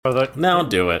No,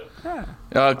 do it.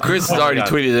 Chris has already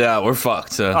tweeted it out. We're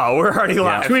fucked. So. Oh, we're already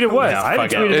live. Tweeted what? Yeah, I haven't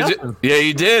fuck tweeted it. nothing. Yeah,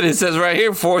 you did. It says right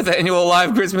here, 4th annual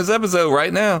live Christmas episode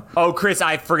right now. Oh, Chris,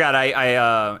 I forgot.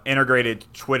 I integrated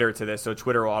Twitter to this, so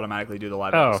Twitter will automatically do the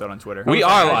live episode on Twitter. We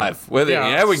are live with it.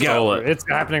 Yeah, we go. It's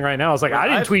happening right now. It's like I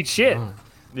didn't tweet shit.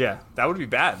 Yeah, that would be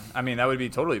bad. I mean, that would be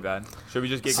totally bad. Should we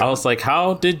just get I was like,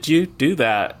 how did you do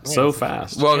that so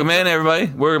fast? Welcome in, everybody.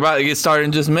 We're about to get started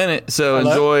in just a minute, so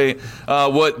enjoy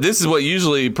this is what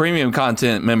usually premium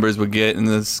content members would get, and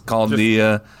this is called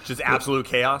just absolute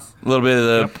chaos? A little bit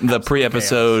of the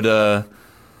pre-episode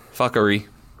fuckery.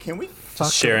 Can we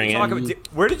sharing it?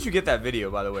 Where did you get that video,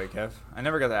 by the way, Kev? I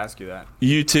never got to ask you that.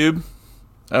 YouTube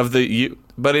of the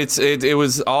but it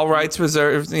was all rights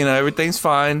reserved. You know, everything's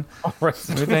fine.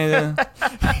 Everything.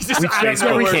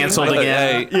 We canceled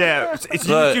again. Yeah, it's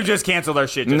YouTube just canceled our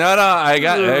shit. No, I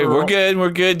got. Hey, we're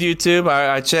good. YouTube.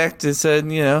 I checked. It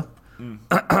said, you know.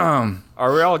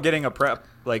 Are we all getting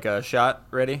a shot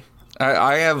ready?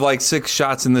 I have like 6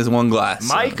 shots in this one glass.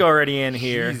 Mike already in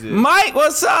here. Jesus. Mike,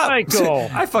 what's up? Michael.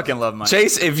 I fucking love Mike.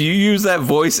 Chase, if you use that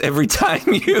voice every time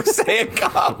you say a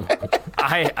comment.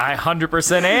 I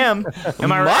 100% am.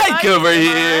 Am I right? Mike over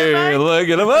here. Look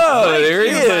at him. Oh, there he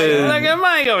is. Look at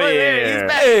Mike over here.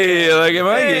 Hey, look at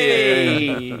Mike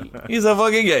here. He's a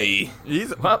fucking gay.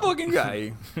 He's a fucking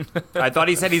guy. I thought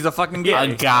he said he's a fucking gay.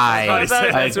 A guy. Let's call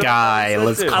I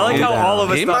like it how that. all of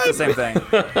us He thought the might same thing.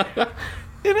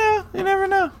 You know, you never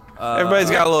know.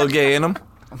 Everybody's got a little gay in them.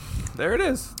 There it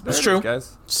is. That's true.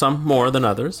 Guys. Some more than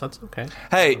others. That's okay.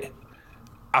 Hey,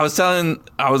 I was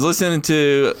listening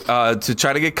to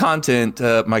try to get content.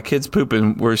 My kids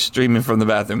pooping. We're streaming from the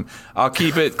bathroom. I'll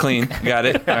keep it clean. Got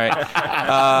it. All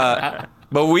right.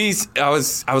 But I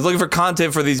was looking for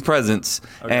content for these presents,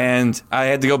 and I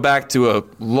had to go back to a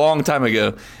long time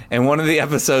ago. And one of the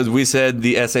episodes we said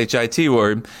the shit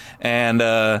word,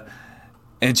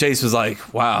 and Chase was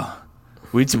like, "Wow,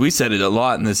 we said it a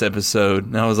lot in this episode."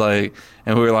 And I was like,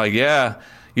 and we were like, "Yeah,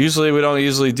 usually we don't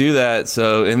usually do that."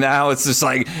 So, and now it's just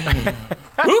like,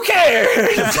 who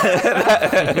cares?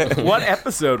 What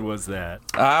episode was that?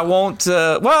 I won't.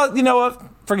 Well, you know what?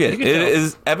 Forget it. It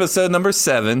is episode number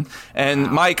 7.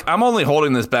 And Mike, I'm only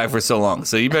holding this back for so long,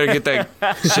 so you better get that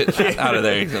shit out of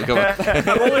there. So come on.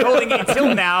 I'm only holding it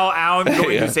until now. I'm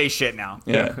going to say shit now.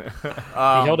 Yeah. He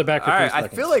held it back for All 3 right, I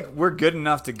seconds. feel like we're good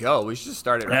enough to go. We should just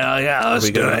start it right now. Yeah. Let's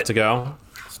We do good enough it. to go?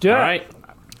 Let's do it. All right.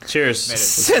 Cheers.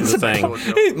 Sends The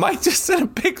thing. Mike just sent a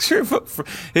picture of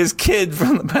his kid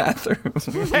from the bathroom.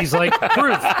 He's like,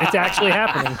 proof. It's actually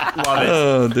happening. Love it.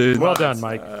 Oh, dude. Well done,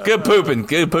 Mike. Good pooping,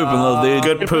 little dude.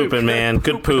 Good pooping, man.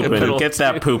 Good pooping. Gets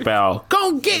that poop out.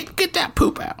 Go get that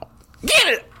poop out. Get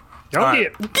it. Don't All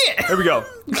get right. Here we go.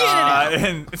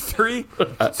 In 3,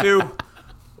 2,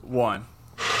 1.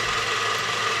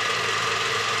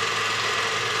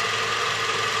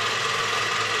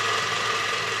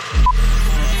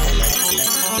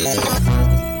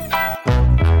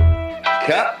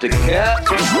 Cup to cup.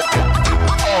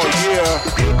 Oh yeah.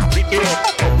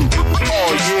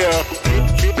 Oh yeah.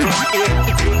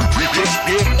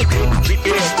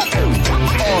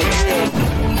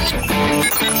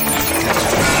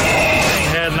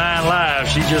 Ain't had 9 lives.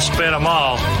 She just spent them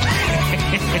all.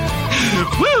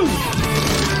 Woo!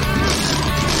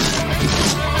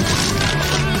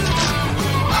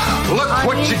 Look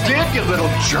what you did, you little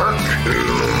jerk.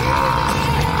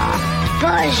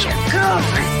 Buzz your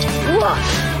girlfriend. Woof.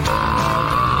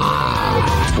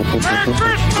 Merry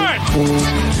Christmas!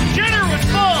 Dinner was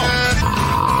full!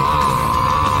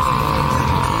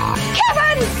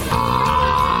 Kevin!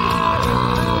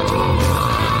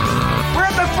 We're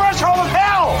at the threshold of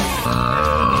hell.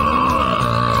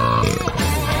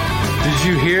 Did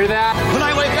you hear that? When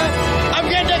I wake up, I'm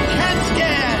getting a CAT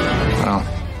scan. Oh,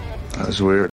 that was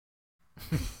weird.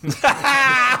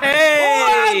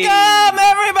 Hey! Welcome,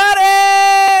 everybody!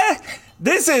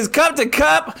 This is Cup to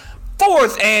Cup,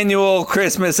 4th annual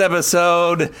Christmas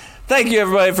episode. Thank you,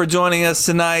 everybody, for joining us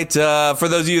tonight. For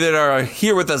those of you that are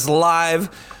here with us live,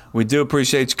 we do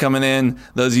appreciate you coming in.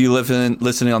 Those of you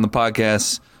listening on the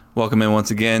podcast, welcome in once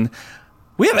again.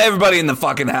 We have everybody in the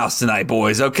fucking house tonight,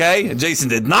 boys, okay? Jason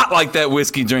did not like that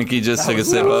whiskey drink he just took a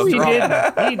sip of. He did What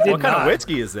kind not. of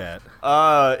whiskey is that?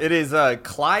 It is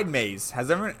Clyde Mays.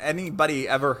 Has anybody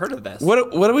ever heard of this? What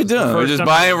are we doing? We're just time.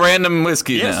 buying random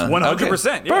whiskey Yes, now. 100%,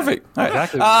 Okay. yeah. Perfect. All right.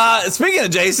 Exactly. Speaking of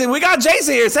Jason, we got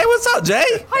Jason here. Say what's up,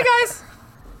 Jay. Hi, guys.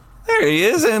 There he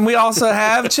is. And we also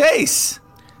have Chase.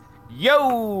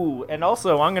 Yo! And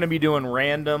also, I'm going to be doing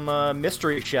random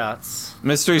mystery shots.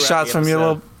 Mystery Throughout shots the from your episode.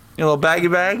 little Your little baggy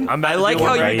bag? I like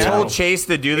how you told Chase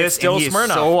to do this, Still and he's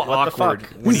Smirnoff. so What awkward. the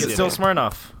fuck? when he It's did still it.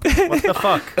 Smirnoff. What the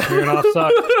fuck? Smirnoff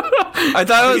sucks. I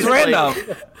thought it was random.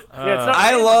 Yeah, it's not I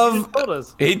random, love-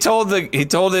 he just told us. He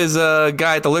told his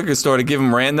guy at the liquor store to give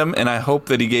him random, and I hope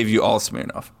that he gave you all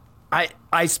Smirnoff.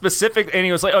 I specific, and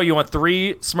he was like, "Oh, you want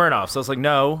 3 Smirnoffs?" I was like,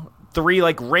 "No, 3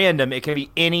 like random. It can be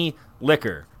any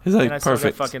liquor." He's like, and I still got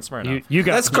perfect. fucking Smirnoff. You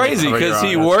got That's crazy because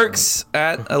he works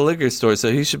at a liquor store,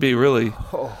 so he should be really.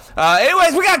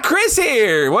 Anyways, we got Chris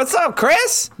here. What's up,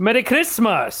 Chris? Merry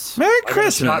Christmas. Merry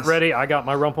Christmas. Not ready. I got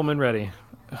my Rumpleman ready.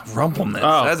 Rumpleman.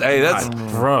 Oh, That's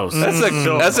gross.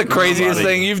 that's the craziest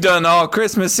thing you've done all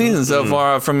Christmas season so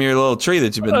far from your little tree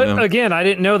that you've been doing. Again, I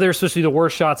didn't know they're supposed to be the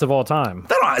worst shots of all time.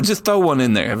 Just throw one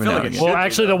in there every now and again. Well,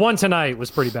 actually, the one tonight was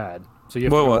pretty bad. So you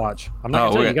have to What? go watch. I'm not Oh,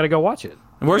 gonna tell you. okay. You got to go watch it.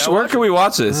 Where can we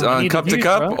watch this? On need Cup the to views,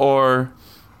 Cup bro. or?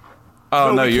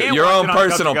 Oh no, we can't your watch own it on Cup to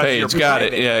personal Cup, page. you're Got it.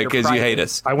 private. Yeah, You're because you private. hate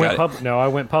us. I went Got it. public. No, I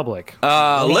went public.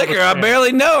 Liquor. I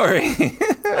barely know her.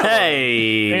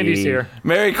 Hey. Andy's here.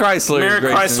 Mary Chrysler. Merry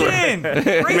Grayson.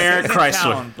 Chrysler. Merry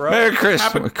Chrysler. Merry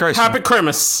Christmas. Happy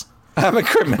Christmas. Happy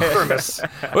Christmas.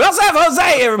 We also have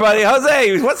Jose, everybody.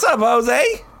 Jose, what's up,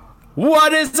 Jose?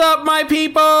 What is up, my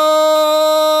people?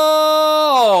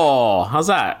 How's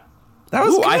that? That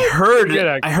was Ooh,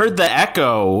 good. I heard the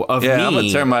echo of me. Yeah, I'm gonna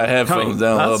turn my headphones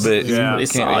down a little bit. Yeah. You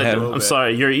It's can't all- have- I'm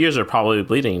sorry, your ears are probably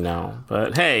bleeding now.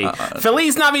 But hey,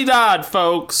 Feliz Navidad,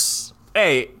 folks.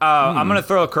 Hey, I'm gonna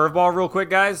throw a curveball real quick,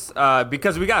 guys,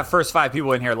 because we got first 5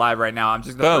 people in here live right now. I'm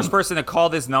just the Boom. first person to call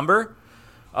this number.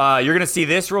 You're gonna see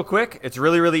this real quick. It's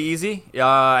really, really easy.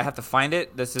 I have to find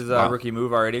it. This is a rookie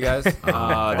move already, guys.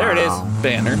 There it is.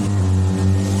 Banner.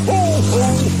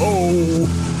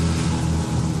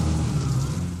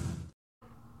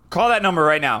 Call that number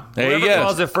right now. There you Whoever go.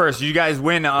 calls it first, you guys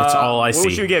win. That's all I what see.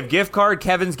 should we give? Gift card,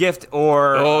 Kevin's gift,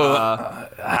 or I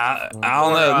don't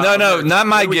know. No, not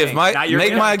my what do we gift. think? My Not your make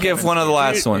gift? my gift one of the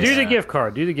last ones. Do the gift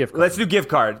card. Do the gift card. let's do gift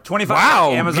card. 25.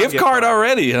 Wow, Amazon gift card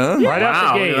already, huh? Right out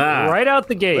Wow, the look gate. at that. Right out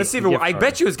the gate. Let's see if the gift I card.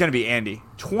 bet you it's gonna be Andy.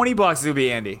 $20 is gonna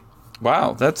be Andy.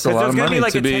 Wow, that's a lot There's of gonna money be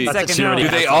like to a be. 10-second. She already Do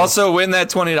they also win that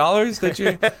 $20 that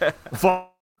you?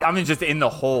 I mean, just in the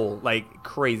hole, like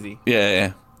crazy.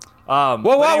 Yeah. Well,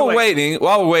 Well, while we're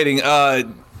waiting,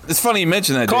 it's funny you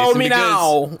mentioned that. Call Jason, me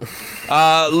because,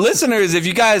 now. listeners. If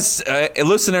you guys,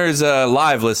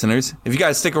 live listeners, if you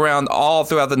guys stick around all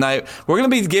throughout the night, we're gonna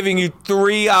be giving you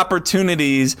 3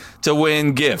 opportunities to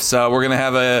win gifts. We're gonna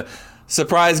have a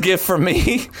surprise gift from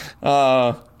me,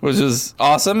 which is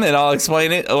awesome, and I'll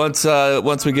explain it once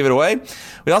we give it away.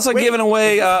 We also giving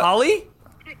away. Holly?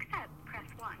 To accept, press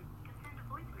 1. To send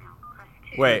a voicemail, press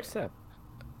 2. Wait,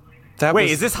 that wait,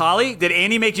 was- is this Holly? Did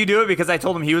Andy make you do it because I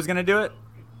told him he was gonna do it?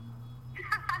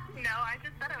 No, I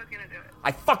just said I was going to do it.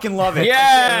 I fucking love it.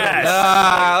 Yes.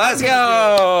 Let's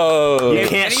go. Yeah. You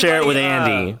can't share it with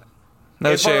Anybody, Andy.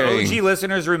 No If our sharing. OG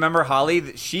listeners remember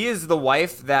Holly, she is the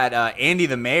wife that Andy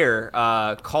the mayor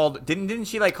called. Didn't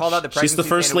she like called out the pregnancy? She's the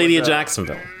first saying it lady was, of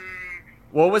Jacksonville.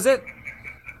 What was it?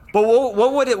 But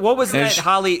what was And that she-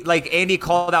 Holly, like Andy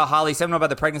called out Holly, something about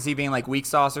the pregnancy being like weak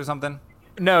sauce or something?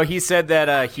 No, he said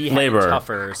that he had Labor. it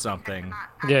tougher or something.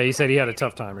 Yeah, he said he had a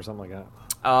tough time or something like that.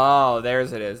 Oh, there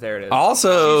it is.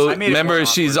 Also, I made it more remember,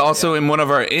 she's awkward, also in one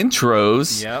of our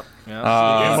intros. Yep. Am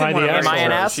I the Am I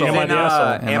an asshole? asshole? Am I the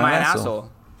asshole? Am I an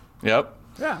asshole? Yep.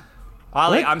 Yeah.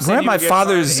 Holly, I'm We're sending at you my a gift card,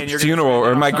 father's and you're gonna funeral, send it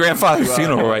or on my something grandfather's to,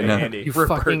 funeral right now. Andy. You fucking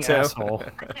Roberto. asshole.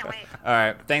 I can't wait. All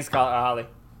right. Thanks, Holly.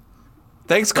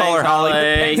 Thanks, caller Holly.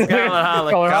 Holly. Color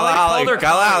Caller Holly. Holly.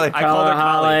 Caller Holly. I called her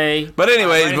Holly. But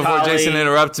anyways, Right, before Holly. Jason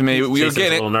interrupted me, we were Jason's a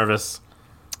getting little nervous.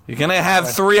 You're going to have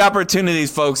 3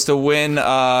 opportunities, folks, to win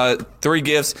 3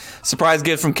 gifts. Surprise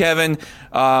gift from Kevin,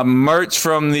 merch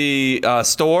from the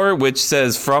store, which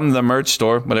says from the merch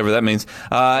store, whatever that means,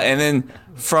 and then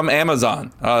from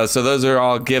Amazon. So those are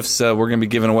all gifts we're going to be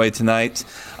giving away tonight.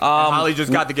 Holly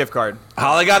just got the gift card.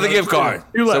 Holly got the gift card.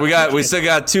 So we still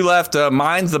got 2 left.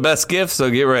 Mine's the best gift, so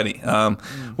get ready.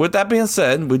 With that being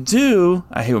said,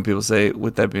 I hate when people say,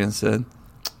 with that being said.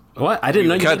 What? I didn't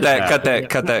know you Cut did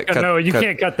that. No, you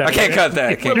can't cut that. I can't cut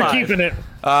that. You're keeping it.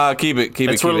 Keep it.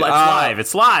 It's live.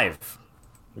 It's live.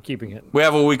 We're keeping it. We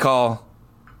have what we call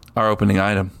our opening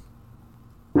item.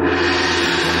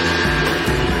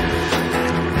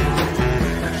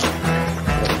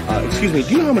 Excuse me, do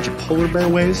you know how much a polar bear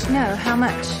weighs? No, how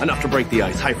much? Enough to break the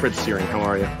ice. Hi, Fred Searing. How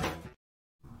are you?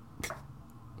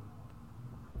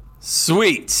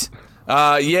 Sweet.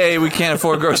 Yay, we can't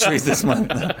afford groceries this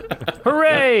month.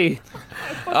 Hooray!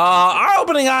 Our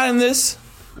opening item this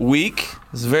week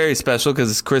is very special because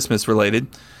it's Christmas related.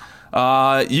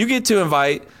 You get to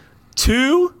invite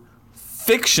 2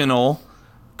 fictional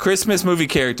Christmas movie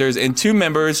characters and 2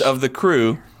 members of the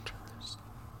crew.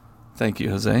 Thank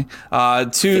you, Jose.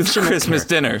 To Christmas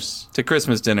dinners. To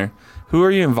Christmas dinner. Who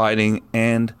are you inviting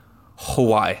and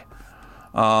why?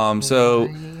 So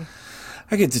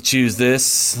I get to choose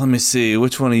this. Let me see.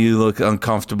 Which one of you look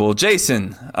uncomfortable?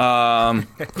 Jason.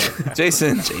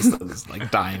 Jason. Jason's like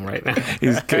dying right now.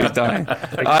 He's dying.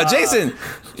 Jason,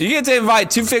 you get to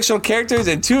invite 2 fictional characters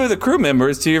and 2 of the crew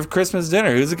members to your Christmas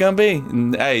dinner. Who's it going to be?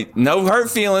 And, hey, no hurt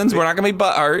feelings. We're not going to be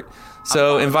butthurt.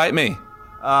 So invite me.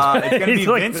 It's going to be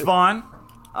like- Vince Vaughn.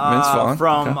 Vince Vaughn,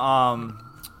 From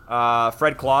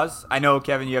Fred Claus. I know,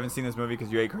 Kevin, you haven't seen this movie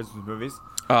because you hate Christmas movies.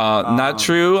 Not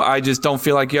true. I just don't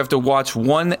feel like you have to watch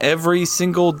one every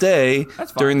single day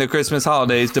during the Christmas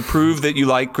holidays to prove that you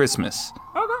like Christmas.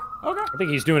 Okay. I think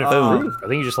he's doing it for proof. I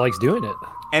think he just likes doing it.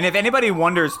 And if anybody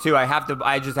wonders too,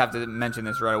 I just have to mention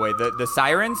this right away. The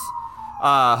sirens,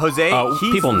 Jose,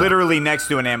 he's people know. literally next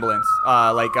to an ambulance.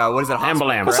 What is it?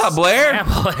 Hospital, Ambulance. What's up, Blair?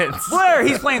 Ambulance. Blair,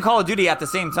 he's playing Call of Duty at the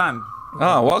same time.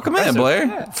 Oh, welcome in, Blair.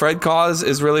 Yeah. Fred Claus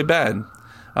is really bad.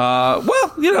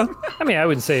 Well, you know. I mean, I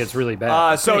wouldn't say it's really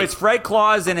bad. So it's Fred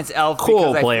Claus and it's Elf Cool,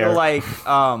 because I Blair. feel like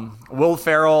Will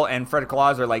Ferrell and Fred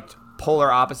Claus are like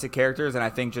polar opposite characters, and I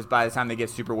think just by the time they get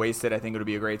super wasted, I think it would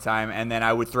be a great time. And then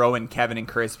I would throw in Kevin and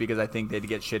Chris because I think they'd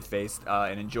get shit faced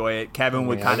and enjoy it. Kevin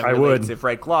would kind of I relate would. to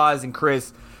Fred Claus, and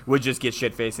Chris would just get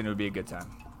shit faced, and it would be a good time.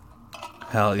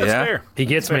 Hell That's yeah. fair. He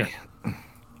gets me.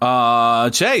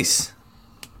 Chase.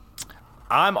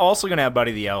 I'm also going to have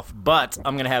Buddy the Elf, but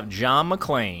I'm going to have John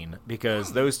McClane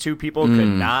because those 2 people could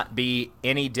not be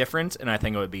any different, and I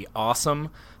think it would be awesome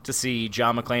to see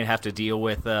John McClane have to deal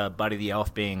with Buddy the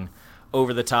Elf being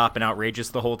over the top and outrageous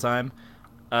the whole time.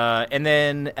 And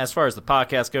then as far as the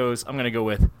podcast goes, I'm going to go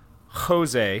with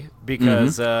Jose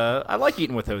because I like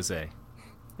eating with Jose.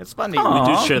 It's fun to eat.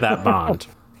 We do share that bond.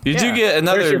 You do Yeah. get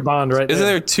another. There's your bond right Isn't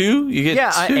there. there 2? You get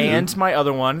Yeah, 2. and my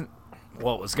other one,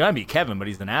 well, it was going to be Kevin, but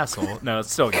he's an asshole. No,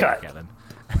 it's still gonna be Kevin.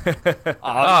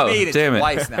 Oh, You made it damn it.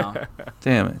 twice now.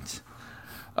 Damn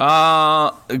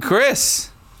it. Chris.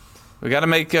 We got to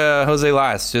make Jose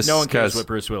last. Just No one cares 'cause. what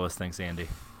Bruce Willis thinks, Andy.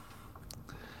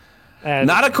 And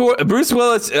Not a Bruce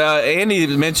Willis. Andy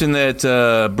mentioned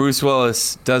that Bruce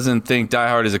Willis doesn't think Die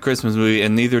Hard is a Christmas movie,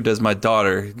 and neither does my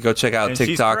daughter. Go check out And she's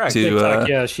TikTok correct. to. TikTok,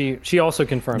 yeah, she also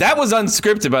confirmed That was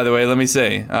unscripted, by the way. Let me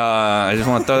say. I just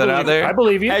want to throw that out there. I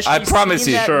believe you. Has I she promise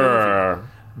seen you. that Sure.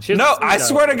 She hasn't No, seen I that.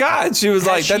 swear to God, she was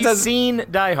movie? like, Has "That she does." seen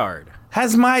Die Hard?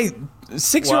 Has my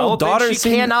 6-year-old Well, daughter then she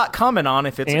seen? cannot comment on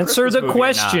if it's a Answer Christmas the movie or not.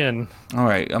 question. All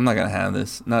right, I'm not gonna have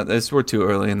this. We're too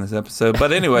early in this episode.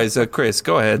 But anyways, Chris,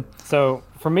 go ahead. So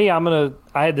for me, I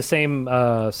had the same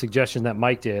suggestion that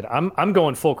Mike did. I'm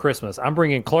going full Christmas. I'm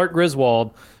bringing Clark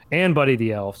Griswold and Buddy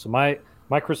the Elf. So my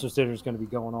Christmas dinner is going to be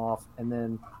going off. And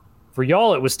then for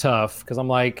y'all, it was tough because I'm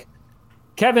like,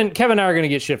 Kevin and I are going to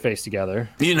get shit faced together.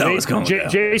 You know it's going down.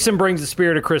 Jason brings the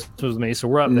spirit of Christmas with me, so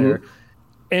we're up there.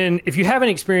 And if you haven't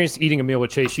experienced eating a meal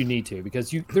with Chase, you need to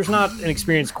because there's not an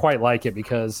experience quite like it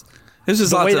because This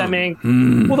is the lots way of. that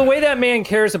man, well, the way that man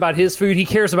cares about his food, he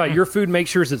cares about your food, make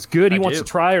sure it's good. He wants do. to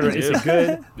try it, or is it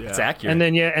good? It's accurate.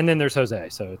 And then there's Jose.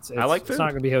 So it's I like it's food. not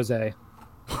going to be Jose.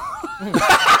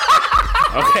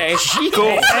 Okay. Cool.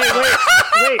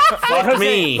 Hey, wait, Jose,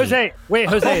 me. Jose, wait,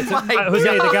 Jose,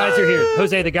 Jose, the guys are here.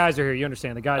 Jose, the guys are here. You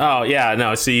understand? The guys. Oh yeah,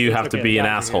 no. So you have to okay, be an got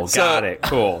it. asshole. So- Got it.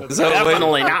 Cool. so wait-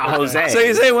 Definitely not Jose. So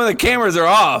you say when the cameras are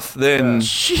off, then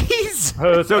Jeez.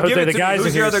 Jose, So give it the to me. guys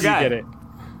Who's are your here. other so you guy? get it.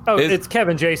 Oh, it's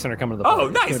Kevin, Jason are coming to the party. Oh,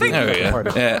 nice. It's Thank gonna you. be a yeah,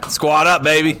 party. yeah, squad up,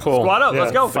 baby. Cool. Squad up.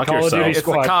 Let's go. Fuck Call of yourself. Duty It's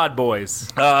the squad. COD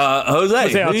boys. Jose,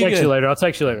 Jose, I'll who you text you get? later. I'll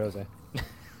text you later, Jose.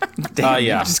 Damn,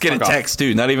 yeah, you just get a fuck off. text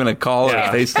too, not even a call or a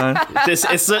Yeah.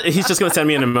 FaceTime. He's just gonna send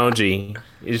me an emoji.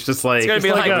 He's just like It's going to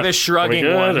be like like a- the shrugging Are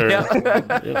we one. good,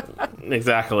 Yeah.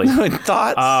 exactly.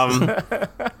 Thoughts?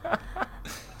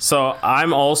 So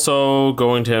I'm also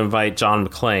going to invite John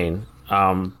McClane,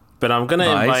 but I'm going to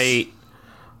Nice. invite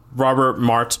Robert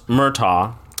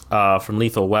Murtaugh from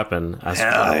Lethal Weapon as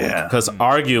Hell well, yeah. because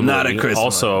arguably Not a Christmas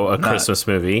also a movie. Christmas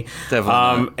movie.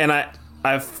 Definitely And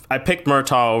I picked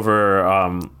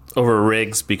Murtaugh over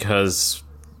Riggs because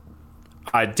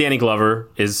Danny Glover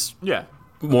is Yeah.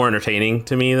 more entertaining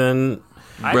to me than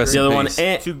Rest the in other one, peace.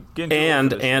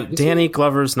 and Danny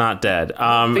Glover's not dead.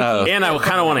 Oh. And I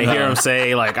kind of want to hear him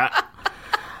say like,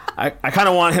 I kind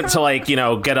of want him to like get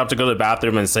up to go to the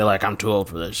bathroom and say like I'm too old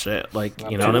for this shit. Like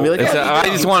and I'll be like, It's I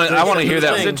just want to. I want to hear If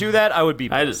that. to do that, I would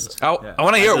be I pissed. just I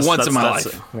want to hear it once in my that's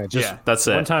life. Yeah, just That's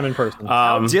it. one time in person.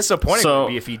 How disappointing so- it would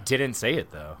be if he didn't say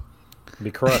it, though. be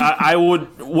correct. I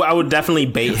would definitely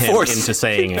bait him Force. into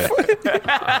saying it.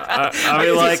 I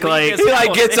mean, like He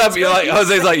like gets up. You're like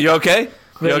Jose's like, you okay?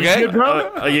 You okay? Good, bro?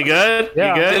 Are you good?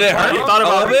 Yeah. You good? Did it hurt? Have you thought A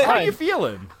about little bit? How are you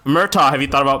feeling? Murtaugh, have you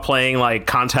thought about playing like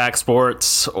contact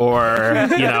sports or,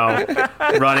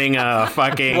 running a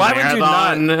fucking Why would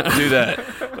marathon? you not do that?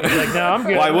 He's like, no, I'm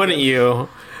good. Why wouldn't you?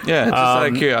 Yeah, just out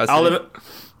of curiosity.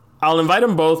 I'll invite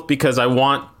them both because I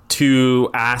want to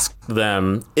ask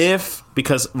them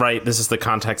because this is the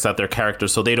context that they're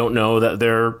characters, so they don't know that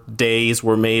their days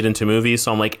were made into movies.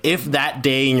 So I'm like, if that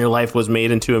day in your life was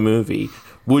made into a movie,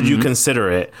 would you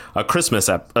consider it a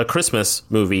Christmas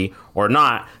movie or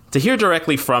not? To hear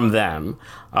directly from them,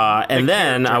 and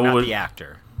then I not would the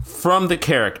actor. from the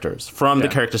characters,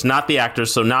 not the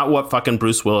actors. So not what fucking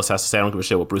Bruce Willis has to say. I don't give a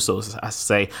shit what Bruce Willis has to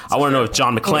say. I want to know if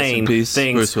John McClane peace,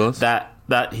 thinks Bruce Willis. that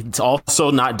he's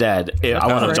also not dead. I want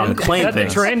to know if John McClane That's the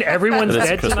thinks. trend. Everyone's that it's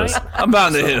dead Christmas. tonight. I'm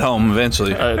bound to hit home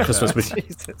eventually. Christmas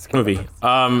movie.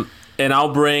 And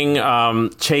I'll bring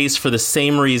Chase for the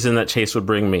same reason that Chase would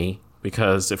bring me,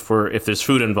 because if there's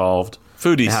food involved,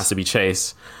 Foodies. it has to be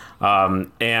Chase.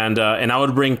 And I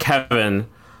would bring Kevin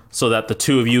so that the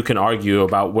two of you can argue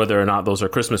about whether or not those are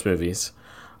Christmas movies.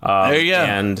 There you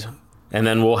go. And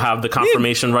then we'll have the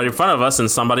confirmation right in front of us, and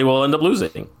somebody will end up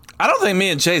losing. I don't think me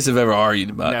and Chase have ever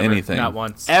argued about Never, anything. Not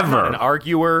once. Ever. I'm not an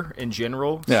arguer in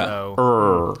general. Yeah.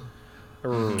 So.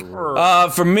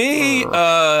 For me,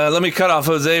 let me cut off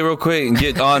Jose real quick and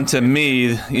get on to me,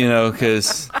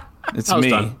 because it's I was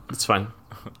me. done. It's fine.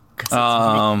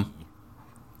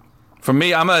 For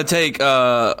me, I'm going to take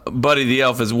Buddy the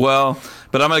Elf as well,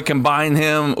 but I'm going to combine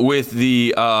him with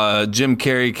the Jim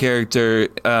Carrey character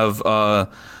of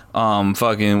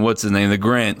fucking, what's his name, the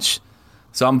Grinch.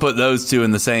 So I'm going to put those two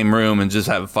in the same room and just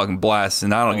have a fucking blast,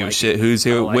 and I don't give a shit who's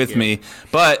here with me.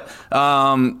 But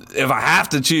if I have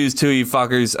to choose two of you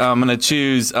fuckers, I'm going to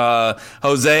choose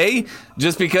Jose,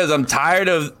 just because I'm tired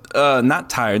of not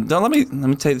tired. No, let me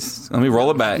take this. Let me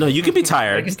roll it back. No, you can be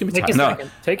tired. Take a second.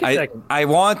 Take a second. I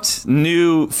want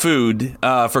new food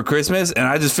for Christmas, and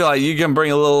I just feel like you can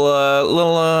bring a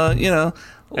little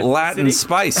Latin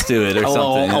spice to it or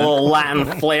something. A little Latin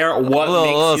flair. What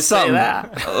makes you say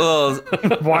that? A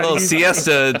little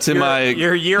siesta to my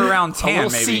Your year-round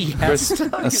tan, maybe. to my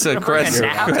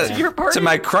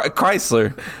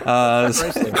Chrysler.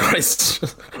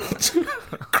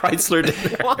 Chrysler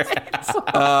dinner.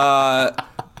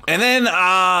 And then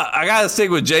I gotta stick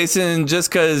with Jason just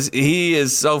because he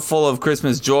is so full of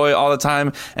Christmas joy all the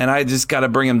time, and I just gotta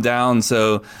bring him down.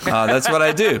 So that's what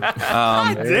I do.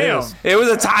 Damn. It was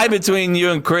a tie between you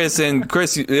and Chris,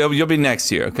 you'll be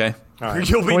next year, okay?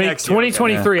 You'll be next year.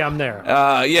 2023, I'm there.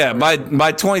 Yeah, by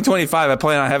 2025, I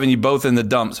plan on having you both in the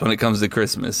dumps when it comes to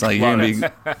Christmas. Like you're gonna be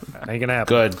Ain't gonna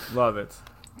happen. Good. Love it.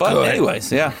 But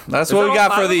anyways, yeah, that's what we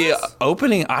got for the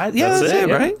opening. That's it,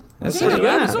 yeah. right? That's it.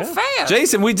 Yeah, so fast.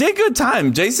 Jason, we did good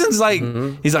time. Jason's like,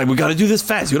 he's like, we got to do this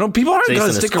fast. People aren't going to Jason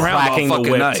is stick around all cracking the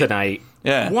fucking whip night. tonight.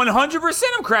 Yeah. 100%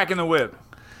 I'm cracking the whip.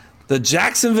 The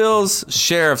Jacksonville's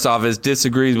sheriff's office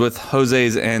disagrees with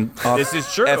Jose's This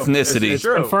is true. ethnicity. This is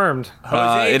true. Confirmed.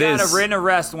 Jose it got is. a written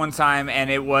arrest one time, and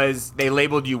they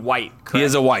labeled you white. Correct? He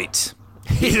is a white.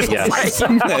 He is Yes.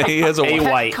 He is a A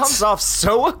white. white. Comes off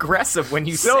so aggressive when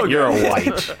you say You're a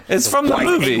white. It's from the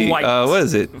movie. White. What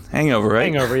is it? Hangover,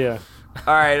 right? Hangover, yeah.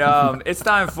 All right, it's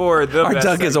time for the Our best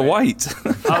Doug is a segment white.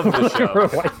 of the show.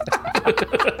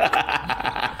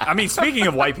 I mean, speaking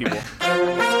of white people.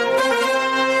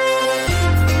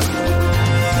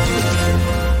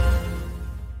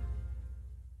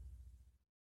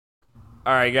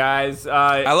 All right, guys.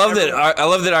 I love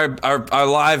that our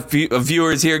live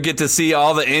viewers here get to see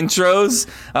all the intros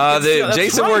that That's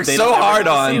Jason right. works They so don't ever hard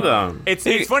get to see on. them.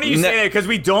 It's funny you say that because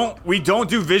we don't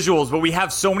do visuals, but we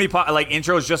have so many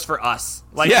intros just for us.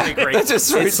 Yeah, it's great. that's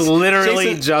just It's literally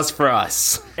Jason- just for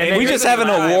us. And we just have an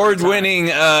award-winning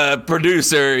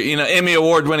producer, Emmy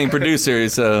award-winning producer.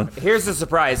 So Here's the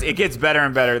surprise. It gets better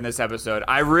and better in this episode.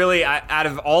 Out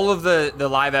of all of the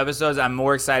live episodes, I'm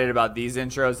more excited about these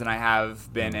intros than I have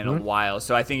been in a while.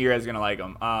 So I think you guys are going to like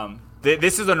them.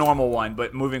 This is a normal one,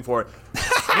 but moving forward.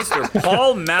 Mr.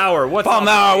 Paul Maurer. What's Paul up,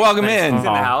 Maurer, buddy? welcome He's in. in the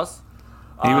house.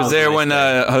 He was there when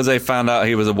Jose found out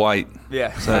he was a white.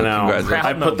 Yeah. So I know. congratulations.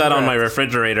 I put that on my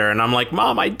refrigerator, and I'm like,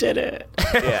 Mom, I did it.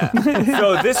 Yeah.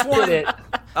 So this one,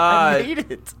 I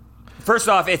made it. first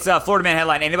off, it's a Florida Man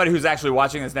headline. Anybody who's actually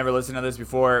watching this never listened to this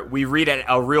before. We read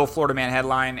a real Florida Man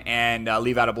headline and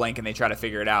leave out a blank, and they try to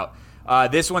figure it out.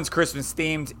 This one's Christmas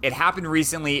themed. It happened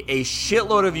recently. A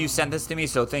shitload of you sent this to me,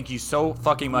 so thank you so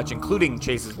fucking much, including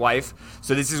Chase's wife.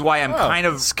 So this is why I'm kind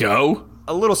of Let's go.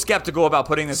 a little skeptical about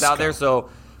putting this out there. So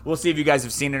we'll see if you guys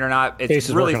have seen it or not. It's Case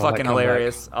is really working on fucking that comeback.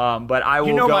 hilarious. But I will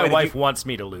You know go my ahead wife and wants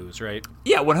me to lose, right?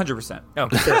 yeah, 100%. Oh,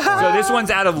 So this one's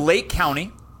out of Lake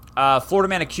County. Florida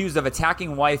man accused of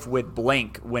attacking wife with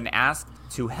blank when asked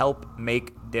to help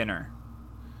make dinner.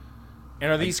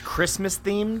 And are these Christmas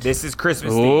themed? This is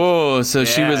Christmas themed. Oh, so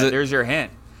she was. There's your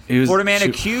hint. Florida man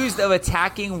accused of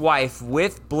attacking wife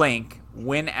with blank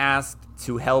when asked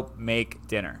to help make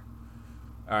dinner.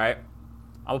 All right.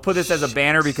 I'll put this as a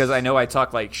banner because I know I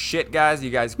talk like shit, guys. You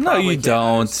guys No, probably you can't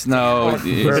don't. understand. No, it's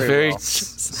very well.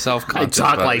 self-conscious. I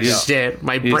talk about like it. shit.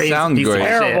 My You brain's sound a piece of great. shit.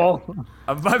 Terrible.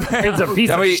 My bad. It's a piece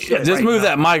I of mean, shit. just right move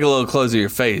now. that mic a little closer to your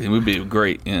face, and we'd be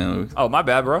great. You know. Oh, my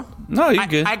bad, bro. No, you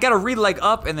good. I gotta read like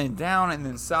up and then down and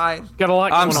then side. Got a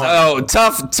lot going on.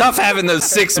 Tough having those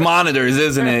 6 monitors,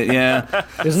 isn't it? Yeah.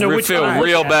 There's no We which feel one.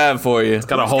 real bad for you.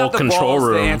 Got a whole Got the control balls to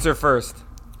room. answer first.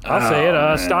 I'll say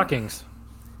it. Stockings.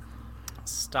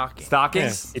 Stocking. Yeah.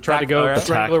 Stockings. He tried to go Alright.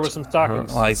 regular with some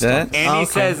stockings. Like that. Andy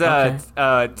Okay, says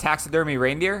taxidermy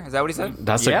reindeer. Is that what he said?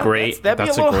 That's Yeah, a great. that'd be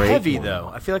That's a little great heavy, one.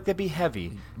 though. I feel like that'd be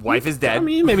heavy. Wife is dead. I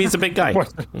mean, maybe he's a big guy. Who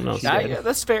knows? Yeah,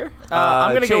 that's fair.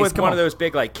 I'm gonna Chase, go with come one on. of those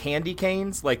big like candy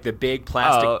canes, like the big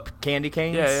plastic Oh. candy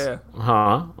canes. Yeah.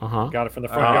 Got it from the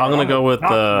front. I'm yard. gonna go with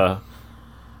the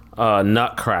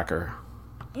Nutcracker.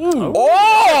 Oh,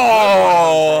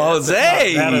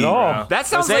 Jose. Not at all. That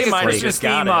sounds Jose like a might have Christmas just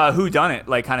got theme who done it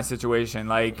like kind of situation,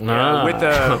 like Ah. with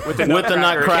the With the nutcracker.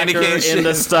 Nutcracker cane in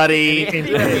the study.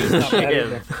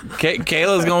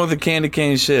 Kayla's going with the candy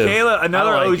cane shiv. Kayla,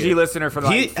 another I like OG it. listener from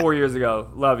like He- 4 years ago.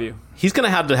 Love you. He's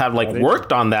gonna have to have like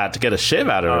worked on that to get a shiv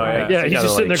out of her. Oh, right? yeah. Yeah, he's You just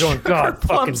gotta, sitting there like, going, God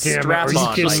fucking damn it. Strap Are you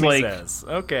on, kidding like me? he says.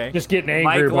 Okay. Just getting angry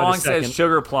Mike by Long the second. says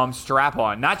sugar plum strap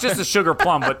on, not just the sugar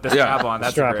plum, but the strap on.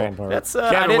 That's Strap great. on part. That's.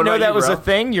 Kevin, I didn't what know about that you, was bro? a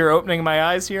thing. You're opening my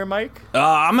eyes here, Mike.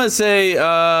 I'm gonna say.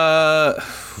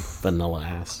 vanilla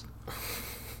ass.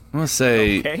 I'm gonna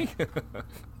say Okay.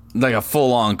 like a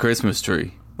full-on Christmas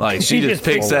tree. Like she He just just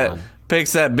picks full-on.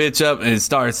 that bitch up and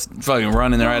starts fucking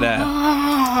running right at.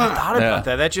 I thought Yeah. about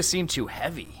that. That just seemed too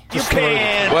heavy. What? Put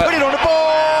it on the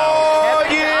board!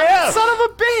 Yeah! Son of a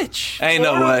bitch. Ain't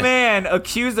no Florida way. man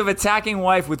accused of attacking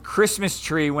wife with Christmas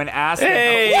tree when asked.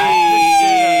 Hey,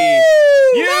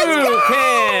 you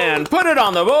can put it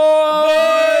on the board.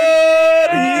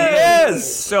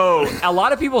 Yes. So a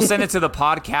lot of people send it to the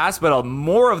podcast, but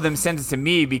more of them send it to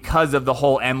me because of the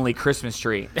whole Emily Christmas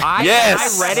tree.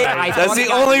 Yes. I read it. I That's thought the it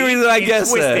got only reason I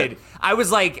guessed that. twisted. I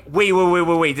was like,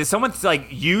 wait. Did someone like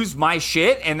use my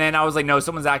shit? And then I was like, no,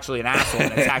 someone's actually an asshole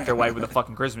and attacked their wife with a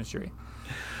fucking Christmas tree.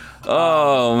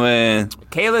 Oh man.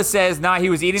 Kayla says, nah, he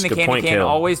was eating the good candy point, cane, Kayla.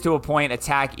 always to a point,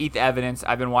 attack, eat the evidence.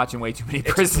 I've been watching way too many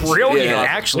Christmas Brilliant, Yeah.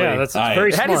 actually. Yeah, that's Alright. very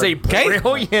that smart. is a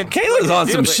brilliant. Kayla's on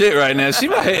some shit right now. She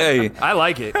might. Hey, I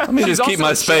like it. Let me just keep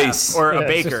my space. Or a Yeah,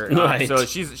 it's baker. just- Right. So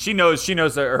she knows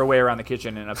her way around the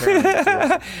kitchen, and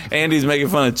apparently. Andy's making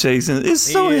fun of Chasen. It's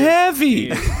so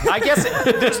heavy. I guess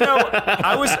there's no.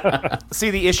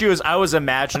 The issue is I was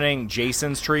imagining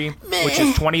Jason's tree, which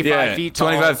is 25 Yeah, feet tall,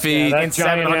 25 feet. that and giant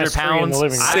 700 ass tree in the pounds.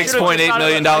 living room. I should've $6.8 just thought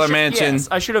of million mansion. Yes,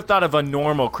 I should have thought of a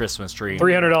normal Christmas tree.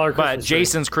 $300 But Christmas tree.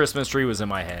 Jason's Christmas tree was in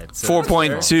my head. So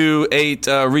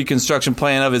 4.28 reconstruction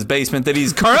plan of his basement that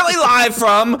he's currently live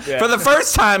from for the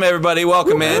first time. Everybody,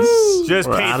 welcome in. Just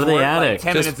We're paid out of for the it attic. like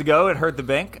 10 Just- minutes ago. It hurt the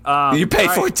bank. You paid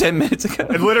all for right. it 10 minutes ago.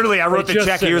 And literally, I wrote They the just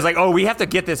check. He said was it. like, "Oh, we have to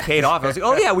get this paid off." I was like,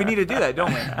 "Oh yeah, we need to do that,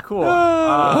 don't we?" Cool.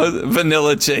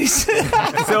 Vanilla Chase.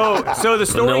 So the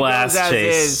story Vanilla goes ass as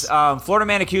chase. is: Florida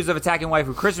man accused of attacking wife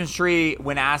with Christmas tree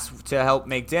when asked to help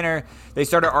make dinner. They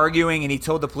started arguing, and he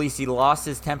told the police he lost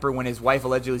his temper when his wife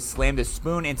allegedly slammed a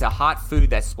spoon into hot food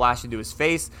that splashed into his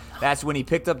face. That's when he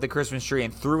picked up the Christmas tree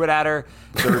and threw it at her.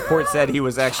 The report said he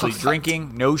was actually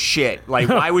drinking. No shit. Like,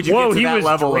 why would you Whoa, get to he that was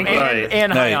level? drinking. Of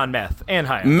and high Right. on meth. And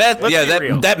high on Meth, Let's yeah, be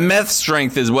real. that meth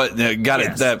strength is what got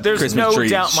it. Yes. That There's Christmas no tree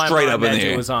doubt my straight mind up in that the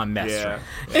air. it was on meth. Yeah. strength.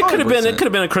 It could have been. 100%. It could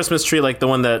have been a Christmas tree like the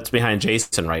one that's behind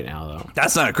Jason right now, though.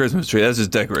 That's not a Christmas tree. That's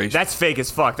just decoration. That's fake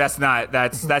as fuck. That's not.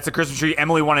 That's a Christmas tree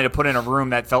Emily wanted to put in a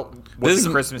room that felt this is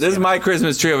Christmas. this is my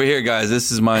Christmas tree over here, guys.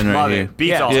 This is mine right Love here. it. Beats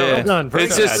Yeah. all. Yeah, Well done. Very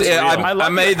it's good. just That's yeah, real. I love I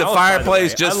made your the house, by the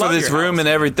fireplace way. just I for love this your room house. and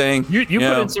everything. You put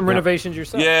know. in some renovations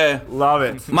yourself. Yeah, Love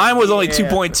it. mine was only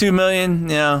 2.2 million.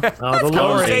 Yeah, The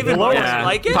lower saving the money. lower Yeah.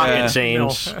 Like it? Pocket Yeah.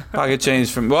 change. pocket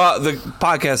change from. Well, the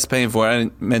podcast is paying for it. I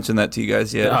didn't mention that to you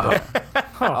guys yet.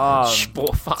 Well,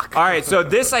 fuck. All right, so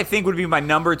this I think would be my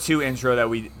number 2 intro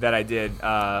that I did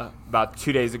about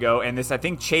 2 days ago, and this I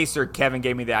think Chase or Kevin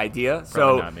gave me the idea. So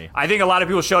Probably not me. I think a lot of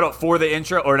people showed up for the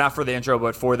intro, or not for the intro,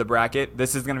 but for the bracket.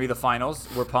 This is going to be the finals.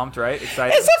 We're pumped, right?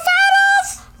 Excited. It's the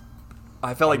finals.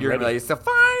 I felt like you were going to be like, it's the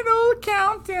final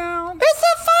countdown. It's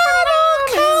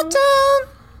the final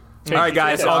countdown. All right,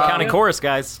 guys. All counting chorus,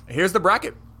 guys. Here's the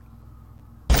bracket.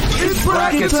 It's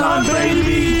bracket time,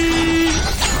 baby!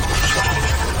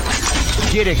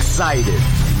 Get excited.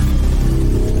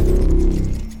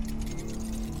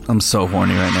 I'm so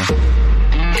horny right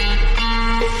now.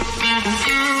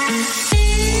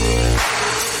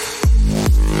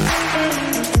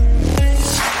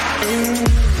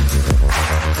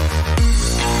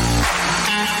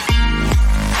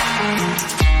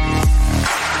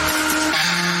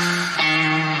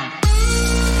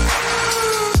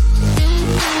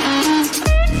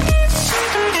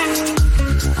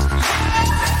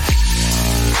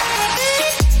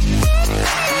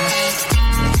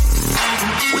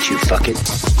 Would you fuck it?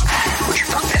 Would you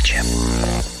fuck that chip?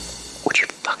 Would you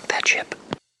fuck that chip?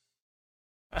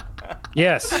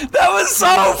 Yes. That was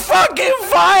so fucking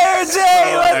fire,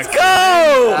 Jay. Let's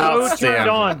go. So turned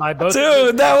on by both.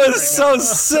 Dude, that was so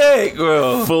sick,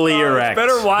 bro. Fully erect.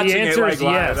 Better watching it answer like is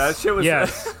live. yes. That shit was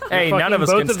Yes. Hey, none of us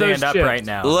Fucking can both of those stand up chips. right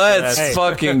now. Let's Hey.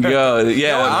 fucking go.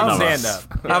 Yeah, No one I'm, can stand up.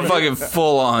 I'm fucking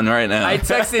full on right now. I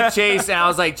texted Chase and I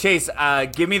was like, Chase,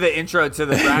 give me the intro to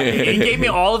the bracket. And he gave me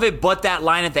all of it but that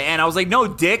line at the end. I was like, no,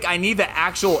 Dick, I need the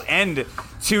actual end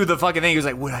to the fucking thing. He was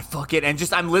like, would I fuck it? And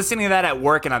just, I'm listening to that at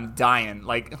work and I'm dying.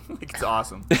 Like it's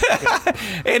awesome.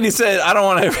 And he said, I don't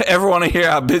want to ever want to hear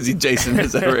how busy Jason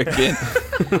is ever again.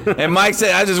 And Mike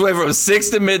said, I just wait from 6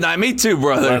 to midnight. Me too,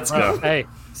 brother. Let's go. Hey,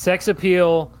 sex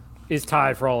appeal is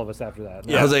tied for all of us after that.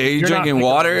 I was like, are you You're not drinking picking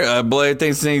water? Blair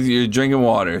thinks you're drinking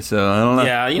water, so I don't know.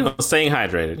 Yeah, staying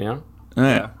hydrated,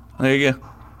 Yeah. There you go.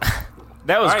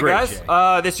 That was All right, great, guys.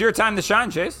 Jay. This is your time to shine,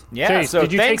 Chase. Yeah, Chase, so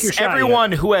did you take thanks your shot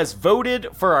everyone who has voted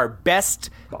for our best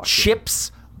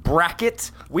chips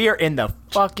bracket. We are in the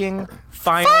fucking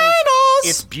finals.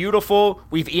 It's beautiful.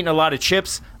 We've eaten a lot of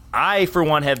chips. I, for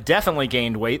one, have definitely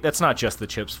gained weight. That's not just the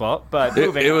chips' fault, but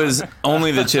moving It on. was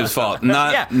only the chips' fault,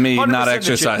 not me 100% not the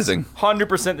exercising. chips.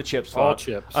 100% the chips' fault. All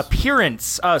chips.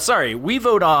 Appearance. We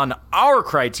vote on our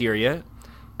criteria,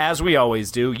 as we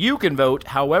always do. You can vote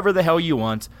however the hell you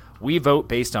want. We vote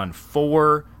based on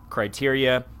 4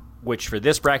 criteria, which for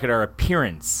this bracket are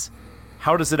appearance.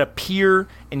 How does it appear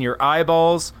in your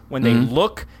eyeballs when they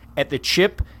look at the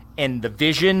chip and the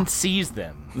vision sees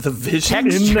them? The vision?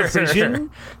 Texture.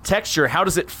 Texture. How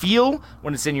does it feel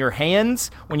when it's in your hands?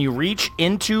 When you reach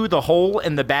into the hole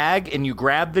in the bag and you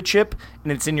grab the chip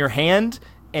and it's in your hand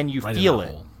and you feel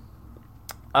it.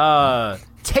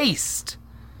 Taste.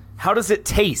 How does it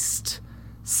taste?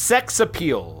 Sex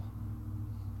appeal.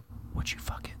 Would you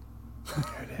fuck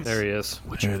it? There he is.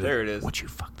 There it is. Would you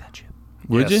fuck that chip?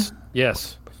 Would Yes. you?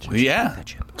 Yes. Yeah. That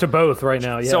chip. To both right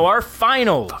now. Yeah. So our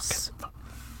finals.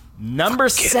 Number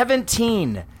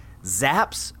 17,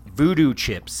 Zapp's Voodoo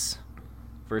Chips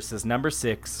versus number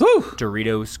 6, Whew.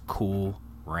 Doritos Cool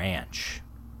Ranch.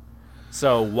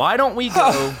 So why don't we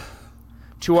go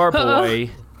to our boy,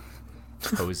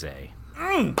 Jose?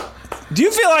 Do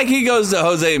you feel like he goes to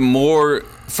Jose more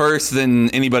first than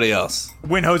anybody else?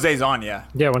 When Jose's on, yeah.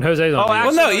 yeah, when Jose's on. Oh,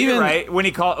 actually, no, no, even- you're right. When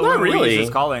he called, when really. he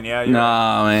just calling, yeah. You're right.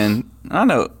 Nah, man. I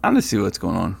know. I just see what's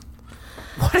going on.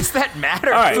 What does that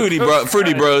matter? All right. Fruity bros.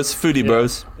 Foodie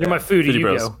bros. You're my foodie. Foodie You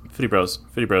bros. go.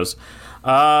 Foodie bros.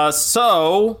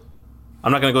 So,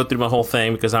 I'm not going to go through my whole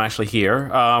thing because I'm actually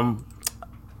here.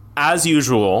 As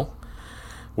usual,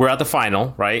 we're at the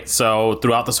final, right? So,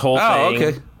 throughout this whole thing,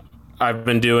 okay. I've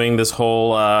been doing this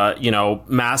whole,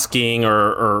 masking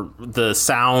or the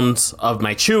sounds of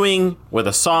my chewing with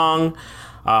a song.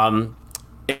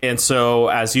 And so,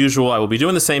 as usual, I will be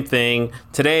doing the same thing.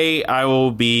 Today, I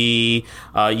will be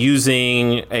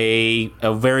using a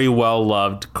very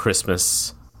well-loved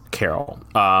Christmas carol.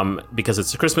 Because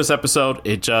it's a Christmas episode,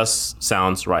 it just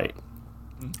sounds right.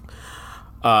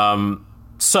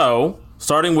 So,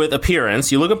 starting with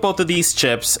appearance, you look at both of these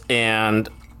chips, and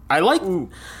I like...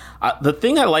 the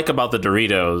thing I like about the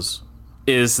Doritos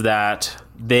is that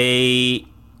the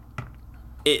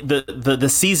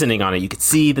seasoning on it, you can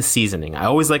see the seasoning. I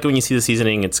always like it when you see the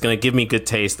seasoning. It's going to give me good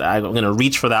taste. I'm going to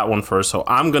reach for that one first. So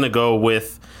I'm going to go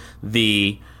with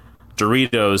the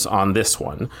Doritos on this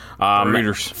one.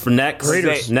 Doritos. For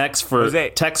next for Jose.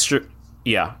 texture.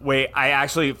 Yeah. Wait, I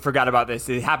actually forgot about this.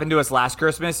 It happened to us last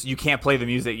Christmas. You can't play the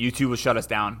music. YouTube will shut us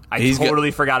down. I totally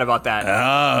forgot about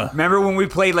that. Remember when we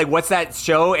played what's that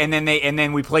show? And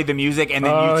then we played the music, and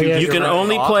then YouTube. yeah, You can turned it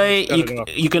only off. play Shut it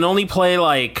off. you can only play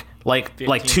like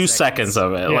 2 seconds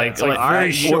of it. Yeah, like it's like All very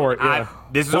right, short. Yeah.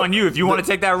 this is on you. If you want to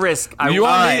take that risk, I You will.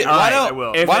 want me? All right, Why I don't?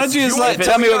 will. If Why don't it's- you just you- if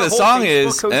tell me it's what the our whole song Facebook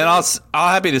is, Jose. and I'll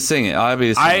happy to sing it. I'll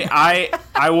happy to sing it.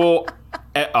 I will.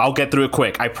 I'll get through it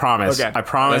quick. I promise. Okay. I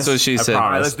promise. That's what she said. I promise.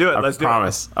 All right, let's do it. I Let's do it.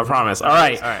 promise. I promise. All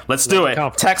right. All right. Let's do it.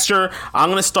 Confidence. Texture. I'm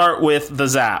gonna start with the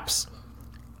Zaps.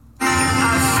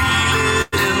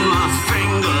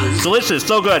 Delicious.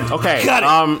 So good. Okay. Got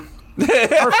it.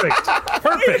 Perfect.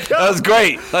 Perfect. That was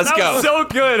great. Let's That go. was so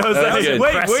good, Jose. That was good.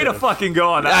 Way to fucking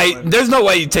go on that. There's no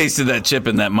way you tasted that chip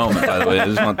in that moment, by the way. I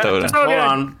just want to throw it in. Hold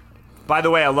on. By the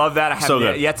way, I love that. I So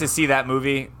haven't good. yet to see that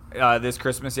movie this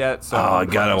Christmas yet. So Oh, I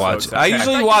gotta I'm so watch it. excited. I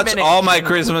usually you watch meant all in my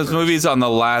general. Christmas movies on the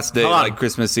last day, Hold on. like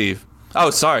Christmas Eve. Oh,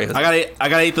 sorry. I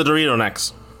gotta eat the Dorito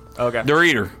next. Okay. The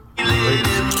Reader.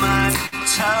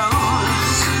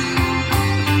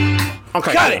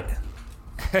 Okay.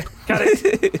 Got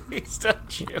it. He's done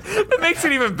you. It makes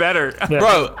it even better.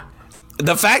 Bro,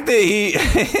 the fact that he...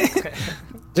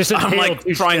 Just I'm inhale like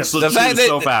 2 trying steps. to The fact chew that,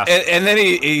 so fast. and then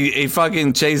he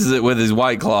fucking chases it with his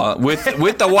White Claw, with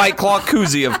the White Claw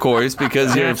koozie, of course,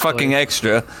 because you're Naturally. fucking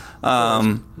extra.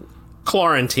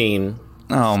 Quarantine.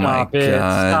 Oh my Stop it.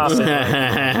 god, Stop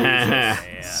it.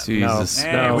 Jesus!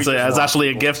 No. So that's actually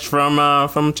a gift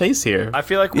from Chase here. I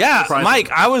feel like Yeah, Surprising.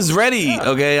 Mike, I was ready.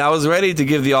 Okay, I was ready to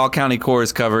give the all county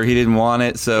chorus cover. He didn't want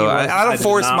it, so I don't did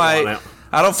force not want my it.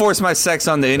 I don't force my sex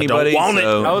onto anybody. want it.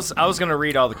 so- I was gonna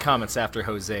read all the comments after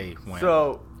Jose went.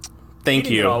 So, Thank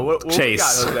you, what we Chase.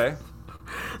 got, Jose?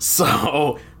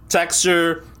 So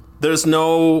texture, there's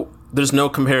no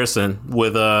comparison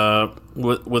with a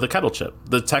kettle chip.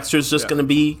 The texture is just going to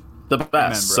be the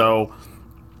best. So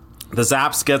the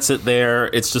Zaps gets it there.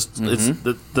 It's just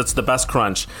that's the best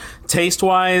crunch. Taste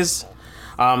wise,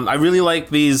 I really like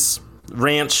these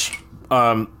ranch.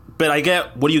 But I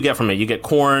get, what do you get from it? You get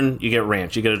corn, you get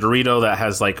ranch, you get a Dorito that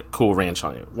has like cool ranch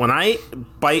on it. When I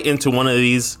bite into one of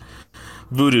these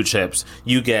voodoo chips,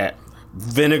 you get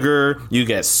vinegar, you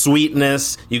get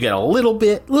sweetness, you get a little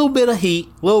bit of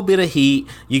heat,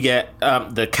 you get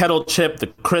the kettle chip, the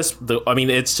crisp,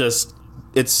 it's just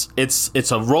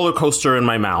it's a roller coaster in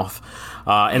my mouth,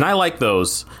 and I like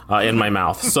those in my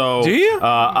mouth. So Do you?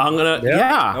 I'm gonna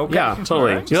yeah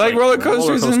totally. You like roller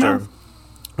coasters in there?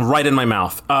 Right in my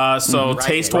mouth. So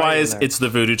taste wise, there. it's the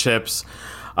voodoo chips,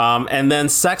 and then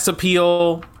sex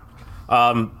appeal.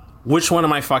 Which one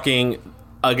am I fucking?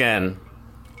 Again,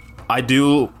 I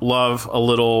do love a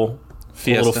little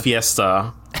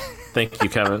fiesta. Thank you,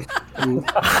 Kevin.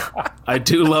 I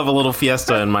do love a little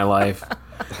fiesta in my life.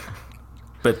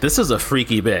 But this is a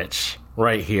freaky bitch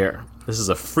right here. This is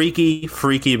a freaky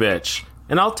bitch.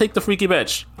 And I'll take the freaky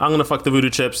bitch. I'm going to fuck the voodoo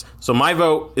chips. So my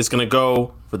vote is going to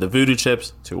go for the voodoo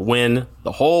chips to win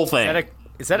the whole thing.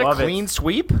 Is that a Love it. clean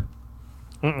sweep?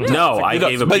 No, I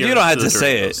gave But you don't have to the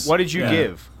say Doritos. it. What did you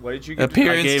give? What did you give?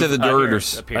 Appearance I to the gave-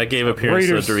 Doritos. I gave appearance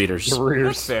to the Doritos.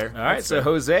 That's fair. All right, so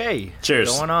Jose, Cheers.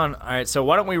 going on. All right, so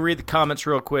why don't we read the comments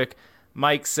real quick?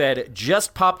 Mike said,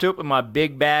 "Just popped open my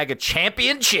big bag of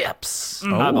champion chips."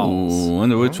 Eyeballs. Ooh,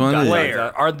 wonder which one it is.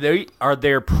 Where are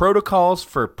there protocols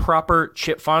for proper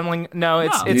chip fondling? No,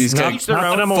 it's He's got each their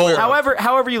not that I'm own. aware of.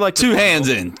 However you like to Two hands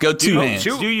in. Go two hands.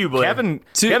 Two. Do you, Blair? Kevin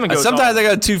Two- goes sometimes all- I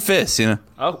got two fists, you know.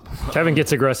 Oh, Kevin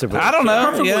gets aggressive with I it. don't know.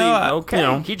 preferably, You know, okay. you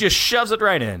know. He just shoves it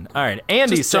right in. All right,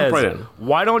 Andy Just jump says, right in.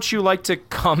 "Why don't you like to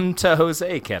come to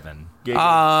Jose, Kevin?"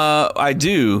 I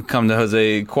do come to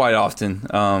Jose quite often.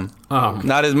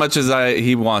 Not as much as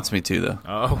he wants me to, though.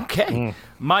 Okay,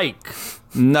 Mike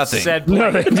Nothing. said,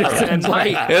 and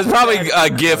Mike. It was probably a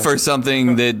GIF or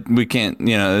something that we can't,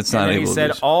 it's not And able he said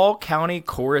to do. all county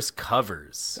chorus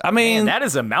covers. I mean- Man, that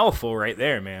is a mouthful right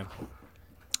there, man.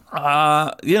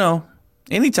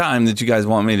 Anytime that you guys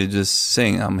want me to just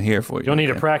sing, I'm here for you. You don't need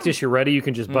to okay? practice. You're ready. You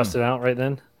can just bust it out right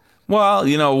then. Well,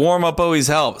 warm up always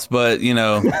helps, but,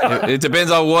 it depends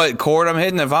on what chord I'm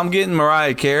hitting. If I'm getting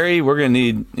Mariah Carey, we're going to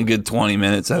need a good 20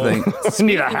 minutes, I think. Need a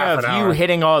Speaking half of an you hour.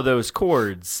 hitting all those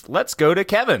chords, let's go to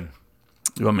Kevin.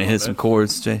 You want me to hit some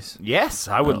chords, Chase? Yes,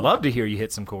 I would love to hear you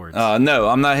hit some chords. No,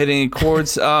 I'm not hitting any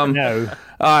chords. No.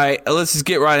 All right, let's just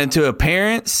get right into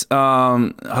appearance.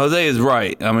 Jose is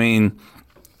right. I mean,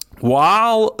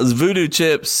 while Voodoo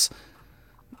Chips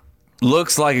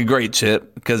looks like a great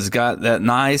chip because it's got that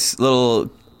nice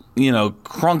little,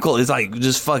 crunkle. It's like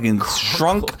just fucking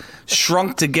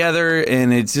shrunk together,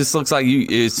 and it just looks like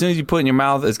as soon as you put it in your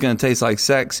mouth, it's going to taste like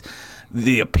sex.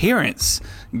 The appearance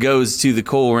goes to the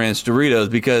Cool Ranch Doritos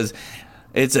because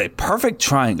it's a perfect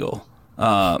triangle,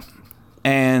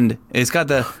 and it's got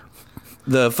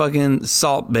the fucking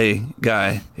Salt Bay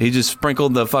guy. He just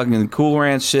sprinkled the fucking Cool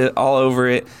Ranch shit all over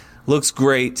it. Looks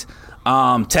great.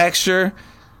 Texture,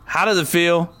 how does it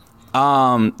feel?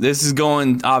 This is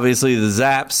going, obviously, the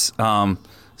Zaps.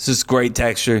 It's just great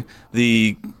texture.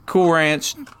 The Cool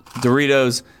Ranch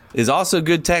Doritos is also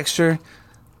good texture,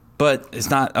 but it's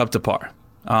not up to par.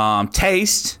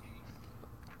 Taste,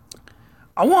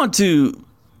 I want to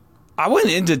I went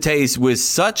into taste with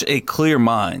such a clear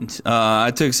mind.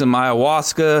 I took some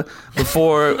ayahuasca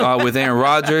before with Aaron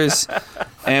Rodgers,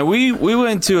 and we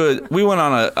went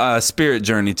on a spirit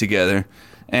journey together,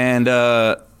 and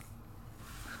the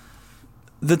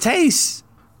taste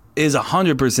is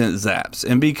 100% Zapp's,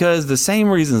 and because the same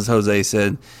reasons Jose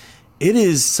said, it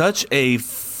is such a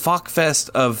fuckfest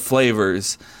of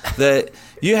flavors that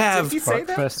you have. Did you say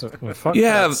that? You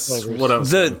have What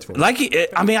else?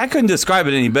 I couldn't describe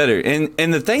it any better.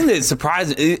 And the thing that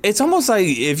surprised me, it's almost like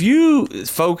if you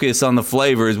focus on the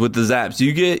flavors with the Zapp's,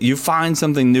 you find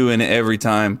something new in it every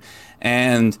time.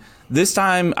 And this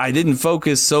time I didn't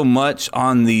focus so much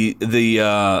on the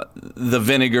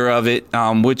vinegar of it,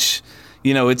 which,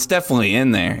 you know, it's definitely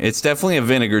in there. It's definitely a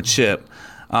vinegar chip.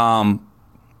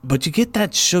 But you get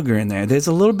that sugar in there. There's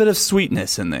a little bit of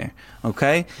sweetness in there,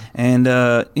 okay? And,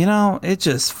 you know, it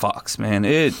just fucks, man.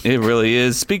 It really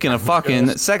is. Speaking of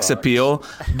fucking sex appeal,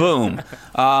 boom.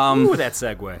 Ooh, that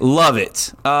segue. Love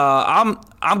it.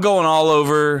 I'm going all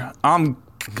over. I'm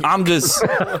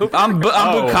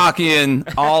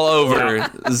bukkakeing all over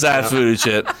Zapp's Voodoo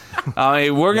Chip. I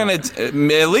mean, we're gonna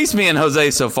at least me and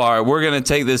Jose so far. We're gonna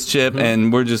take this chip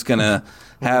and we're just gonna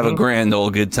have a grand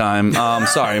old good time.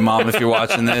 Sorry, Mom, if you're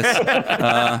watching this. She's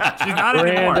not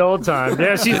Grand anymore. old time.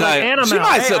 Yeah, she's like, and I'm she out.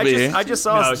 might still be here. I just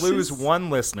saw us No, lose she's- one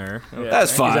listener.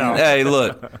 That's fine. out. Hey,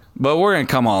 look, but we're gonna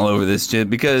come all over this shit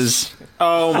because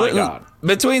Oh my god.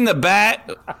 between the bat.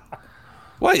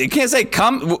 What, you can't say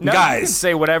come, No, you can guys.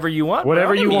 say whatever you want.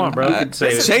 Whatever bro. you want, bro.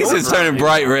 Chase is turning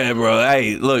bright red, bro.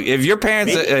 Hey, look, if your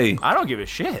parents, hey, I don't give a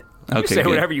shit. You Okay, say good.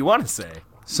 whatever you want to say.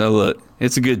 so look,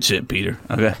 it's a good chip, Peter.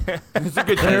 Okay,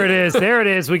 There it is. There it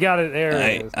is. We got it. There it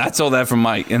hey, is. I told that from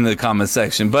Mike in the comment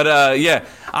section, but yeah,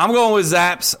 I'm going with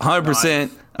Zapp's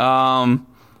 100%.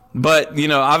 But you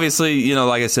know, obviously, you know,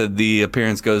 like I said, the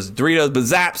appearance goes to Doritos, but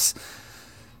Zapp's,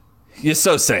 you're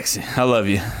so sexy. I love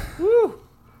you.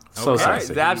 So All right,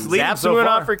 sexy. Zapp's leading Zapp's so moving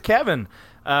far. on for Kevin.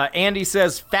 Andy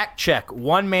says, fact check.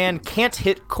 One man can't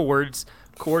hit chords.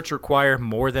 Chords require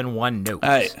more than one note.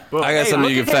 Hey, I got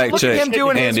something you can fact Look check. at him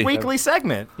doing Andy. his weekly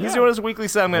segment. He's doing his weekly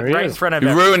segment There he right in is. front of You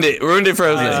him. ruined it for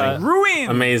Jose. Ruin.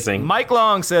 Amazing. Mike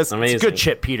Long says, Amazing. it's a good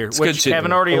chip, Peter, which good chip.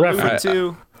 Kevin already A alluded reference.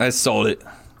 to. I sold it.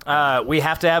 We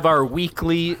have to have our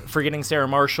weekly Forgetting Sarah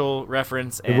Marshall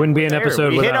reference. It wouldn't be an there, episode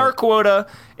we hit without our it. quota.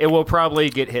 It will probably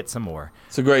get hit some more.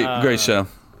 It's a great show.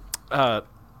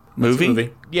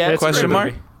 Movie? Yeah, it's a Question great mark?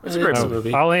 movie. It's a great It's a movie.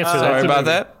 movie. I'll answer that. Sorry It's a about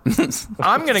movie. that.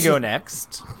 I'm going to go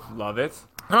next. Love it.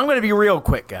 I'm going to be real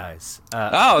quick, guys.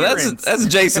 Oh, Appearance. that's a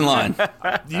Jason line.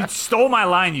 You stole my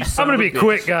line, you son I'm going of to a be bitch.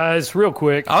 quick, guys. Real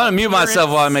quick. I'm gonna mute myself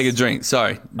while I make a drink.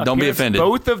 Sorry, don't be Appearance. offended.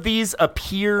 Both of these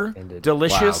appear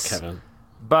delicious, Wow, Kevin.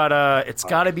 but it's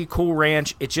got to be Cool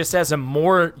Ranch. It just has a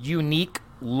more unique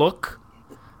look.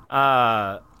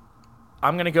 I'm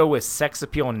going to go with Sex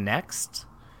Appeal next.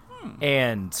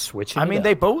 And Switching I it mean, up.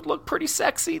 they both look pretty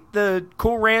sexy. The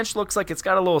Cool Ranch looks like it's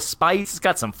got a little spice. It's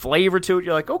got some flavor to it.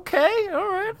 You're like, okay, all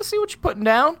right, let's see what you're putting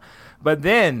down. But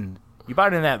then you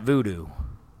bite into that Voodoo.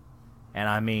 And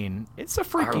I mean, it's a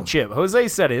freaky chip. Jose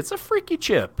said it. It's a freaky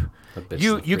chip. bitch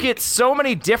You is a you freak. get so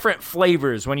many different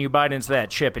flavors when you bite into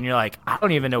that chip, and you're like, I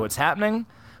don't even know what's happening,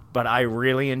 but I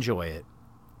really enjoy it.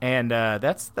 And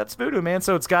that's Voodoo, man.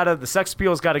 So the sex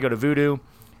appeal's got to go to Voodoo.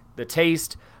 The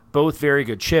taste, both very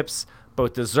good chips,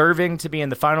 both deserving to be in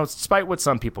the finals, despite what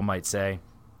some people might say.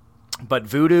 But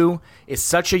Voodoo is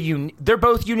such a they're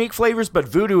both unique flavors, but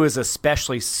Voodoo is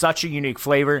especially such a unique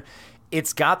flavor.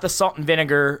 It's got the salt and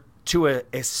vinegar to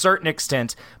a certain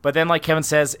extent, but then, like Kevin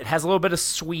says, it has a little bit of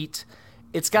sweet.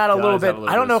 It's got a little does bit. have a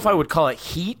little I don't bit know of if I sweet. would call it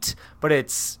heat, but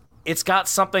it's got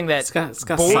something that it's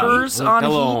got borders something, on like a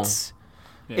little- heat.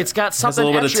 It's got It has a something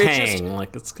little bit of extra. It's just- tang.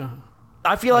 Like it's got.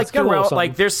 I feel like got a little throughout, like,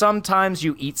 something. there's sometimes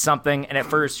you eat something and at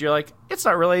first you're like, it's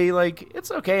not really like,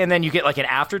 it's okay, and then you get like an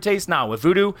aftertaste. Nah, with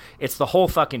Voodoo, it's the whole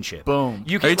fucking chip. Boom.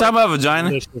 You Are you get, talking about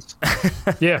vagina?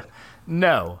 Yeah.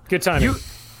 No. Good timing.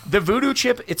 The Voodoo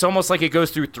chip, it's almost like it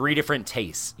goes through three different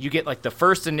tastes. You get like the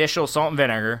first initial salt and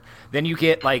vinegar, then you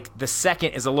get like the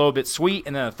second is a little bit sweet,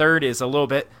 and then the third is a little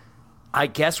bit, I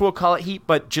guess we'll call it heat,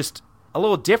 but just a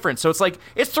little different. So it's like,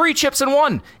 it's three chips in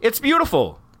one. It's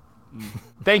beautiful.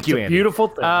 Thank you, Andy. Beautiful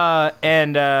thing.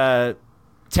 And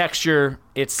texture,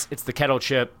 it's the kettle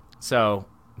chip. So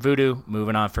Voodoo,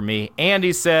 moving on for me.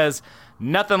 Andy says,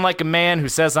 nothing like a man who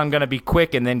says I'm going to be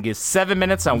quick and then gives 7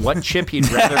 minutes on what chip he'd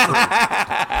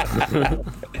rather eat.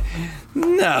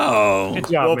 No. Good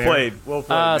job, Well man. played. Well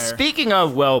played, Mayor. Speaking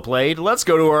of well played, let's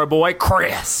go to our boy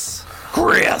Chris.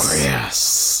 Chris.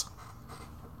 Yes.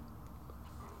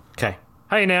 Okay.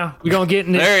 Hey, now we're gonna get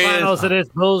in There he the is. finals of this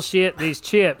bullshit. These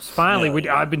chips. Finally,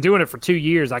 I've been doing it for 2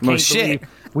 years. I can't shit. believe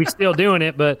we still doing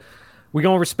it, but we're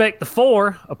gonna respect the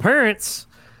 4 appearance.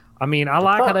 I mean, I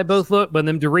like how they both look, but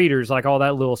them Doritos, like all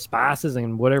that little spices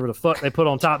and whatever the fuck they put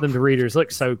on top of them Doritos,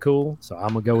 look so cool. So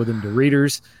I'm gonna go with them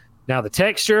Doritos. Now the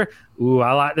texture, ooh,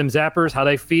 I like them Zappers. How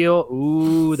they feel?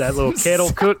 Ooh, that little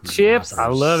kettle cooked chips. I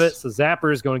love it. So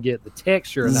Zapper is going to get the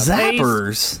texture and the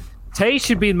Zappers. Taste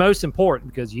should be the most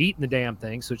important because you're eating the damn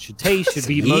thing, so taste should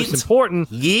be the most important.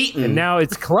 Yeetin'. And now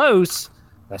it's close.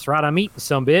 That's right, I'm eating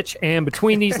some bitch. And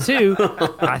between these two,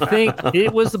 I think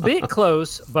it was a bit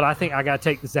close, but I think I got to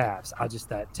take the Zaps.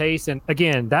 That taste. And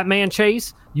again, that man,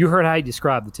 Chase, you heard how he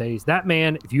described the taste. That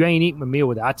man, if you ain't eating a meal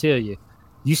with it, I tell you,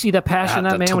 you see that passion in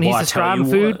that man when he's describing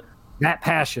food? That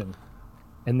passion.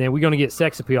 And then we're going to get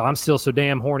sex appeal. I'm still so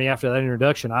damn horny after that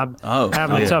introduction. I'm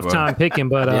having a tough time picking,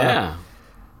 but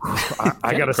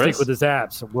I got to stick with the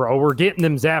Zaps. We're getting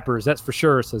them Zappers, that's for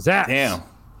sure. So Zaps,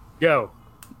 go.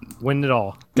 Win it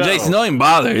all. Go. Jason, don't even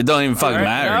bother. It don't even fucking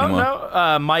matter anymore.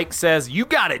 No. Mike says, you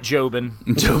got it, Jobin.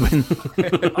 I mean,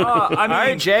 All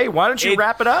right, Jay, why don't you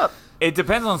wrap it up? It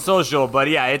depends on social, but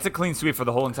yeah, it's a clean sweep for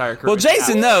the whole entire career. Well,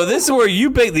 Jason, no, this is where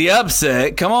you pick the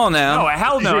upset. Come on now. No,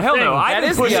 hell no. I've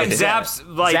been pushing Zaps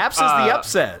like Zaps is the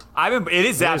upset. It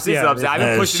is Zaps is the upset. I've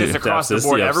been pushing this across the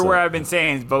board. Everywhere I've been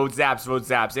saying vote Zaps, vote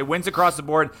Zaps. It wins across the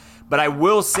board, but I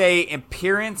will say in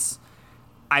appearance,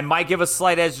 I might give a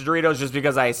slight edge to Doritos just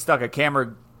because I stuck a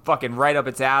camera fucking right up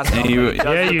its ass. You did.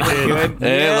 It looked great.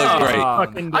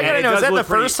 I gotta know, is that the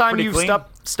first time you've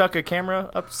stuck a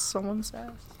camera up someone's ass?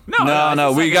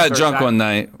 No, we got drunk one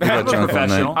night.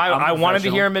 I wanted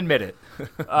to hear him admit it.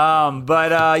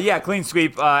 But clean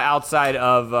sweep outside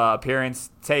of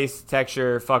appearance, taste,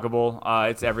 texture, fuckable.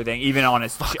 It's everything. Even on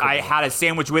I had a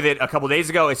sandwich with it a couple days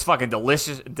ago. It's fucking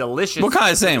delicious. What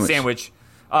kind of sandwich?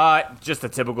 Just a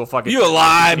typical fucking. You a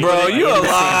lie, bro. You a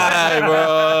lie,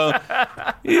 bro.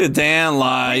 You a damn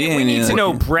lie. We need to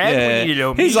know bread. Yeah. We need to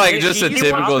know He's meat. like just a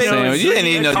typical sandwich. You didn't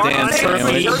eat no damn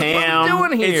sandwich. What are you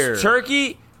doing here? It's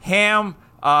turkey, ham.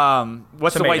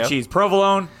 What's the white cheese?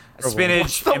 Provolone,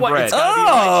 spinach, and bread.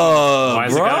 Why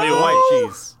is it gotta be white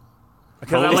cheese?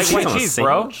 Because I like white cheese,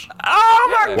 bro. Oh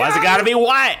my god. Why's it gotta be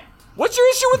white? What's your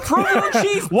issue with provolone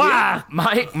cheese? Why?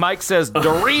 Mike says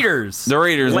Doritos.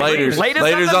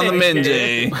 Laters on the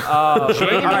Minjay.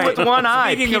 Jamie with one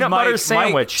eye. Peanut butter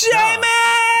sandwich. Jamie,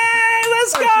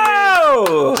 let's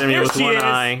go. Jamie with one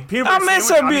eye. I miss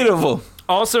her beautiful.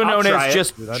 Also known as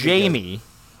just Jamie.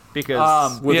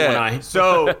 Because with one eye.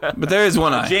 So, but there is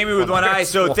one eye. Jamie with one eye.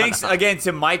 So thanks again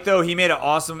to Mike though. He made an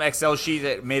awesome Excel sheet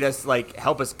that made us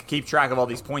help us keep track of all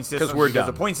these point systems. Because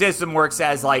the point system works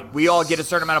as we all get a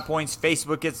certain amount of points.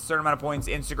 Facebook gets a certain amount of points.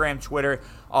 Instagram, Twitter,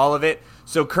 all of it.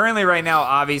 So currently, right now,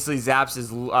 obviously Zaps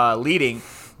is leading.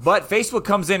 But Facebook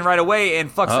comes in right away and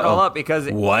fucks it all up because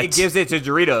it gives it to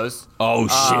Doritos. Oh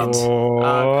shit!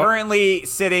 Currently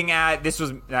sitting at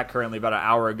about an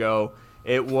hour ago.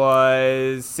 It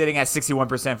was sitting at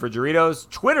 61% for Doritos.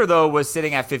 Twitter, though, was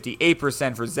sitting at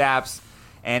 58% for Zaps.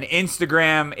 And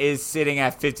Instagram is sitting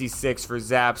at 56% for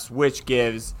Zaps, which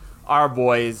gives our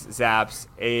boys, Zaps,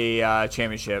 a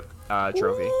championship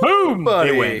trophy. Boom!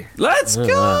 They win. Let's go!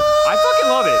 I fucking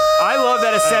love it. I love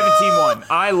that a 17 won.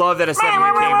 I love that a 17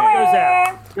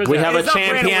 came in. We have a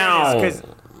champion.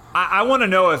 I want to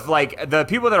know if, the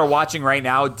people that are watching right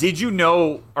now, did you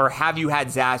know or have you had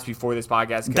Zaps before this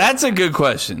podcast? That's a good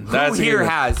question. Who here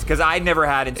has? Because I never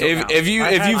had until now. If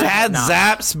you've had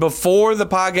Zaps before the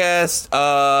podcast,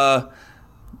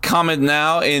 comment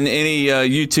now in any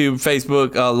YouTube,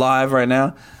 Facebook live right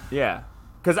now. Yeah.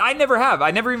 Because I never have.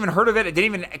 I never even heard of it. It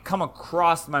didn't even come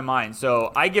across my mind.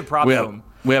 So I give props to them.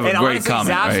 We have a great comment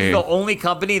Zaps right is here. the only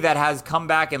company that has come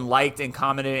back and liked and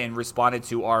commented and responded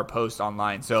to our post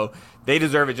online. So they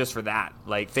deserve it just for that.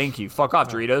 Thank you. Fuck off,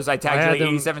 Doritos. I tagged you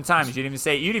 87 times. You didn't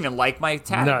even like my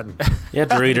tag. None. Yeah,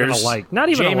 Doritos. Not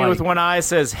even Jamie with one eye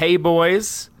says, "Hey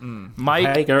boys, Mike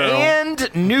Hey, girl. and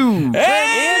news."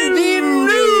 And the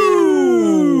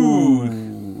news.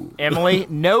 Emily,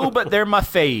 no, but they're my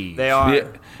fave. They are. Yeah.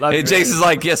 Hey, Jason's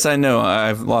like, yes, I know.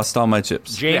 I've lost all my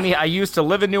chips. Jamie, I used to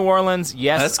live in New Orleans.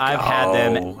 Yes, Let's I've go. had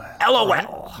them.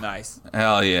 LOL. Nice.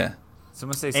 Hell yeah.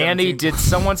 Someone say 17. Andy, did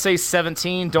someone say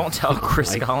 17? Don't tell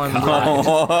Chris Collins. If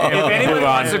anyone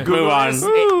wants to Google this,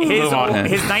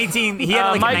 his 19, he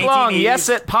had Mike 1980s. Long, yes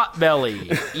at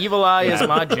Potbelly. Evil Eye is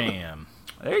my jam.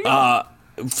 There you go.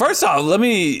 First off, let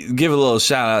me give a little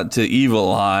shout out to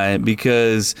Evil Eye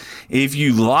because if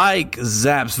you like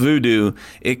Zapp's Voodoo,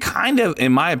 it kind of,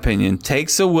 in my opinion,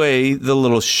 takes away the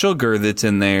little sugar that's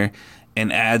in there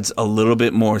and adds a little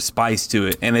bit more spice to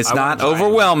it. And it's not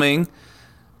overwhelming.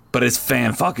 but it's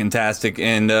fan-fucking-tastic,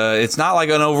 and it's not like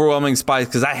an overwhelming spice,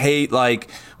 because I hate, like,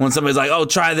 when somebody's like, oh,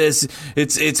 try this,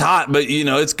 it's hot, but, you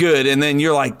know, it's good, and then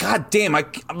you're like, God damn,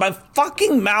 my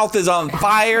fucking mouth is on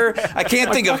fire, I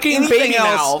can't think of anything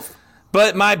else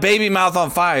but my baby mouth on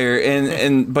fire,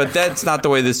 but that's not the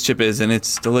way this chip is, and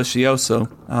it's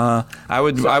delicioso. I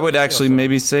would actually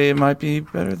maybe say it might be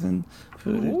better than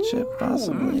Fooded chip,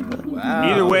 possibly. But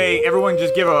Either way, everyone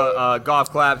just give a golf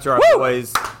clap to our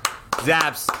boys.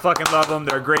 Zaps, fucking love them.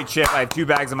 They're a great chip. I have 2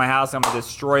 bags in my house. I'm going to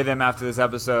destroy them after this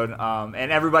episode. And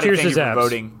everybody, Cheers thank you to for Zaps.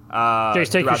 voting. Chase,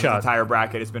 take your throughout shot. this entire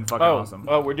bracket. It's been fucking awesome.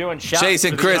 Oh, we're doing shots. Chase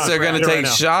and Chris are going to take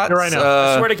shots. Right now.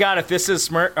 I swear to God, if this is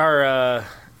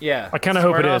yeah. I kind of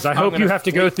hope it is. I hope you have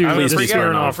to go through Please this be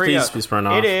sworn Smirnoff. off. Please be sworn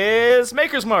off. It is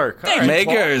Maker's Mark. All right,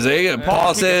 Makers. There you go.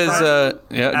 Paul says, As go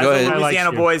a ahead.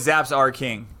 Louisiana you. boy, Zaps are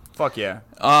king. Fuck yeah.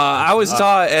 I was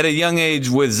taught at a young age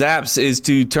with Zaps is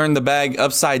to turn the bag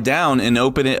upside down and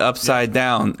open it upside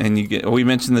down. And you get, we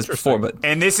mentioned this before, but.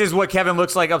 And this is what Kevin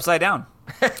looks like upside down.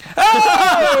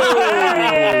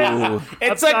 Oh!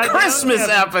 It's a Christmas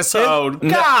episode.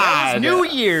 God. New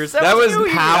Year's. That was New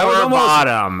Year's. Power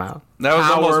bottom. That was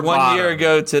Power almost 1 year bottom.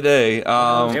 ago today. It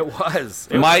was.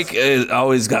 Mike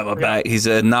always got my back. He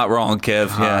said, "Not wrong, Kev."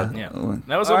 Yeah.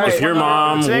 That was All almost. right. If your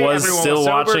mom was still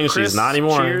watching, she's not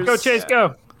anymore. Cheers. Go, Chase,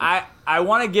 go. I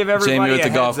want to give everybody Jamie with a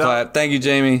the golf heads up. clap. Thank you,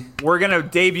 Jamie. We're gonna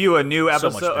debut a new So much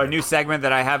episode, better. a new segment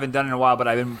that I haven't done in a while, but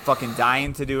I've been fucking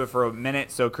dying to do it for a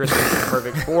minute. So Christmas is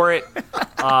perfect for it.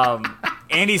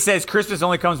 Andy says Christmas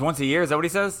only comes once a year. Is that what he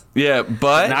says? Yeah,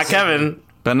 but Not Kevin.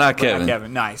 But not Kevin.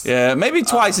 Kevin, nice. Yeah, maybe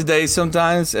twice a day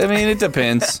sometimes. I mean, it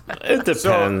depends. It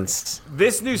depends.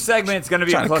 This new segment is going to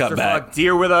be a Trying to cut back. clusterfuck.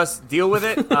 Deal with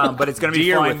it. But it's going to be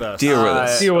Deal fun. with us. Deal with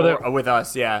us. Deal with it. With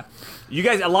us, yeah. You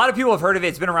guys, a lot of people have heard of it.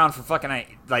 It's been around for fucking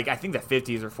like I think the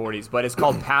 50s or 40s, but it's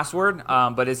called Password.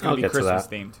 But it's going I'll to be get to Christmas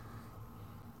that. themed.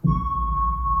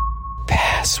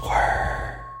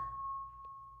 Password.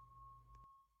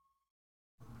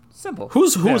 Simple.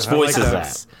 Whose I voice like is that.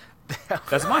 that?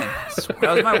 That's mine.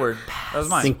 That was my word. That was I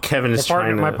mine. think Kevin is Partner,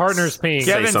 trying to my partner's peeing.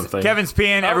 say something. Kevin's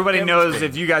peeing. Everybody Kevin's knows peeing.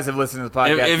 if you guys have listened to the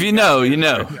podcast. If you know, you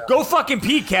know. Go fucking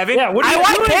pee, Kevin. Yeah, what are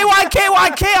you doing?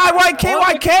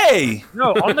 IYKYKYKYK.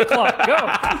 No, on the clock.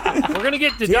 Go. We're gonna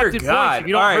get Dear deducted points God. if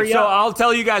you don't All right, hurry so up. I'll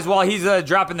tell you guys while he's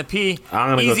dropping the pee.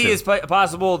 I'm gonna go Easy too. as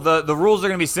possible. The rules are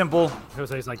going to be simple.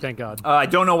 Jose's like, thank God. I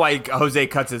don't know why Jose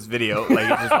cuts his video. Like,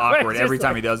 it's just awkward just every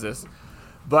time he does this.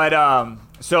 But,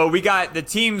 so we got, the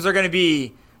teams are going to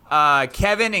be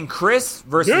Kevin and Chris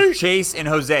versus Chase and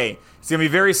Jose. It's going to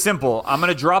be very simple. I'm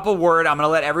going to drop a word. I'm going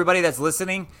to let everybody that's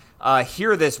listening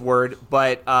hear this word,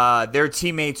 but their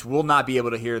teammates will not be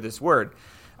able to hear this word.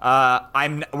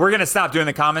 We're going to stop doing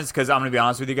the comments because I'm going to be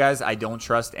honest with you guys. I don't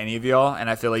trust any of y'all, and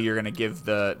I feel like you're going to give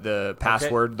the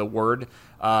password, the word,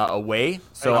 away.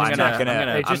 So I'm not going to...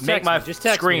 Hey, just make text my me. Just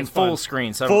text me. screen It's fine. full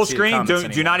screen. So I Full don't see the screen. comments Do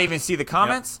anymore. not even see the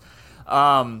comments.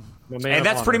 man And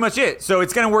that's of pretty honor. much it. So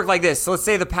it's going to work like this. So let's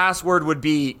say the password would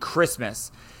be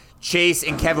Christmas. Chase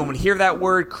and Kevin would hear that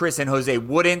word. Chris and Jose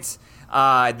wouldn't.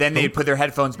 Then they'd put their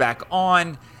headphones back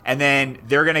on. And then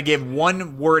they're going to give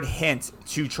one word hint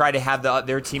to try to have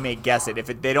their teammate guess it. If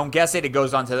they don't guess it, it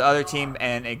goes on to the other team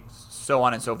and so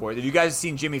on and so forth. Have you guys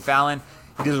seen Jimmy Fallon?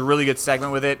 He does a really good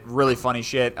segment with it. Really funny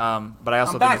shit. But I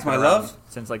also think back, it's been my around love.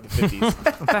 since like the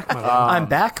 50s. I'm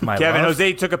back, my Kevin, love.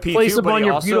 Jose took a pee Place too, but upon he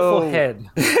your also beautiful head.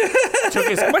 took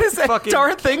his What is that fucking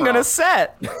darn thing gonna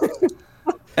set?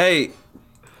 Hey,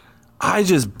 I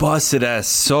just busted ass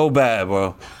so bad,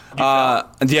 bro.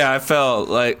 Yeah, I felt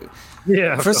like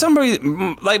Yeah. for some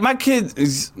reason, like my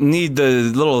kids need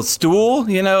the little stool,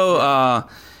 you know,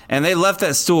 and they left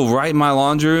that stool right in my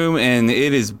laundry room, and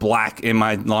it is black in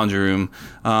my laundry room,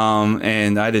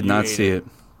 and I did not ate see it.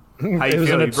 How it you was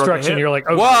feel? an You broke a obstruction. hip? You're like,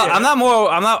 oh, Well,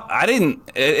 shit.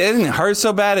 it didn't hurt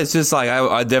so bad. It's just like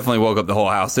I definitely woke up the whole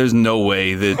house. There's no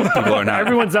way that people are not.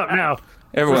 Everyone's up now.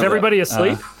 Everyone's Was everybody up.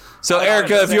 asleep? So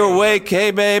Erica, if you're awake,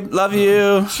 hey babe, love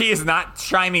you. She is not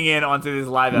chiming in onto this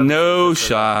live episode. No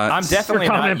shot. I'm definitely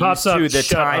Your not comment used pops up, to the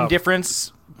shut time up.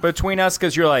 difference between us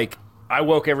because you're like, I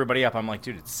woke everybody up. I'm like,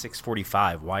 dude, it's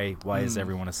 6:45. Why is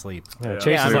everyone asleep? Yeah,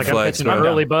 Chase I'm is like, I'm flex, catching an bro.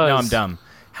 early buzz. No, I'm dumb.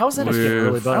 How's that a We're-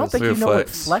 early I buzz. don't think We're you know what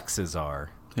flex. flexes are.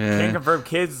 Can Yeah. confirm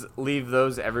kids leave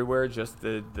those everywhere just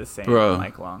the same Bro.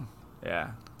 like long. Yeah.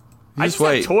 Just I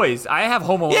wait. have toys. I have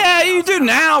Home Alone. Yeah, you do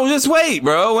now. Just wait,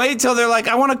 bro. Wait till they're like,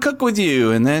 I want to cook with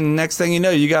you, and then next thing you know,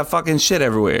 you got fucking shit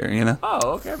everywhere. You know. Oh,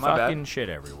 okay. My Fucking bad. shit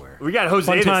everywhere. We got Jose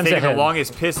Fun that's times taking the ahead.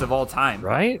 longest piss of all time.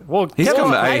 Right? Well, He's Kevin-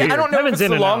 coming back. I don't know if Kevin's it's in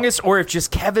the and out. longest or if just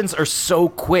Kevin's are so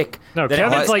quick No, that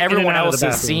Kevin's it makes like in and everyone out of the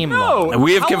else's bathroom. seem No. long.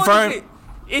 We have how long confirmed- is it?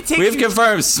 It takes We've you-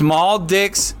 confirmed small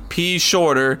dicks pee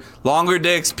shorter, longer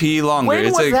dicks pee longer.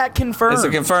 When was that confirmed? It's a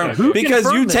confirmed Who because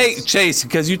you confirmed take this? Chase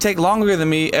because you take longer than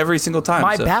me every single time.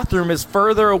 My so. bathroom is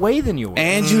further away than yours.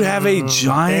 And you have a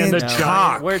giant And a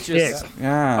cock. We're just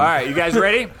Yeah. All right, you guys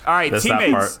ready? All right, That's that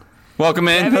teammates. part. Welcome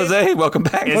in, Kevin? Jose. Welcome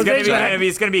back.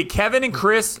 It's gonna be Kevin and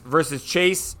Chris versus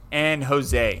Chase and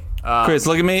Jose. Chris,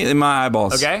 look at me in my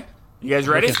eyeballs. Okay, you guys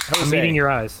ready? I'm meeting your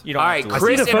eyes. you don't All have right, to listen.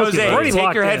 Chris the and focus. Jose, Already take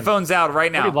locked your in. headphones out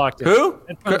right now. Already locked in. Who?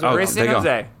 Headphones Oh, are- Chris there and you go.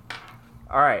 Jose.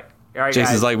 All right, Chase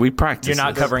guys. is like, we practice. You're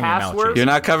not this. covering your mouth. password- You're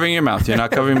not covering your mouth. You're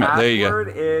not covering your mouth. There you go.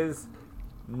 Password is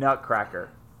Nutcracker.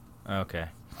 Okay.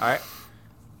 All right,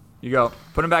 you go.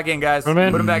 Put them back in, guys. Put 'em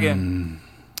in. Put them back in.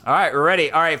 All right, we're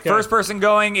ready. All right, first person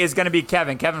going is going to be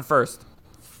Kevin. Kevin first.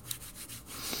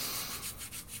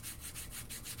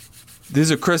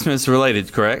 These are Christmas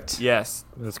related, correct? Yes.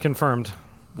 It's confirmed.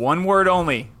 One word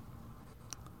only.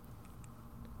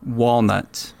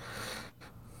 Walnut.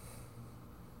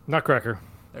 Nutcracker.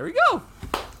 There we go.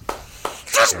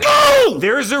 Let's go!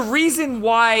 There's a reason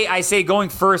why I say going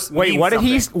first. Wait, means what did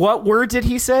he? something. What word did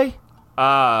he say?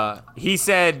 He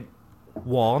said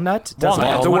Walnut. Doesn't Walnut.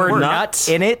 have the One word word. nut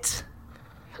in it.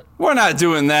 We're not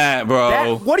doing that, bro.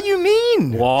 That- what do you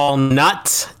mean?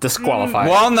 Walnut disqualified.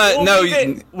 Walnut, We'll no, leave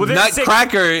it. Well, there's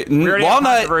nutcracker. already have Walnut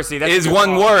controversy. That's is a good one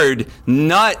call. word.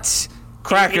 Nut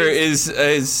cracker It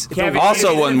is Kevin, also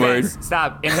in his one word. defense-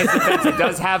 Stop. In his defense, it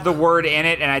does have the word in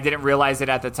it, and I didn't realize it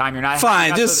at the time. You're not Fine,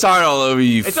 not just so- start all over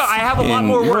you. It's all- I have a lot fucking-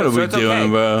 more What words, are so we it's doing, okay.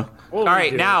 bro? All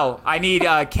right, now I need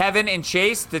Kevin and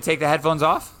Chase to take the headphones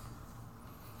off.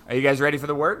 Are you guys ready for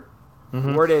the word?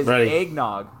 The word is Ready.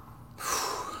 eggnog.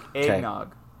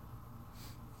 Eggnog.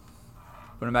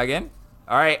 Put him back in.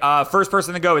 All right, first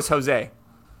person to go is Jose.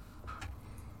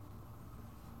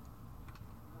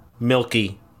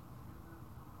 Milky.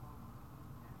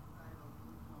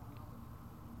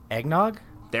 Eggnog.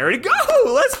 There you go.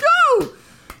 Let's go.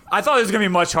 I thought it was gonna be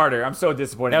much harder. I'm so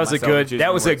disappointed. That was in a myself good. choosing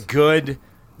That was a words. good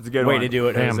It's a good way one. to do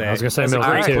it, Damn, Jose. I was gonna say That's a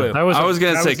milk great too. clue. That was I was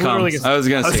gonna say cum. literally I was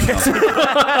gonna say cum.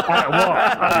 well,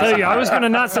 I'll tell you, I was gonna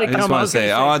not say I just cum. want to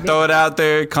say, I want to throw it out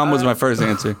there. Cum was my first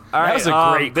answer. All right, That was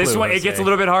a great This clue, one it Jose. gets a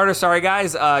little bit harder. Sorry,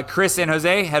 guys. Chris and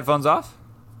Jose, headphones off.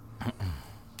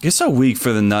 You're so weak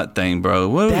for the nut thing, bro.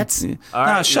 What That's- All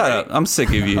Nah, right, shut you up. ready? I'm sick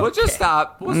of you. We'll just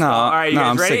stop. We'll No, stop. All right, you no, guys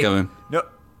I'm ready? sick of him. No,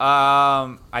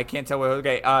 I can't tell what.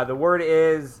 Okay, the word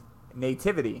is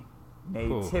nativity.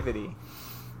 Nativity.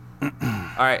 All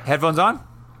right, headphones on.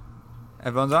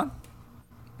 Headphones on.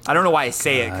 I don't know why I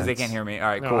say it because they can't hear me. All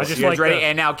right, No, cool. I just You guys like ready? the-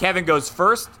 And now Kevin goes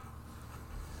first.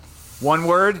 One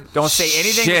word. Don't say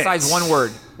anything Shit. besides one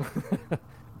word.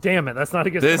 Damn it, that's not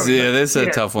a good. This, start. yeah, this is a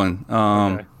Yeah. tough one.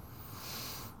 Okay.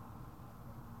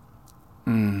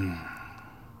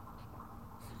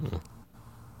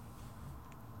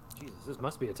 Jesus, this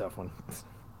must be a tough one.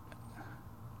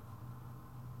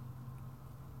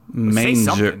 Say Manger,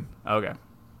 something. Okay.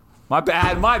 My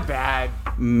bad. My bad.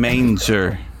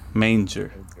 manger,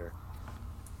 manger.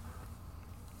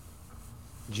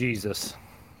 Jesus.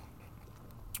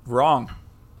 Wrong.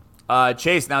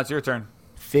 Chase, now it's your turn.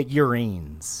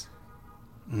 Figurines.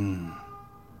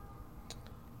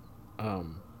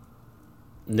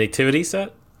 Nativity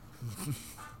set?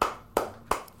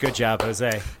 Good job,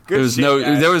 Jose. Good There was shit,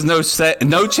 guys. there was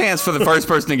no chance for the first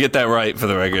person to get that right. For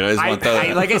the record, I just want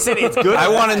that. like I said, it's good. I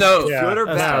want to know. Good or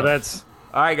bad? No, that's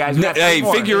All right, guys. we got Hey, three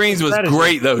more. figurines was That is-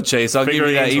 great though, Chase. I'll give you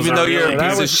that. Figurines was Even though you're a really- piece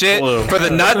that of was shit clue. for the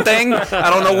nut thing, I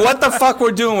don't know what the fuck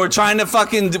we're doing. We're trying to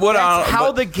fucking what?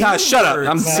 how the game shut up. works.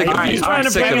 I'm sick All of right, you. trying I'm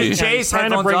to sick bring of it you. Chase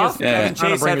Trying to headphones bring off. us- Yeah. Kevin, trying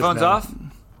to Chase bring us headphones down. off.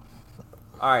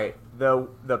 All right.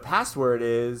 The password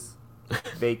is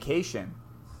vacation.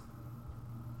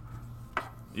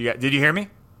 Did you hear me?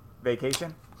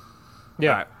 Vacation. yeah.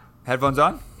 All right. Headphones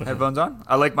on. Headphones on.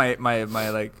 I like my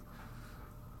like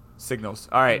signals.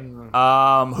 All right.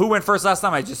 Who went first last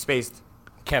time? I just spaced.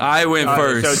 Kevin. I went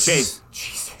first. So Chase.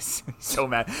 Jesus, he's so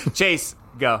mad. Chase,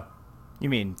 go. You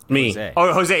mean Me. Jose.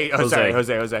 Oh, Jose. Oh, Jose. sorry,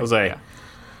 Jose. Jose. Yeah.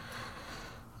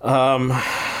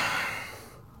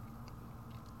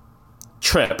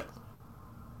 Trip.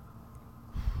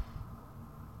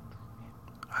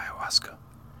 Ayahuasca.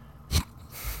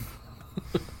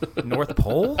 North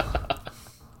Pole?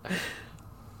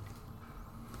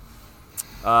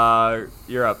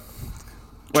 You're up.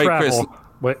 Wait, Travel. Chris,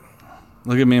 Wait,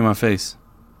 look at me in my face.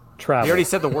 travel. You already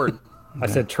said the word. I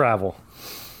said travel.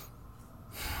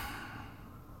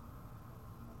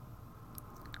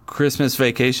 Christmas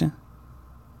vacation.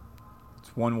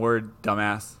 It's one word,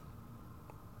 dumbass.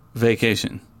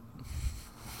 Vacation.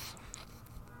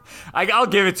 I'll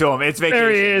give it to him. It's vacation.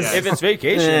 There he is. guys. If it's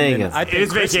vacation, Yeah, he then gets I it. think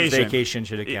It's Chris's vacation. vacation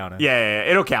should have counted. Yeah,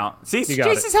 it'll count. See, You got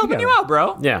it. Jason's helping You you got out,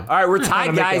 bro. Yeah. All right, we're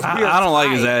tied, guys. We are I don't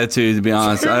like his tied. attitude, to be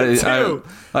honest. Two.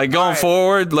 Like going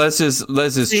forward, let's just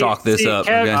chalk this up.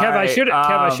 Kev, Okay? Kev, I should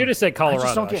Alright, have said Colorado.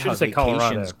 just don't get I should how have said Colorado.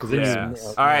 vacations 'cause grow. it's-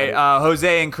 Yeah. All right,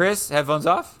 Jose and Chris, headphones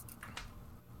off.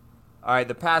 All right,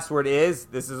 the password is,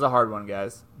 this is a hard one,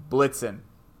 guys. Blitzen.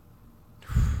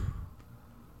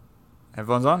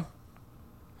 Headphones on?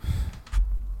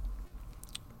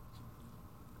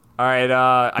 All right,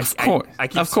 Of course. I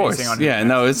keep Of course. spacing on him. Yeah,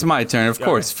 no, it's my turn. Of Yeah,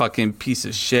 course, okay. fucking piece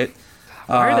of shit.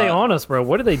 Why are they on us, bro?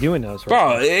 What are they doing to us?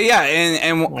 Bro, yeah,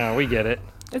 and No, we get it.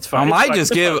 It's I fine. might It's fine.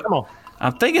 just It's give. fine. Come on.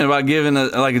 I'm thinking about giving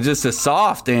just a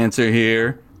soft answer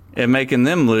here and making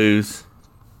them lose.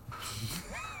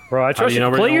 Bro, I trust you you. know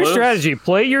we're Play gonna your lose? strategy.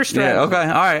 Play your strategy. Yeah. Okay.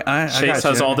 All right. I Chase got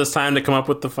has you. all this time to come up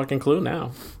with the fucking clue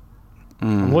now.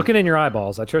 I'm looking in your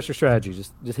eyeballs. I trust your strategy.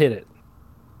 Just hit it.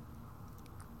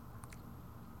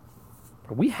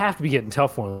 Bro, we have to be getting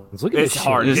tough ones. Look at It's this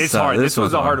hard. This It's sucks. hard. This This was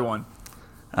one's a hard. hard one.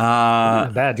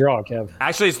 Shit. Bad draw, Kev.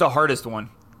 Actually, it's the hardest one.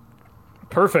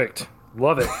 Perfect.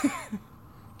 Love it.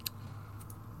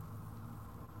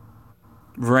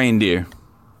 Reindeer.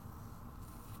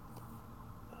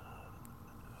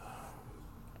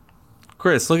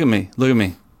 Chris, look at me. Look at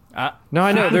me. No,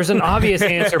 I know. There's an obvious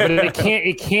answer, but it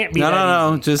can't be. No, that no,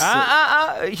 no. easy.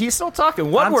 Just. He's still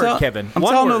talking. One I'm word, tell- Kevin. I'm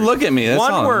One telling him word. to look at me, that's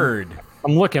One all. word.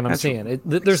 I'm looking. I'm seeing it.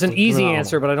 There's an easy phenomenal.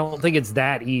 answer, but I don't think it's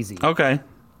that easy. Okay.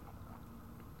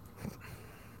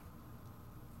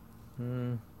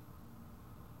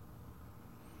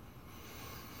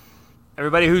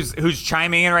 Everybody who's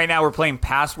chiming in right now, we're playing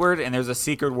password, and there's a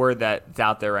secret word that's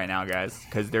out there right now, guys,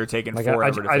 because they're taking Like, forever. I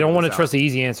to don't figure want to this trust out. the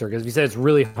easy answer because if you said it's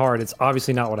really hard, it's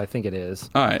obviously not what I think it is.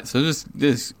 All right. So just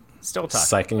Still talking.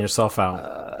 Psyching yourself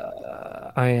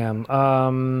out. I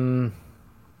am.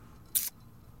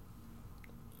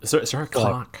 Is there a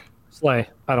clock? Slay.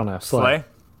 I don't know. Slay?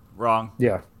 Wrong.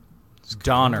 Yeah.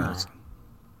 Donner.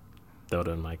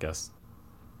 Doda and my guess.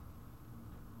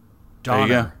 There you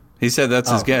go. Donner. He said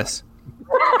that's his guess.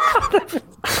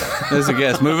 That's a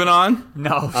guess. Moving on.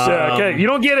 No. Yeah, okay. You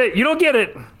don't get it. You don't get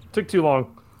it. Took too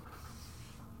long.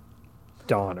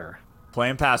 Donner.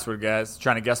 Playing password, guys.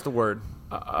 Trying to guess the word.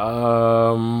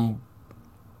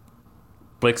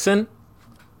 Blixen?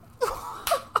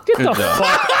 Get Good the job.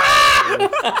 fuck.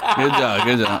 Good job.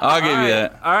 Good job. I'll give you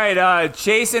that. All right,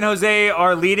 Chase and Jose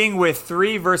are leading with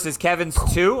 3 versus Kevin's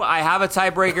 2. I have a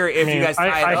tiebreaker if you guys tie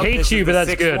it I up. hate This you, is but the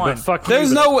that's good. 6-1. But fuck There's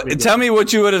you. no but way. that's Tell me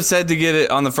what you would have said to get it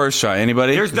on the first try.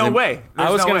 Anybody? There's no way. I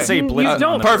was going to say Blitzen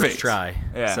don't- on the Perfect. first try.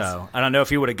 Yeah. So I don't know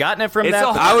if you would have gotten it from It's that.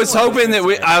 a but I was One.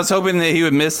 hoping that he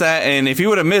would miss that, and if he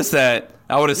would have missed that,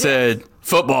 I would have said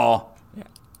football.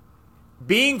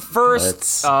 Being first.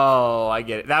 Let's- Oh, I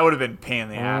get it. That would have been a pain in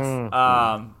the ass.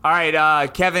 All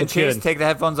right, Kevin, That's Chase, good. take the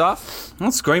headphones off.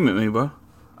 Don't scream at me, bro.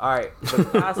 All right, the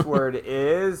password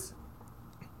is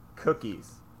cookies.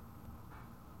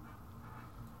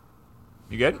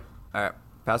 You good? All right,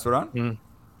 password on.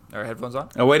 All right, headphones on.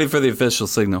 I waited for the official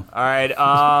signal. All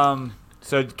right.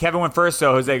 So Kevin went first,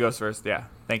 so Jose goes first. Yeah.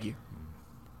 Thank you.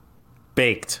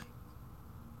 Baked.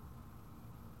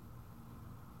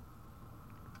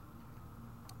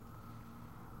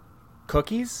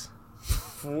 Cookies?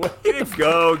 Way to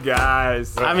go,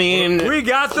 guys. I mean, We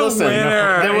got the listen,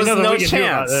 winner. there was Nothing no we can do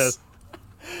about chance. this.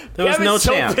 There was Kevin's no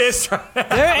so chance. pissed right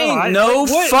now. There ain't no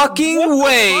what fucking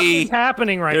way. What's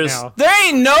happening right There's- now? There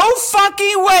ain't no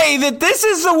fucking way that this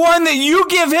is the one that you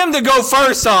give him to go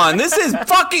first on. This is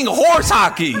fucking horse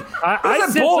hockey. I That's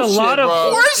sense a bullshit, lot of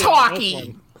bro. horse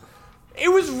hockey. It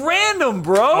was random,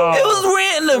 bro. It was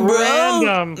random, bro.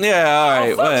 Random. Yeah,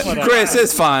 all right. fuck Chris,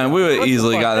 it's fine. We would have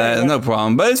easily fuck? got that. No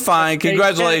problem. But it's fine. Okay,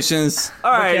 Congratulations.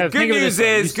 All right, Okay, good think of it news this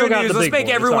way. You is, still good got news. the Let's big make boy.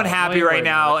 It's everyone all right. happy Don't right worry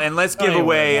now, about it. and let's Don't give even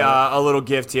away worry about a little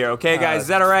gift here. Okay, guys? Is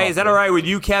that all right? Is that all right with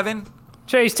you, Kevin?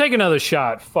 Chase, take another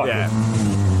shot. Fuck Yeah.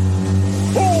 it.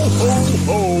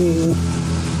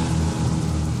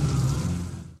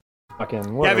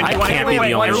 Fucking whatever. Kevin, I you want can't be the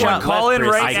everyone, only everyone one. call in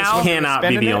Chris. right I now? cannot be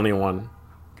Spending the it? only one.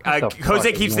 What the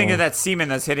Jose fuck keeps is thinking going on? that's semen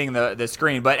that's hitting the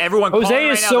screen, but everyone call Jose in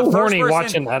right is now. so The first horny person-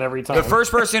 watching that every time. The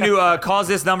first person who calls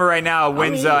this number right now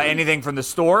wins anything from the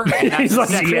store. And that's He's the like,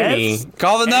 second. yes.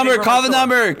 Call the number. Anything Call the from the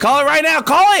number. Call it right now.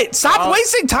 Call it. Stop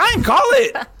wasting time. Call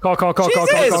it. Call.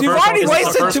 Jesus, you've already Is it the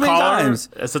wasted first too many caller? times.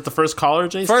 Is it the first caller,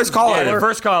 Jason? First Yeah, caller. the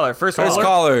first caller. First First caller.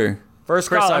 caller. First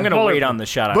Chris, caller. I'm going to Caller. wait on the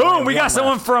shot. Boom! We got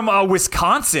someone from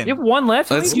Wisconsin. You have one left?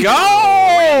 Let's You-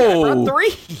 go.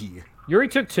 3. You already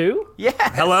took two? Yeah.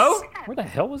 Hello? Where the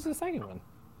hell was the second one?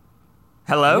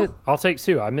 Hello? I'll take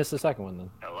two. I missed the second one then.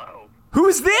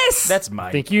 Who's this? That's Mike.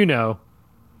 I think you know.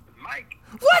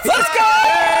 Let's go!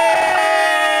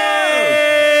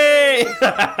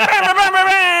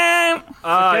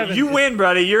 You win,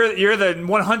 buddy. You're the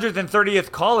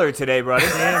 130th caller today, buddy.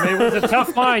 Damn, it was a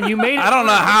tough line. You made it. I don't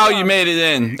know how you made it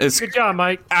in. It's Good job,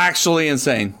 Mike. actually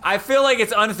insane. I feel like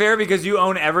it's unfair because you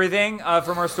own everything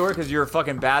from our store because you're a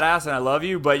fucking badass and I love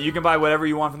you, but you can buy whatever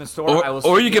you want from the store. I will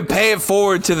Or you can pay it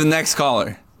forward to the next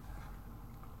caller.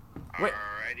 Wait.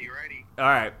 All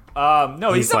right.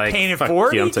 No, he's not like, paying it fuck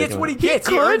forward. you, I'm He gets taking what he it. gets.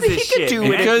 He earns this shit. do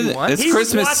it if Because you want. it's He's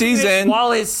Christmas watching this season.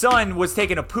 while his son was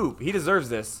taking a poop. He deserves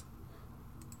this.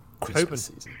 Christmas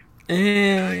season.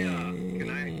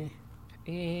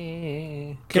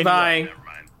 Eh. Goodbye.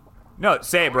 No,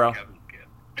 say it, bro.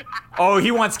 Oh, he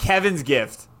wants Kevin's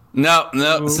gift. No,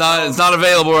 it's not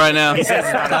available right now. It's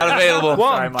not available.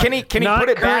 Well, Sorry, Mike. can he Not put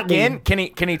it back currently. in?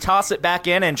 Can he toss it back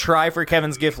in and try for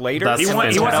Kevin's gift later? That's He Someone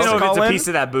wants to else know if it's call a in? piece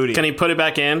of that booty. Can he put it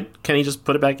back in? Can he just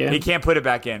put it back in? He can't put it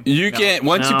back in. You No. can't.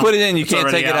 Once you No, put it in, you it's can't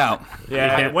already take it out.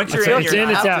 Yeah, can't- once I you're feel in, like you're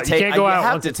it's in, out. it's out. You can't go out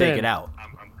have once to it's take in. it out.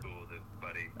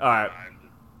 All right.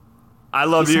 I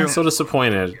love He you. sounds so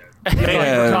disappointed.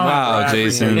 Yeah, wow,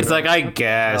 Jason. It's like, I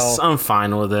guess. I'm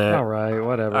fine with it. All right,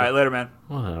 whatever. All right, later, man.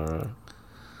 Whatever.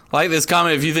 Like this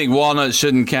comment, if you think walnut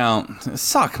shouldn't count,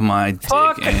 suck my dick.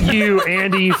 Fuck And you,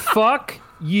 Andy. Fuck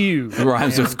you.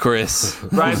 rhymes with Chris.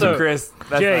 Ryan Also, and Chris.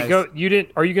 That's Jay, nice. go. You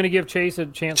didn't. Are you going to give Chase a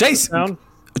chance? Chase, to sound?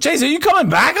 Chase, are you coming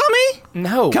back on me?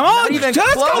 No. Come not on, even let's go,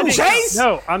 close. Chase.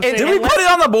 No, I'm saying. Did we put it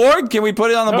on the board? Can we put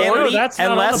it on the No, board? no, that's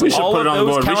not on the Unless board. We should all put of it on the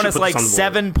those board. We count should as put like this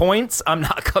on the board. 7 points, I'm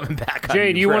not coming back on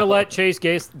Jay, do you want to bro. let Chase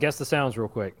guess the sounds real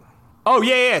quick? Oh,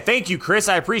 yeah. Thank you, Chris.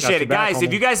 I appreciate Got it. you back, Guys, if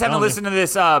homie. you guys haven't Telling you. listened to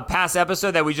this past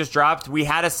episode that we just dropped, we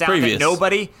had a sound Previous.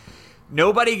 that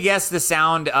nobody guessed the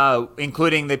sound,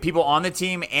 including the people on the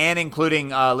team and including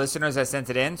listeners that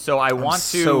sent it in. So I want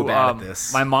to. so bad at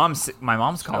this. My mom's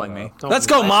calling me. Let's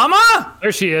go, Mama.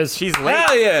 There she is. She's late.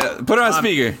 Hell yeah. Put her on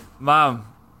speaker. Mom,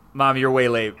 you're way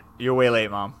late. You're way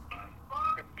late, Mom.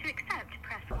 To accept,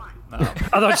 press 1.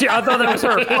 I thought that was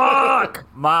her. Fuck.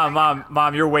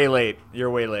 Mom, you're way late. You're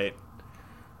way late.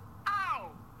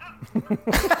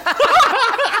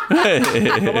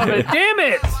 Damn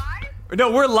it.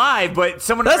 No, we're live, but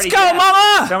someone Let's already go, guessed.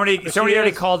 Mama. Somebody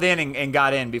already is. called in and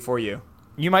got in before you.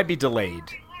 You might be delayed.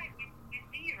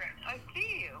 I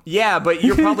see you. Yeah, but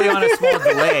you're probably on a small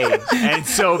delay, and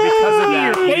so because of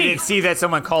that, you didn't see that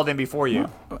someone called in before you.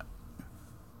 Oh,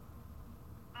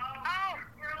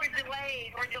 we're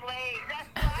delayed. That's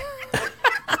why.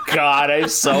 God, I'm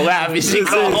so happy she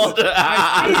called.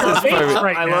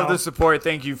 I love the support.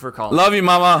 Thank you for calling. Love you,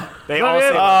 Mama. They all say,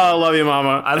 I love you,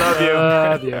 Mama. I love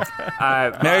you.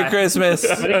 Yeah. Merry Christmas.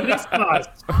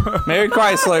 Merry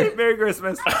Chrysler. Merry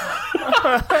Christmas.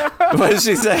 What did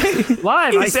she say?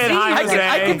 Live. He said hi, Jose.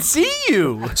 I can see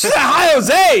you. She said, hi,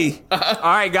 Jose. All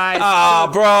right, guys.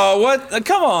 Oh, bro. What?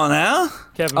 Come on now.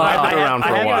 Kevin, I've been around for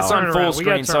I a have while. this on Turn full around. We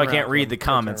gotta screen, so turn I can't around. read the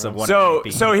comments of what. So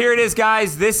here it is,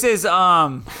 guys. This is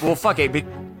well, fuck it.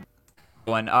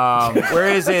 One. Where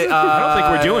is it? I don't think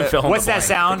we're doing fill in What's the that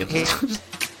blank. sound?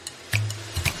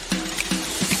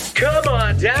 Come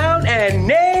on down and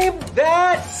name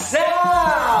that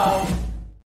sound.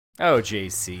 Oh,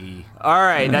 JC. All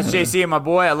right, that's JC and my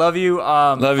boy. I love you.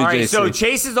 Love you, all right, JC. So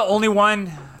Chase is the only one,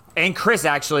 and Chris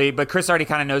actually, but Chris already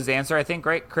kind of knows the answer, I think,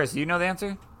 right? Chris, do you know the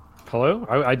answer? Hello?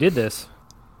 I did this.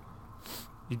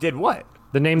 You did what?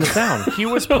 The name the sound. He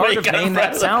was part of Name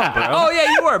That Sound, bro. Oh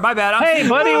yeah, you were. My bad. Hey,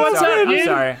 buddy, what's sorry. up,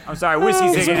 dude? I'm sorry.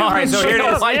 Whiskey's singing. All right, so here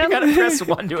it is. Why you gotta press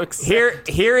 1 to accept?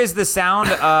 Here is the sound.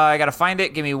 I gotta find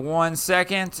it. Give me 1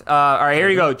 second. All right, here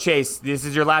you go, Chase. This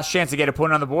is your last chance to get a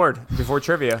point on the board before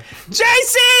trivia.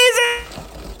 JC!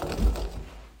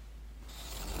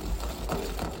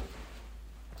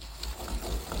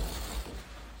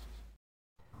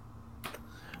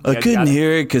 I couldn't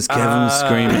hear it because Kevin was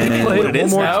screaming. Play What it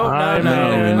is one more now? time, No,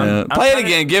 man. No. Play it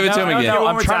again. Give it to him again. No, One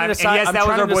I'm more trying time. to decide. And yes, I'm that was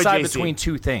trying our to boy decide JC. between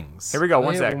two things. Here we go. Play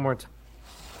One it sec. one more time.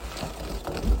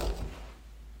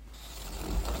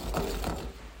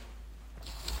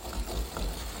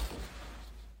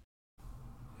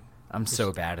 I'm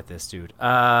so bad at this, dude.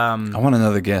 I want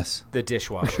another guess. The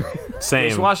dishwasher. Same.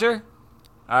 Dishwasher.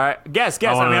 All right. Guess.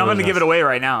 I wanna mean, I'm know gonna give this. it away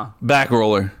right now. Back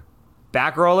roller.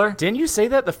 Back roller. Didn't you say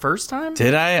that the first time?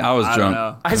 Did I was I drunk. don't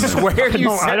know. I swear you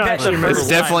No, I said don't that actually the remember. first It's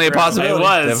definitely a time, bro. possibility. It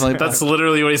was. Definitely That's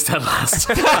literally what he said last.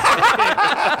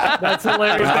 That's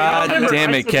hilarious. God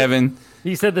damn it, Kevin.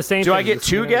 He said the same Do thing. I get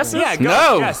 2 guesses? Yeah. Go.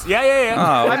 No. Yes. Yeah.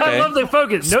 Oh, I okay. love the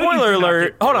focus. No, you Spoiler do not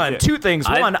alert. get- Hold on. 2 things.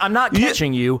 One, I'm not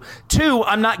catching you. 2,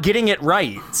 I'm not getting it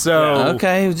right. So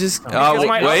Okay, just my other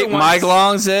wait. ones- Mike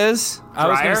Long says I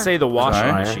was going Dryer? to say the washing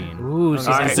Dryer? machine. Ooh, Is it-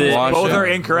 Both are Washer.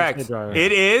 incorrect.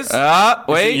 It is.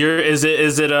 Wait.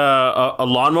 Is it a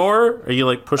lawnmower? Are you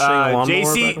like pushing a lawnmower?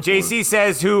 JC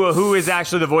says who is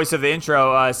actually the voice of the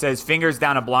intro says fingers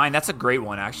down a blind. That's a great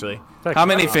one actually. How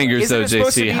many fingers Isn't though, it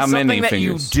supposed to JC? be How many something that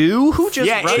fingers? you do? Who just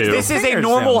Yeah, runs this is a fingers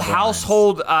normal down the blind?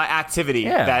 household activity.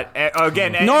 Yeah. That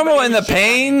again. Normal anybody in the can shake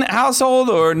Payne household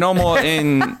or normal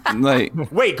in like?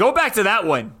 Wait, go back to that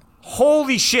one.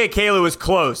 Holy shit, Kayla was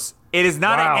close. It is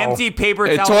not Wow. an empty paper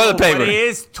It's towel. toilet paper. But it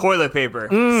is toilet paper.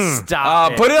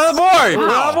 Stop. Put it on the board. Put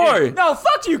it on the board. No,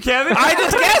 fuck you, Kevin. I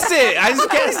just guessed it. I just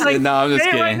guessed it. No, I'm just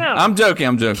say it right kidding. now. I'm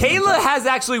joking. Kayla has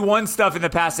actually won stuff in the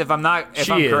past. If I'm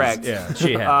correct. Yeah,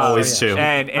 she has. Always two.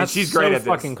 And That's she's great so at this.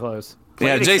 fucking close.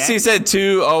 Yeah, it JC again. said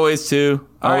 2, always 2,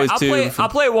 All right, always 2. I'll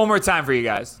play it one more time for you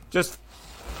guys. Just.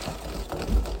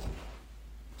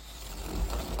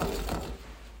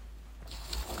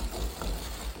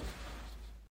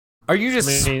 Are you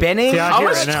just I mean, spinning? see, I How hear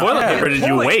much it now. toilet paper did you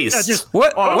Holy- waste?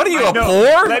 What? Oh, what are you, I a know.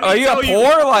 poor? Let me Are you a tell you-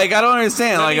 poor? Like, I don't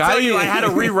understand. Let Like, me how tell do you? I had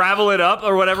to re-ravel it up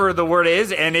or whatever the word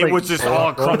is, and it was just all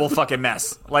a crumble fucking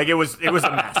mess. Like it was a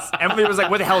mess. Emily was like,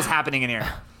 "What the hell is happening in here?"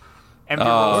 And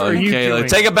people Oh, were like, you Kayla. doing?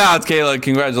 Take a bow, Kayla.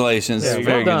 Congratulations. Yeah, Very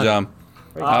well good done.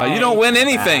 job. You don't win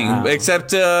anything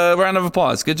except a round of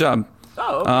applause. Good job.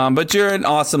 Oh, okay. But you're an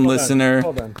awesome listener,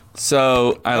 Well done.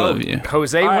 so I love you.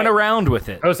 Jose All went right. around with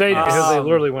it. Jose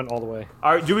literally went all the way.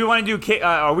 Do we want to do?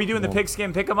 Are we doing the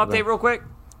pigskin pick'em update real quick?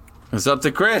 It's up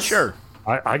to Chris. Sure.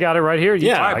 I got it right here.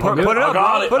 Yeah, All right, I put can do it up.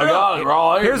 got it. Put I got it,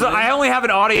 bro. Here's I only have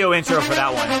an audio intro for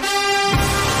that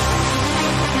one.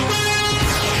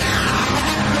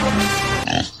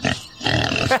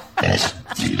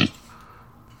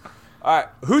 All right,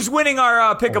 who's winning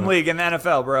our pick'em league in the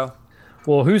NFL, bro?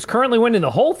 Well, who's currently winning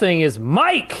the whole thing is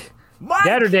Mike. Mike!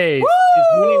 Datterdays is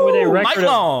Woo! winning with a Mike record of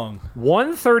Long.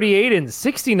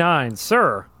 138-69.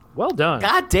 Sir, well done.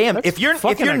 God damn! That's if you're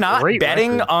fucking a not great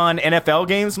betting record. on NFL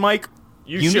games, Mike,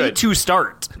 you should. need to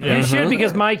start. You should,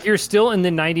 because Mike, you're still in the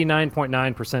 99.9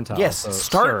 percentile. Yes, so,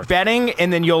 start sir. betting,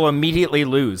 and then you'll immediately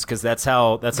lose because that's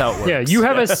how it works. Yeah, you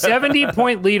have a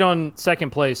 70-point lead on second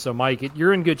place, so Mike,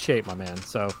 you're in good shape, my man.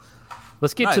 So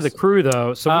let's get to Nice. the crew,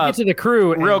 though. So we get to the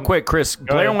crew. Real and quick, Chris.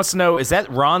 Blair ahead. wants to know: is that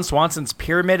Ron Swanson's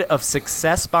pyramid of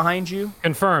success behind you?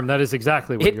 Confirm that is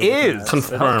exactly what It you're looking is. at.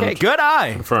 Confirmed. Okay, good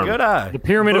eye. Confirmed. Good eye. The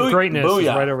pyramid of greatness is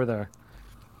booyah. right over there.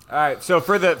 All right, so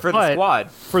for the But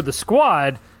squad, For the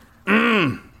squad,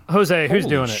 Jose, who's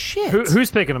doing it? shit.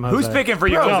 Who's picking him, Jose? who's picking for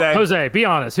you, No, Jose? Jose, be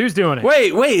honest. Who's doing it?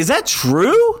 Wait, is that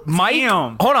true? Mike,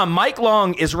 Damn. hold on. Mike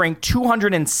Long is ranked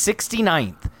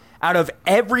 269th out of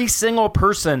every single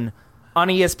person on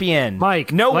ESPN.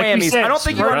 Mike, no like we whammies. said, I don't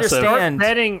think you impressive. Start understand.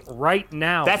 betting right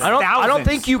now. That's I don't thousands.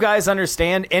 think you guys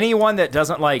understand. Anyone that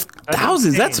doesn't like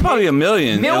Thousands. That's probably a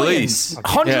million at millions, least.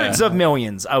 hundreds Yeah. of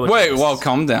millions. I would Wait, guess. well,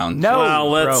 calm down. no, Well,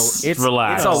 bro, let's it's,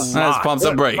 relax. It's a Let's lot. pump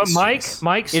the brakes. But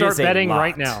Mike, It start is a betting lot.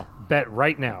 right now. Bet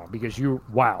right now because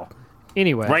wow.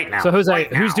 Anyway, Right now. So Jose,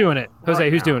 Right who's now. doing it? Jose,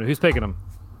 who's doing it? Who's picking him?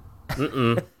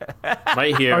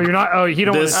 Right here. Oh, you're not. Oh, he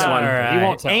don't This want to one. tell. All He right.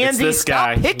 won't tell. Andy, It's this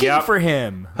stop guy. picking Yep. for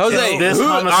him. Jose, This who,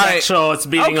 homosexual, it's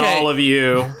beating okay. all of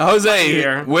you. Jose,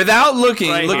 here. without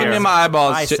looking, Right look at here. me in my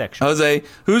eyeballs. Bisexual. Jose,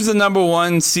 who's the number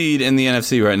 1 seed in the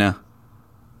NFC right now?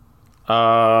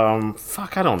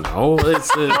 Fuck, I don't know.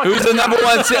 It's, Who's the number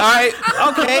 1 seed? All right,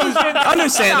 okay,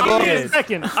 understandable. Give me a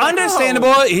second.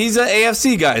 Understandable. He's an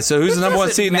AFC guy, so who's the number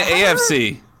 1 seed in the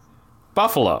AFC?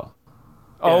 Buffalo.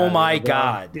 Oh my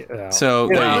God! So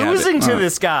there you have it. Losing All to right.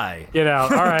 this guy. Get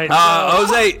out. All right.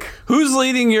 Jose, who's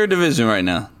leading your division right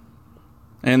now?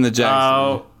 And the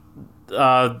Jags.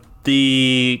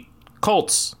 The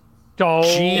Colts. Oh,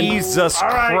 Jesus all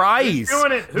right, Christ! who's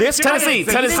doing it? Who's This doing Tennessee, it?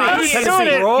 Tennessee, Who's Tennessee, doing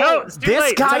it? bro. No, it's too This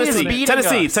late. guy Who's is doing it? beating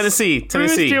Tennessee, us. Tennessee, Who's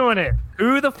Tennessee. doing it?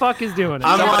 Who the fuck is doing it?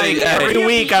 I'm Somebody- like every Give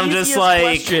week. the I'm just easiest like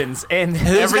questions, and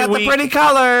Who's every got week- the pretty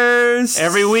colors?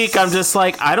 every week. I'm just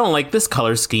like I don't like this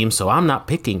color scheme, so I'm not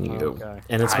picking you. Okay.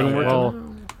 And it's been working. Well,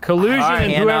 collusion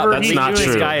and cannot whoever That's he's not doing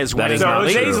true. This guy is That winning. is So not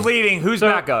Jose's true. leading. Who's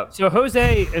back up? So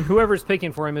Jose and whoever's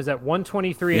picking for him is at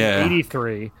 123 Yeah. and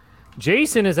 83.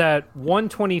 Jason is at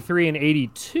 123 and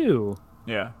 82.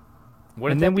 Yeah.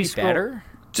 Wouldn't And then that we be scroll- better?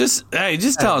 Just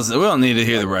tell us. We don't need to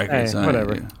hear the Hey, records.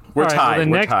 whatever. We're All right, tied. Well,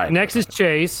 We're then tied. next is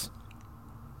Chase.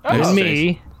 Yes. And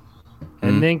me.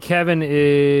 And then Kevin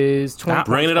is 20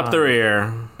 Bringing it up the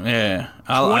rear. Yeah.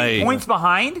 20 points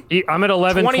behind? I'm at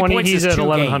 1120. 20 points He's is at 2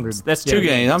 1100. games. That's Two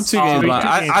games. I'm 2 games two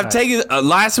behind. games I've taken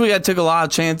last week. I took a lot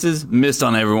of chances, missed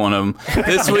on every one of them.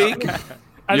 This week,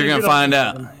 I you're didn't gonna get find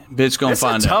out. Bitch, gonna It's a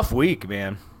find out. tough week,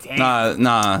 man.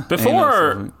 Nah.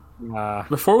 Before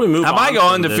Before we move I on, might go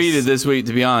from undefeated this week,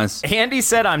 to be honest. Andy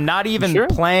said, I'm not even Sure.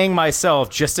 playing myself,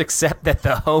 just accept that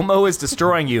the homo is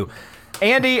destroying you.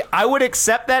 Andy, I would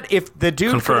accept that if the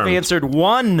dude could have Confirmed. answered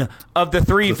one of the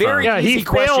three very Yeah, he easy failed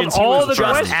questions all he was the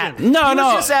just questions. at. No, he no.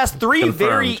 was just asked three Confirmed.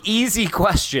 very easy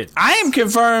questions. I am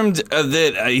confirmed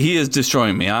that he is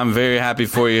destroying me. I'm very happy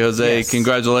for you, Jose. Yes.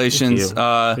 Congratulations. Thank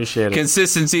you. Appreciate it.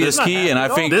 Consistency is key, and I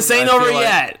think This ain't I feel over like-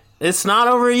 yet. It's not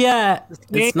over yet.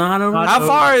 It's not over. How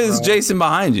far is Jason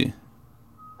behind you?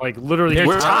 Like literally,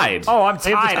 We're tied. Oh, I'm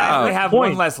tied. I only have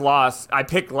point. one less loss. I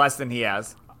picked less than he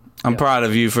has. I'm proud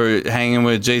of you for hanging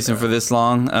with Jason for this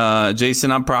long.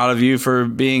 Jason, I'm proud of you for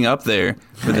being up there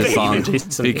for this long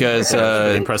Jason. because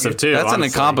Impressive too. that's an honestly.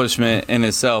 accomplishment in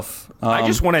itself. I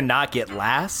just want to not get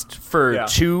last for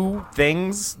two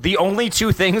things. The only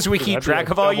two things we keep that'd be track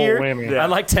a of all double year. whammy. I'd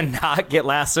like to not get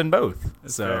last in both.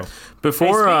 So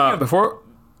Before Yeah,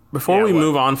 we what?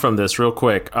 move on from this, real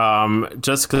quick,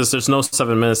 just because there's no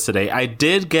 7 minutes today, I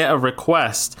did get a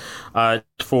request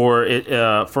for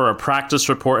a practice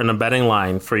report and a betting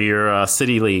line for your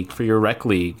city league, for your rec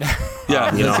league.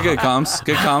 Yeah, that's a good comps.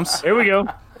 Good comps. Here we go.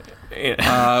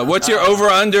 What's your over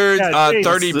under Chase.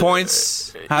 30 points?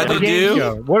 How'd How you the games do?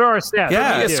 go? What are our stats?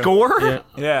 Yeah. What a do you do? score?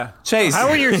 Yeah. Chase. How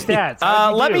are your stats?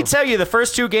 How'd you Let do? me tell you, the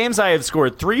first two games I have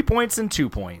scored 3 points and 2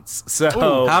 points.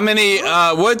 So How many?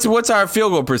 What's our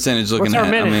field goal percentage looking What's our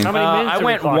at? minutes? How many minutes I are we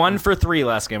went clocking? 1 for 3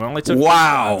 last game. I only took 3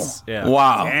 Wow. shots. Yeah.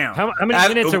 Wow. Damn. How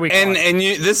many minutes are we? And clocking? and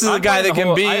you, this is a I'm guy playing that the can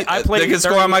whole- beat. I played that can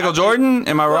score 30 on Michael Jordan.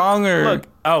 Am I wrong or? Look,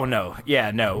 oh no,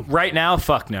 yeah, no. Right now,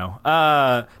 fuck no.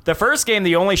 The first game,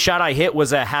 the only shot I hit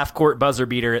was a half-court buzzer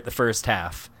beater at the first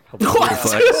half. Way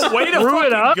to Threw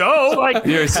it up. go. Like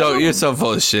You're so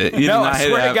full of shit. You did No, not I hit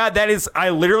swear that. to God, that is. I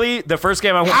literally the first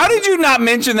game I went. How did you not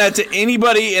mention that to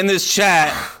anybody in this chat?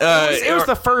 It was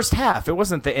the first half. It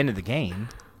wasn't the end of the game.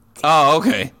 Oh,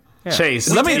 okay. Chase,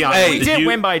 Let me- be honest, hey, we did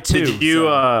win by 2.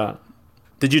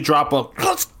 Did you drop a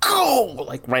let's go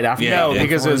like right after? Yeah, No, yeah.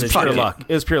 because it was Fuck pure it. luck.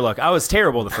 It was pure luck. I was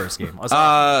terrible the first game. I was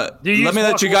Let me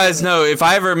let you guys know if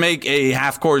I ever make a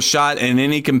half-court shot in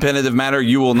any competitive matter,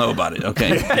 you will know about it.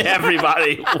 Okay.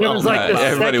 Everybody. it was like the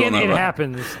everybody will second know it about it.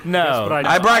 happens. No. that's what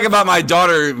I brag about my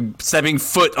daughter stepping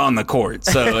foot on the court,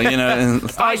 so you know.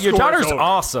 your daughter's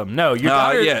awesome. No, your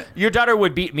daughter. yeah. Your daughter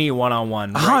would beat me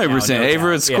 1-on-1. 100%.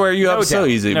 Avery would square you up so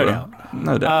easy, no bro. Doubt.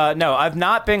 No doubt. No, I've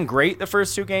not been great the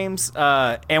first 2 games,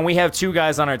 and we have 2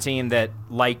 guys on our team that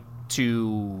like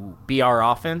to be our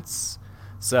offense.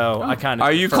 So I kind of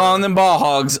Are you calling them ball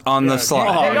hogs on the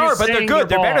slide? They are, but they're saying good.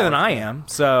 They're they're better than ball. I am.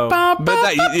 So But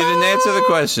that, you didn't answer the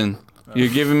question. You're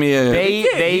giving me a.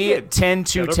 they tend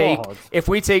to they're take. ball hogs. If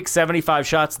we take 75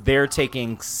 shots, they're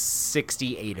taking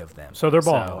 68 of them. So they're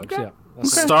ball hogs. Yeah.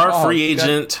 Star free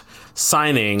agent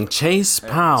signing Chase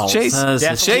Powell. Chase- says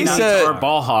definitely Chase not are star.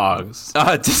 ball hogs.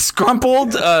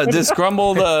 disgruntled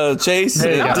Chase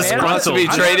wants to be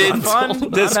Disgruntled.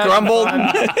 traded. Disgruntled.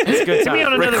 It's good Put me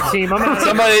on time. another team. I'm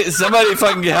gonna Somebody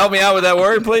fucking help me out with that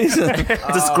word, please.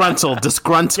 Disgruntled.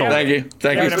 Thank you.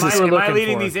 Thank you. Am I looking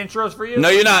leading for. these intros for you? No,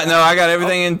 you're not. No, I got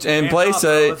everything in place.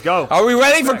 Let's go. Are we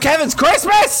ready for Kevin's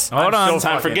Christmas? Hold on.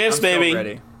 Time for gifts, baby.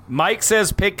 Ready. Mike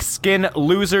says pigskin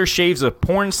loser shaves a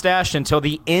porn stash until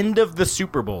the end of the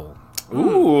Super Bowl.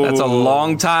 Ooh, That's a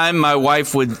long time. My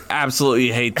wife would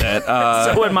absolutely hate that.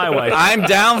 So would my wife. I'm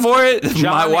down for it. My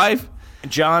John- wife.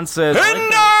 John says,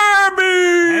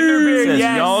 Henderby! says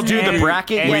Yes. y'all do the And-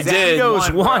 bracket. and Yeah, did.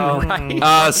 Zango's won,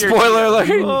 right? Spoiler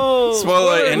alert.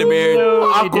 Spoiler alert. Henderby.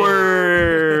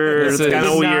 awkward. It's This is kind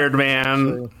of not- weird,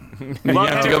 man. You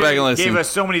have to go back and listen. Gave us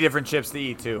so many different chips to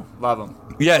eat too. Love them.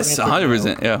 Yes,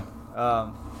 100%. Yeah.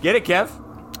 Get it, Kev?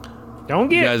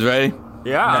 Don't You get. guys ready?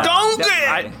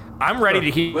 Yeah. I'm ready to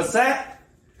hear. What's that?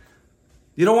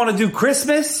 You don't want to do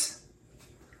Christmas?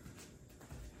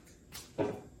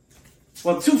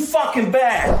 Well, too fucking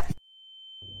bad.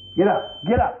 Get up,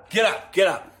 get up. Get up, get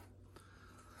up.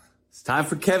 It's time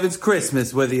for Kevin's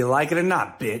Christmas, whether you like it or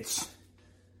not, bitch.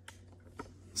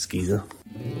 Skeezer.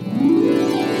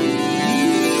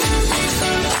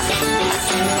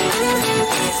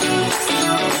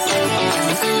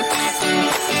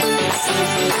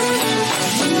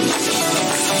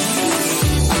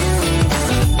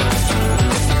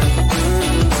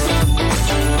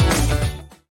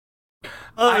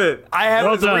 Love it. I have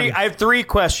Well three. done. I have 3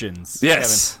 questions.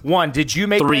 Yes. Kevin. 1. Did you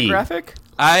make 3. that graphic?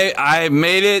 I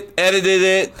made it, edited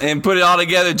it, and put it all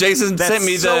together. Jason sent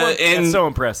me That's so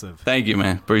impressive. Thank you,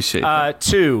 man. Appreciate it.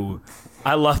 2.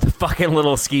 I love the fucking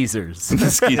little skeezers.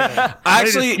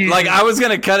 Actually, like I was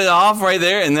gonna cut it off right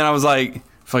there, and then I was like,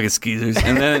 "Fucking skeezers,"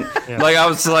 and then like I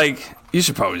was like, You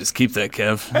should probably just keep that,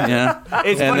 Kev. Yeah.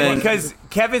 It's And funny then- because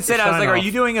Kevin said, I was sign like, are off.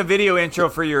 you doing a video intro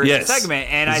for your Yes. segment?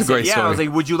 And It's I a great said, yeah. I was story.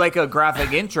 like, would you like a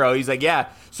graphic intro? He's like, yeah.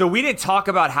 So we didn't talk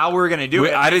about how we were going to do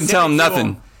it. I didn't sent tell him it to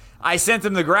nothing. I sent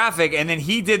him the graphic, and then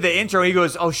he did the intro. He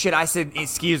goes, oh, shit, I said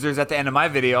skeezers at the end of my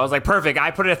video. I was like, perfect.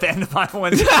 I put it at the end of my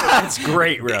one. That's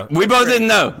great, bro. We both didn't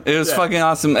know. It was fucking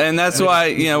awesome. And that's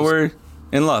why, we're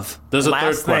in love. There's a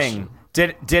Last third question.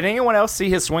 thing. Did anyone else see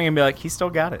his swing and be like, he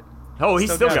still got it? Oh, he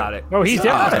still got it. Oh, he's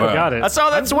definitely bro. got it. I saw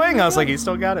that swing. I was like, he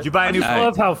still got Did it. you buy a new I phone?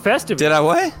 love how festive. Did I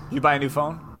what? Did you buy a new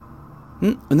phone?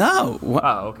 No. What?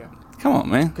 Oh, okay. Come on,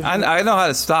 man. I know how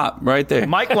to stop right there.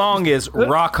 Mike Long is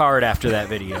rock hard after that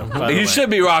video. by the You way. should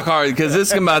be rock hard because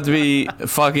this is about to be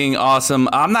fucking awesome.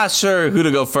 I'm not sure who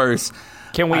to go first.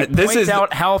 Can we this point is-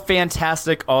 out how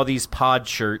fantastic all these pod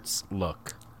shirts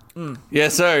look?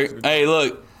 Yes, sir. Hey,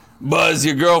 look. Buzz,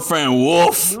 your girlfriend,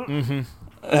 Wolf. Mm-hmm.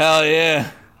 Hell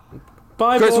yeah.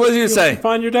 Bye, Chris, boy. what did you say?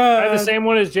 Find your I have the dad. same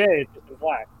one as Jay. It's just in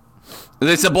black.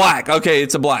 It's a black. Okay,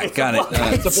 it's a black. Got it.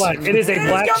 It's a black. It is a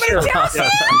black shirt.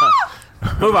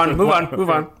 Move on. Moving on. Moving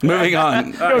on. Moving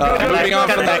on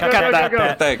from that.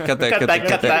 Cut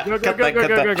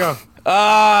that. Go.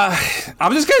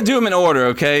 I'm just gonna do them in order,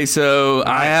 okay? So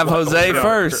I have Jose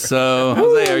first. So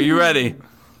Jose, are you ready?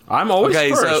 I'm always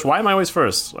Okay, so- first. Why am I always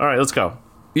first? All right, let's go.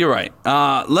 You're right.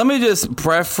 Let me just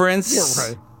preference. You're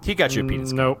right. He got your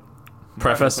penis. Nope.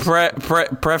 Preface.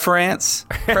 Preference.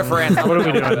 Preference. What are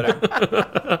we doing?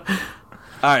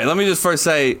 All right, let me just first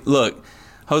say, look,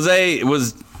 Jose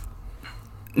was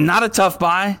not a tough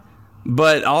buy,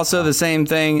 but also the same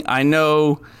thing. I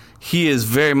know he is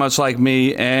very much like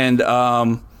me, and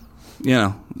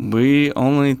we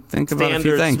only think about a few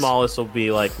Standard things. smallest will be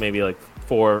maybe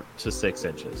 4 to 6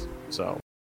 inches. So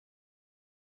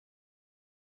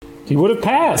He would have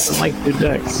passed. Like good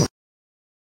decks.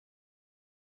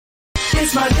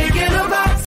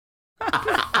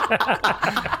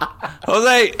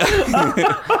 Jose.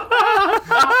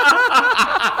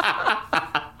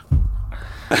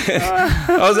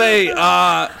 Jose,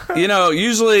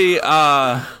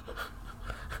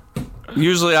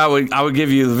 usually I would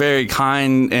give you a very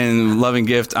kind and loving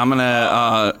gift. I'm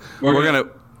gonna we're gonna.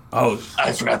 Oh,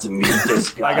 I forgot to mute this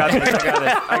guy. I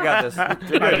got this.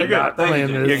 You're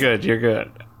good. You're good. You're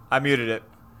good. I muted it.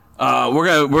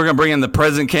 We're gonna bring in the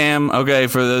present cam. Okay,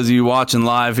 for those of you watching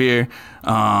live here.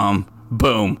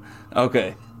 Boom.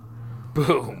 Okay.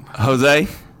 Boom. Jose,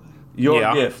 your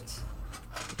Yeah. gift.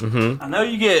 I know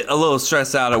you get a little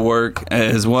stressed out at work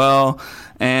as well,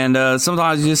 and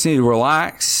sometimes you just need to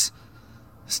relax,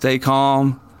 stay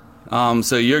calm.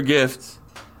 So your gift.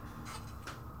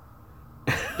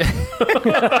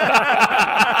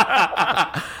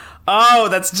 Oh,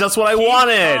 that's just what I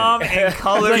wanted. And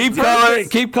color.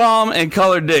 Keep calm and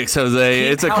color dicks, Jose.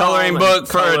 It's a coloring book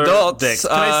for Color adults. dicks.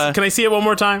 Can I see it one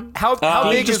more time? How Can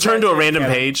you big just is turn that to a dick, random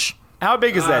Kevin? page? How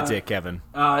big is that dick, Kevin?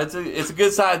 It's a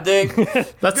good side dick.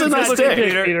 That's a nice Looking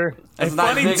dick. Peter. It's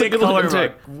funny nice dick dick. color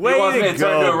dick. book. Way You want me to to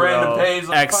turn to go, a random bro. page?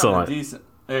 Let's Excellent. find a decent.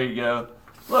 There you go.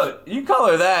 Look, you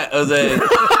color that, Jose.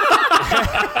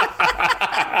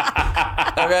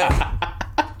 Okay.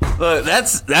 Look,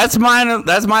 that's mine.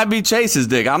 That might be Chase's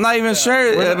dick. I'm not even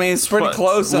sure. I mean, it's pretty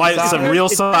close. Why, it's a real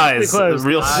size. Close.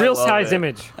 Real size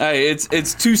image. Hey, it's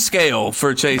to scale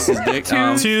for Chase's dick.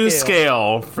 to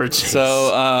scale for Chase.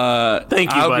 So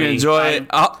Thank you, I hope buddy. you enjoy it.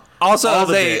 Also, all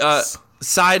the Jose, dicks.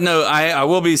 side note, I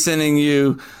will be sending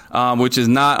you, which is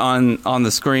not on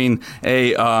the screen,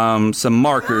 some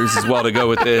markers as well to go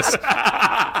with this.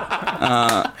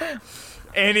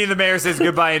 Andy the mayor says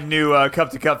goodbye in new Cup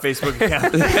to Cup Facebook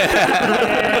account.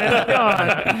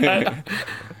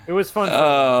 It was fun.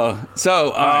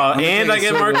 So and I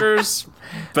get markers.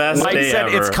 Best Mike day said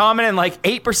ever. it's common in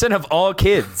 8% of all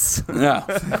kids. yeah.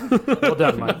 Well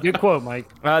done, Mike. Good quote, Mike.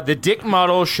 The dick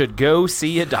model should go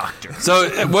see a doctor. So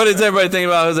what does everybody think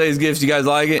about Jose's gifts? You guys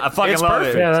like it? I fucking It's love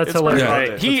perfect. it. Yeah, that's It's hilarious.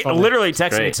 perfect. He That's funny. literally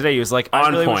texted me Great. today. He was like, I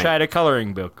On really wish point. I had a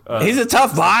coloring book. He's a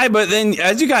tough buy, but then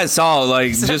as you guys saw,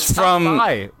 just from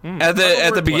at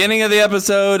the beginning of the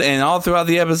episode and all throughout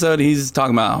the episode, he's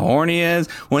talking about how horny he is.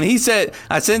 When he said,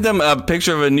 I sent him a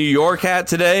picture of a New York hat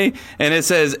today, and it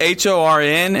says HORN,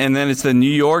 and then it's the New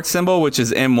York symbol, which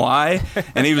is MY,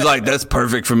 and he was like, "That's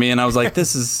perfect for me," and I was like,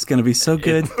 "This is gonna be so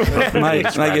good. My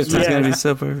gift is gonna be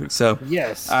so perfect." So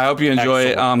Yes. I hope you enjoy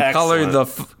it. Color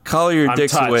your I'm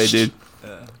dicks away, touched. dude.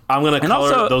 I'm gonna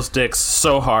color also- those dicks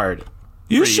so hard.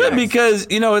 You for should guys. because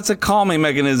it's a calming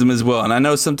mechanism as well. And I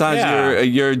know sometimes Yeah.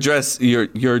 your dress, your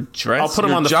I'll put them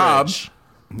your on the job fridge.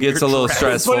 gets a little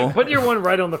stressful. Put your one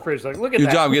right on the fridge. Look at Your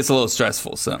that. job gets a little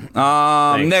stressful. So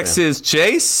next is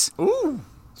Chase.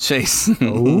 Chase.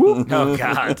 Oh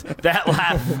God, that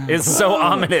laugh is so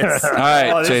ominous. All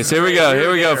right, Chase. Here we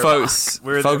go, folks.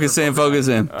 Focus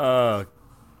in.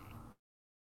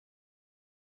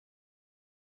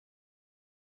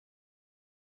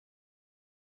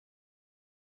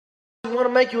 Wanna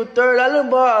make you a third island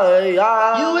boy.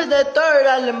 You is that third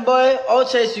island boy. Oh,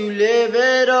 Chase, you live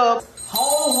it up.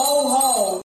 Ho, ho,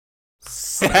 ho.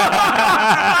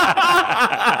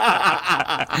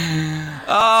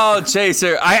 Oh,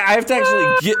 Chaser. I have to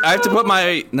actually I have to put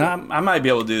my. No, I might be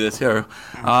able to do this here.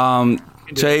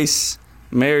 Chase,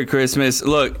 Merry Christmas.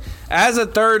 Look, as a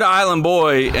third island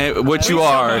boy, which you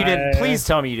are. Please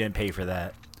tell me you didn't pay for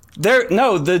that.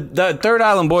 The Third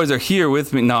Island boys are here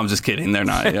with me. No, I'm just kidding. They're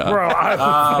not. Yeah.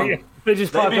 Bro, they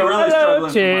just popped up. Really Hello,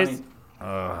 Chase.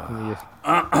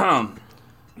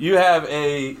 You have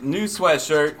a new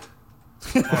sweatshirt.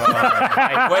 Wait, hold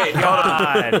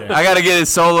on. I gotta get it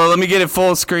solo. Let me get it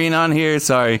full screen on here.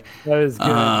 Sorry. That is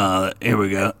good. Here we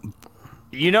go.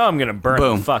 You know I'm gonna burn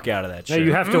Boom. the fuck out of that shit. No,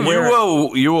 you have to wear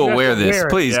it. You will wear this. wear it.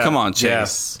 Please, Yeah. come on, Chase.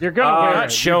 Yes. You're going to wear not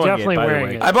it. showing You're it, definitely by the wearing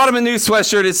way. it. I bought him a new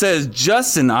sweatshirt. It says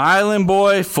 "Just an Island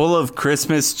Boy, full of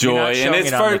Christmas joy," You're not showing and it's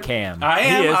it on for the cam. I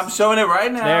am. He is. I'm showing it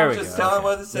right now. There I'm we just go. telling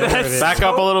what it says. Back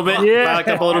up a little bit. Yeah. Back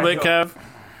up a little bit, Kev.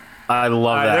 I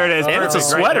love that. there it is. And it's a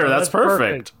Perfect. sweater. That's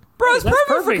perfect. Bro, it's That's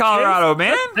perfect for Colorado,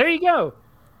 man. There you go.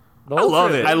 I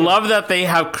love it. I love that they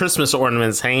have Christmas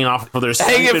ornaments hanging off of their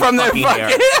Hanging stupid from their fucking hair.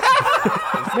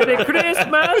 Merry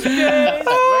Christmas, Chase. Way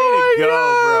to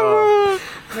go,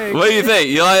 bro. What do you think?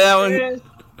 You like that one?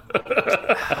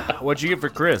 What'd you get for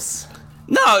Chris?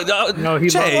 No, he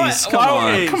Chase, come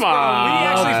on. Come We on.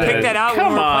 actually picked that out when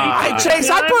we were playing. Chase,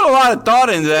 I put a lot of thought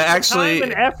into that. Actually,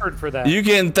 Time and effort for that. you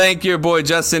can thank your boy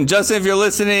Justin. Justin, if you're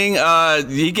listening,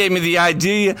 he gave me the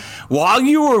idea while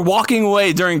you were walking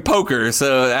away during poker.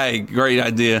 So, hey, great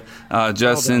idea,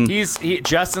 Justin.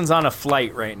 Justin's on a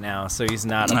flight right now, so he's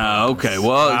not. Okay,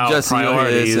 well, Wow, Justin, you'll hear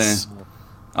this, priorities. and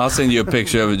I'll send you a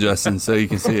picture of it, Justin, so you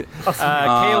can see it.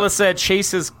 Kayla said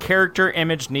Chase's character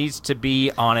image needs to be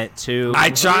on it too. I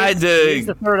tried He's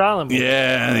to. the third island boy.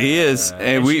 Yeah, he is,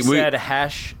 and we she said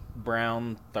hash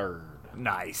brown third.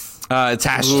 Nice. it's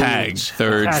hashtag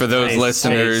third for those Hashtag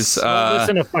listeners. Don't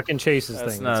listen to fucking Chase's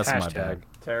thing. No, It's that's my hashtag. bad.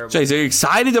 Terrible. Chase, are you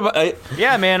excited about?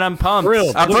 Yeah, man, I'm pumped.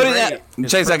 Thrilled. I put it in.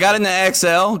 Chase, I got it in the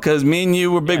XL because me and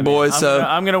you were big boys.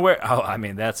 I'm gonna wear. Oh, I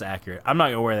mean that's accurate. I'm not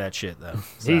gonna wear that shit though.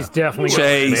 So. He's definitely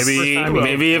Chase.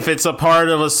 Maybe if it's a part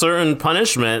of a certain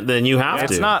punishment, then you have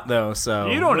It's to. not though. So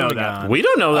You don't know moving that. on. We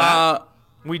don't know that.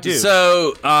 We do.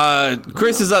 So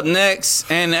Chris is up next,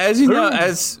 and as you know,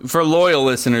 as for loyal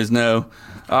listeners know,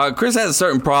 Chris has a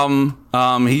certain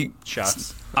problem. He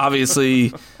Shots.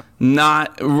 obviously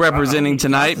not representing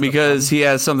tonight because he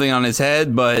has something on his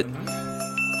head, but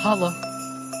Holla.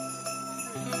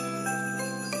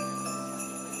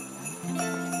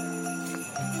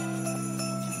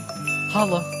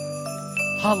 Holla.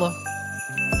 Holla.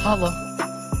 Holla.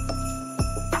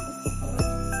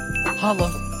 Holla.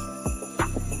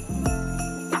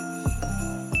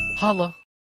 Holla.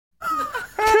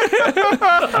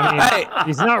 hey,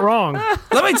 He's not wrong.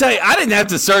 let me tell you, I didn't have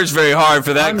to search very hard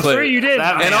for that I'm clip. sure you did.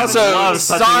 That And man also, loves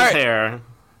touching his sorry- hair.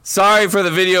 Sorry for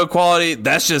the video quality.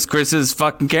 That's just Chris's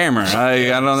fucking camera. I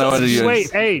don't know what to use.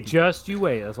 Wait, hey, just you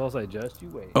wait. That's all I'll say. Just you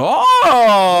wait.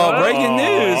 Oh, breaking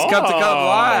news. Cup to Cup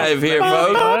live here,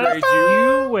 folks. Just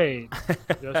you wait.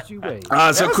 Just you wait.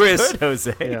 So Chris, Good,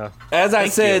 Jose. Yeah. as I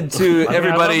said to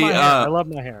everybody, I love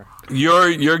my hair.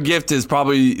 your gift is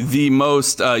probably the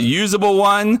most usable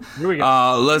one. Here we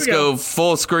go. Let's Here we go go.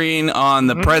 full screen on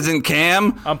the present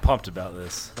cam. I'm pumped about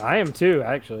this. I am too,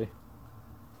 actually.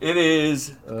 It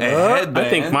is a headband. I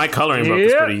think my coloring book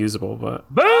is Yeah. pretty usable, but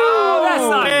Boom! That's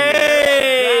not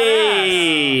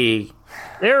hey,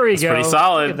 There we go. pretty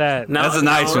solid. Look at that. No, That's a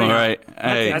nice one, right?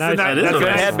 Hey, That's that's a nice- that is that's a a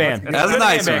nice Headband. a nice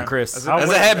headband, one. Chris.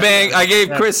 That's a headband. I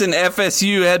gave Chris an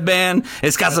FSU headband.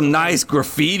 It's got some nice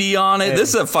graffiti on it. This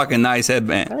is a fucking nice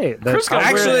headband. Hey, that's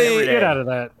Actually- get out of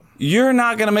that. You're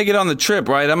not gonna make it on the trip,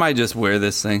 right? I might just wear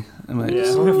this thing. I might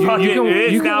just- You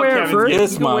can wear it first.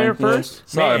 It's You can wear it mine. first.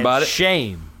 Sorry Man, about it.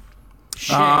 Shame.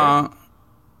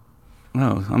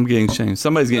 No, I'm getting shamed.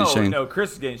 Somebody's getting shamed. No,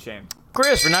 Chris is getting shamed.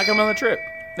 Chris, we're not coming on the trip.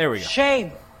 There we go.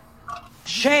 Shame.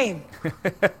 Shame. All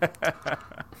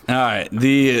right.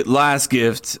 The last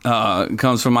gift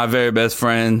comes from my very best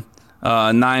friend.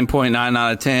 9.9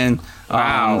 out of 10.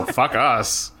 wow, fuck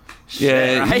us.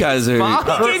 Yeah, you guys are.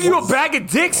 He gave you a bag of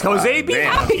dicks, Jose. Be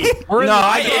happy. No,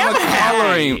 I gave him a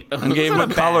coloring. I gave him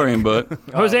a coloring book.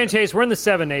 Jose and Chase, we're in the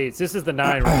 7/8s. This is the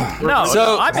 9 range. No,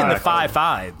 So- I'm in the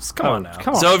 5.5s. Come on now.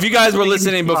 Come on. So if you guys were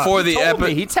listening before the He told me.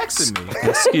 episode, He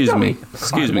texted me.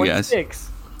 excuse me, guys. 6.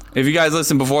 if you guys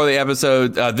listened before the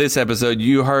episode, this episode,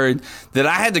 you heard that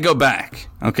I had to go back.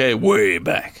 Okay, way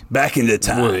back into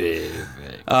time.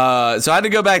 So I had to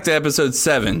go back to episode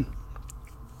 7.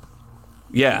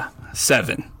 Yeah,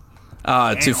 7.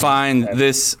 To find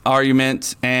this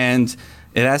argument, and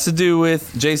it has to do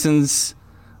with Jason's.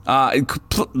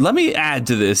 Let me add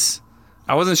to this.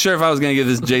 I wasn't sure if I was going to give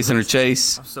this Jason or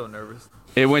Chase. I'm so nervous.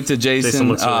 It went to Jason. Jason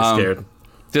looks really scared.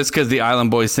 Just because the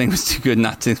Island Boys thing was too good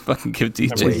not to fucking give it to you,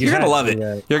 Jason. You're going to love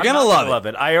it. You're going to love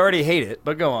it. I already hate it,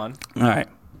 but go on. All right.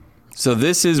 So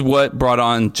this is what brought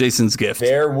on Jason's gift.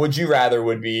 Their would you rather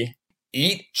would be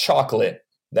eat chocolate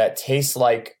that tastes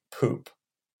like poop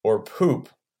or poop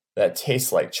that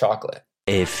tastes like chocolate.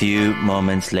 A few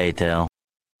moments later.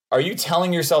 Are you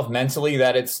telling yourself mentally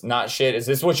that it's not shit? Is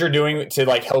this what you're doing to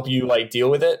like help you like deal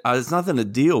with it? It's nothing to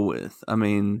deal with. I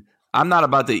mean, I'm not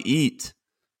about to eat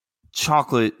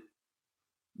chocolate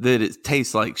that it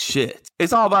tastes like shit.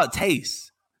 It's all about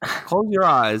taste. Close your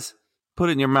eyes, put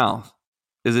it in your mouth.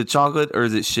 Is it chocolate or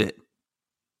is it shit?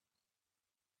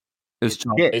 It's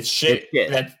chocolate. It's shit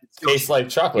that tastes like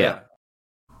chocolate. Yeah.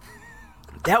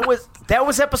 That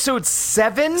was episode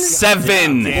 7?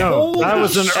 7. No, that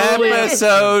was an early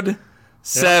episode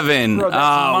 7. Bro,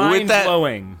 that's with that,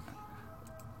 mind-blowing.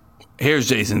 here's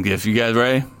Jason's gift. You guys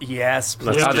ready? Yes,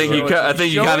 please. I think you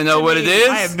kind of know what it is.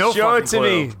 I have no Show it fucking to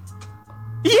clue. me.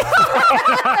 Eat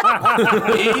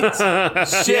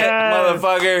shit,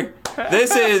 motherfucker.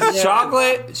 This is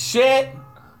chocolate shit.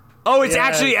 Oh, it's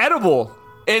actually edible.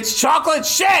 It's chocolate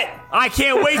shit. I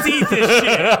can't wait to eat this shit.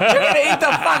 You're gonna eat the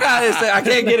fuck out of this thing. I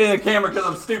can't get in the camera because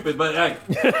I'm stupid, but hey.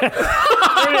 There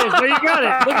it is. There you got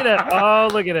it. Look at it. Oh,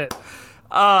 look at it.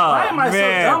 Why am I so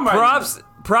dumb right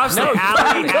Props to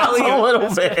Allie. A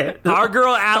little bit. Our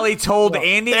girl Allie told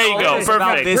Andy There you go. about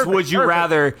Perfect. this Would You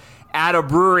Rather at a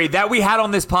brewery that we had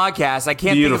on this podcast. I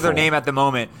can't think of their Beautiful. name at the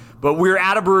moment. But we were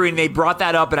at a brewery and they brought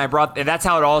that up, and that's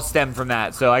how it all stemmed from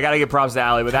that. So I got to give props to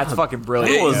Allie, but that's fucking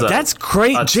brilliant. That's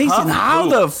great, Jason. tough How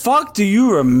move. the fuck do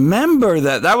you remember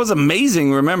that? That was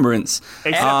amazing remembrance.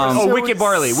 Wicked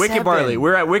Barley. Wicked Barley.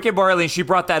 We're at Wicked Barley, and she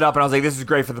brought that up, and I was like, "This is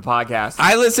great for the podcast."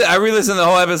 I re-listened to the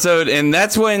whole episode, and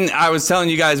that's when I was telling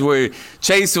you guys where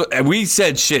Chase. We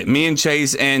said shit. Me and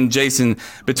Chase and Jason,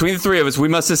 between the three of us, we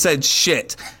must have said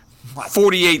shit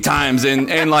 48 times in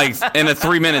a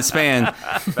 3-minute span.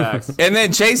 Facts. And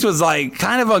then Chase was like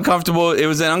kind of uncomfortable. It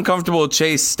was an uncomfortable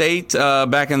Chase state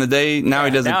back in the day. Now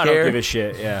he doesn't now care. I don't give a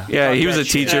shit. Yeah. Yeah, he was a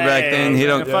teacher back then. He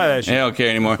don't care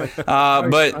anymore.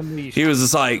 But he was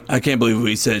just like, I can't believe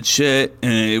we said shit,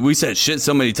 and we said shit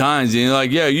so many times. And you're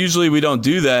like, yeah, usually we don't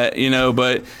do that,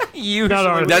 but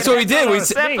that's what we did. We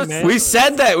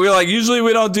said that. We were like, usually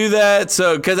we don't do that.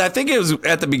 So because I think it was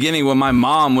at the beginning when my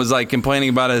mom was like complaining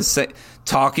about us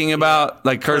talking about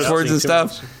like curse words and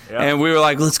stuff. And we were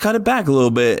like, let's cut it back a little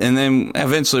bit. And then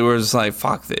eventually we're just like,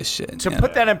 fuck this shit. To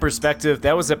put that in perspective,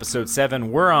 that was episode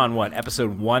 7. We're on what?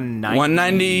 Episode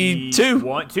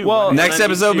 192. Well, next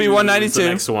episode will be 192. The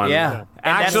next one. Yeah. And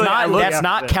Actually, that's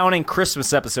not counting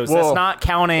Christmas episodes. Whoa. That's not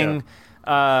counting.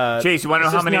 Chase, you want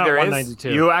to know how many there is?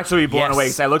 192. You'll actually be blown Yes. away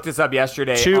because I looked this up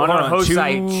yesterday. Two- on our hold on, host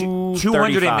site,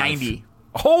 235. 290.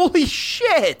 Holy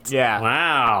shit! Yeah.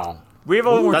 Wow. We have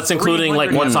over That's including like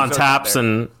 300 what's on episodes taps out there.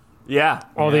 and Yeah.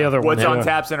 All the other ones. What's on Yeah.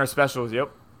 taps and our specials. Yep.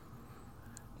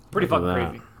 Pretty fucking that.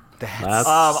 crazy. That's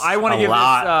I want to a give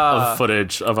lot this of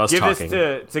footage of us give talking.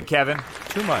 this to Kevin.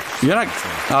 Too much. You're not.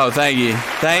 Oh, thank you.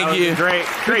 Thank you. Great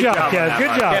job, job. Kev. on that, Good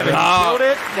Mike. job. Kevin, Oh, you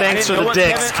killed it. thanks I didn't for the know what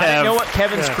dicks, Kevin, I didn't know Kev. what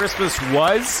Kevin's Christmas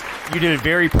was. You did a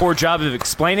very poor job of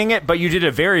explaining it, but you did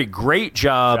a very great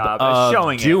job of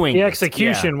showing it. doing The it.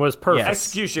 execution was perfect.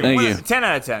 Execution. Thank you. 10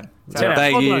 out of 10.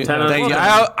 Thank you. Ten out of Thank you. 10.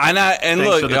 And Thanks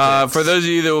look, for the tips. for those of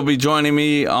you that will be joining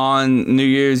me on New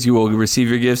Year's, you will receive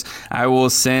your gifts. I will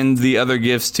send the other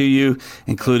gifts to you,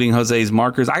 including Jose's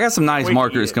markers. I got some nice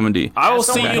markers coming to you. I will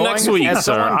see you next week,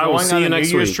 sir. I will see you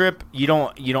next week. Trip, you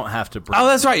don't have to bring. Oh,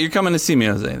 that's right. You're coming to see me,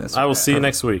 Jose. That's I will right. see you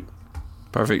next week.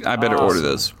 Perfect. I better order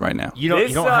those right now. You don't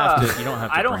have to.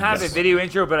 I don't bring have a this. video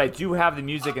intro, but I do have the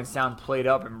music and sound played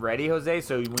up and ready, Jose.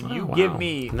 So when you Wow. give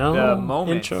me no the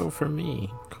moment, intro for me.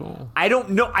 Cool. I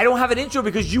don't know. I don't have an intro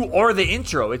because you are the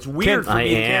intro. It's weird for I me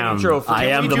to get an am. intro. For I you.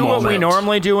 am Can the we do what we moment.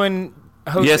 normally do in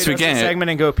Jose Yes, we does the can. segment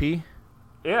and go pee?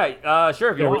 Yeah,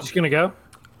 sure. If you Yeah, we're want. just gonna go.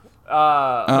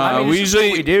 I mean, We it's just what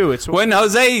usually we do. It's when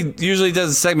Jose usually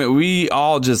does a segment, we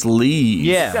all just leave.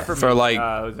 Yeah. Except for for me, like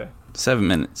Jose. 7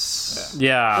 minutes.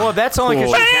 Yeah. well, that's only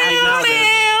because Cool. you can't.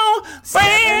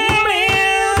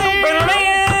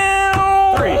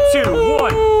 3, 2,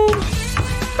 1.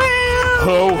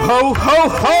 Ho, ho, ho,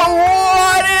 ho!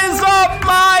 What is up,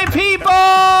 my people?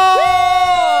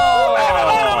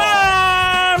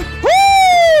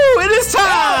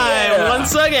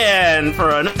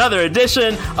 another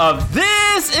edition of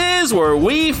This Is Where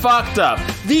We Fucked Up,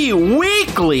 the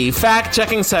weekly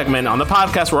fact-checking segment on the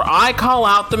podcast where I call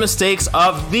out the mistakes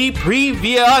of the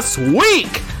previous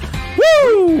week.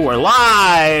 Woo! We're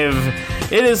live.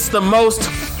 It is the most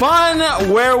fun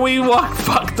where we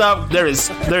fucked up. There is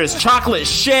chocolate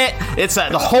shit. It's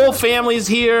the whole family's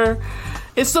here.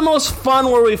 It's the most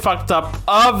fun where we fucked up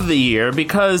of the year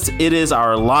because it is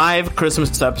our live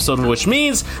Christmas episode, which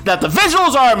means that the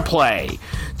visuals are in play.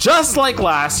 Just like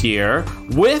last year,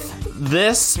 with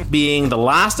this being the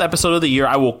last episode of the year,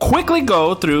 I will quickly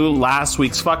go through last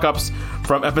week's fuck-ups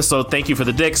from episode Thank You for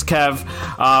the Dicks, Kev.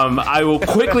 I will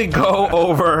quickly go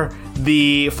over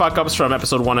the fuck-ups from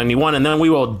episode 191, and then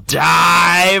we will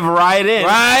dive right in.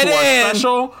 Our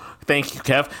special... Thank you,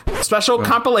 Kev. Special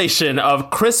compilation of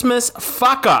Christmas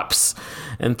fuck-ups.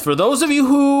 And for those of you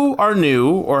who are new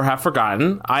or have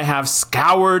forgotten, I have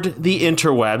scoured the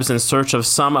interwebs in search of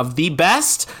some of the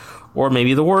best, or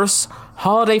maybe the worst,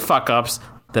 holiday fuck-ups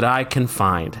that I can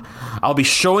find. I'll be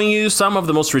showing you some of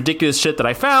the most ridiculous shit that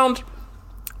I found.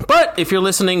 But if you're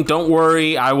listening, don't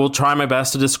worry. I will try my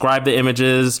best to describe the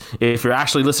images if you're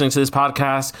actually listening to this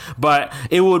podcast. But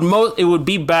it would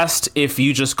be best if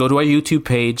you just go to our YouTube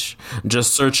page,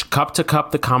 just search Cup to Cup,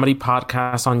 the comedy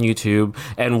podcast on YouTube,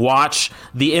 and watch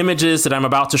the images that I'm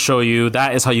about to show you.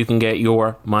 That is how you can get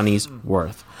your money's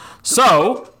worth.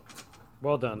 So,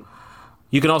 well done.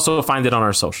 You can also find it on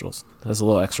our socials. That's a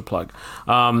little extra plug.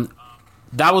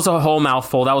 That was a whole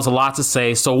mouthful. That was a lot to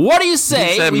say. So what do you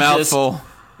say? You said mouthful.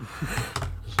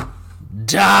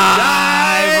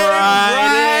 Dive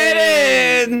right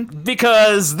in,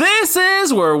 because this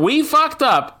is where we fucked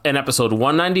up in episode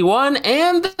 191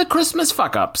 and the Christmas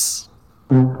fuck ups.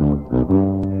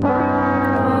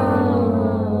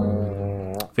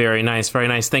 Very nice, very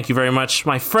nice. Thank you very much,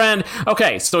 my friend.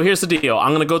 Okay, so here's the deal.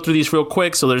 I'm gonna go through these real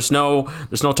quick, so there's no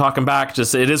talking back.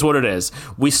 Just it is what it is.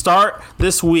 We start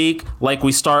this week like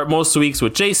we start most weeks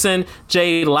with Jason.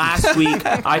 Jay, last week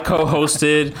I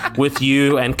co-hosted with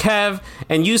you and Kev,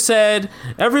 and you said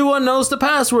everyone knows the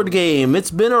password game.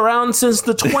 It's been around since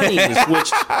the 20s,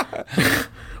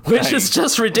 which is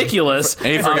just ridiculous. And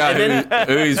he forgot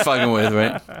who he's fucking with,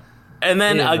 right? And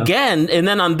then and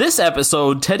then on this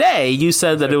episode today, you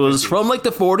said that it was from like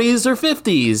the 40s or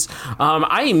 50s.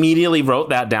 I immediately wrote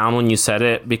that down when you said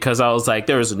it because I was like,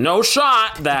 there's no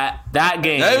shot that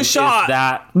game is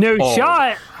that old.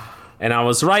 Shot. And I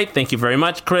was right. Thank you very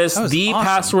much, Chris. The awesome.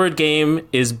 Password game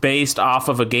is based off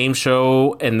of a game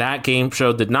show, and that game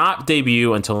show did not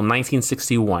debut until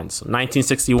 1961. So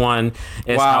 1961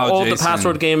 is how old Jason. The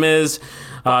password game is.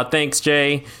 Thanks,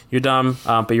 Jay. You're dumb,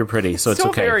 but you're pretty, so it's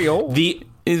okay. Very old. The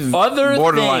other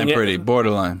borderline thing, pretty,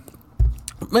 borderline.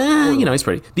 He's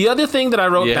pretty. The other thing that I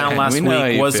wrote down last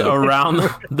week was around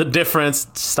the difference.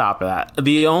 Stop that.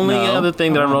 The only other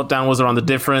thing that I wrote down was around the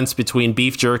difference between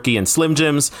beef jerky and Slim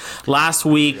Jims. Last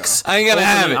week's I ain't gonna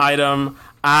have it. Item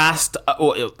asked,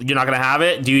 you're not gonna have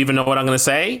it? Do you even know what I'm gonna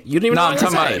say? You didn't even know what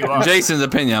I'm gonna say. Jason's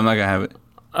opinion. I'm not gonna have it.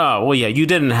 Oh, well, yeah, you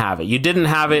didn't have it. You didn't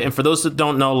have it. And for those that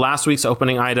don't know, last week's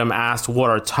opening item asked what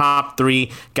our top 3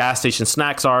 gas station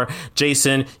snacks are.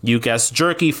 Jason, you guessed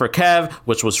jerky for Kev,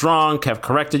 which was wrong. Kev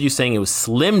corrected you, saying it was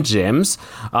Slim Jims.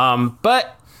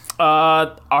 But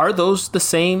are those the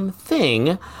same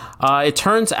thing? It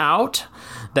turns out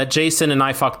that Jason and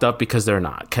I fucked up because they're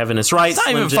not. Kevin is right. It's not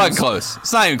even fucking close.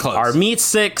 It's not even close. Are meat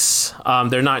sticks.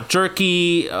 They're not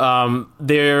jerky.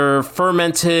 They're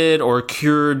fermented or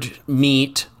cured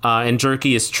meat. And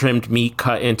jerky is trimmed meat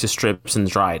cut into strips and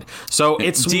dried. So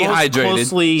it's dehydrated. Most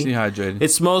closely... Dehydrated.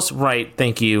 It's most... Right,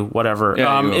 thank you, whatever.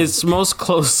 Yeah, it's most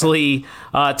closely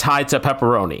tied to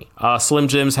pepperoni. Slim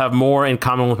Jims have more in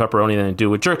common with pepperoni than they do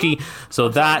with jerky. So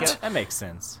that makes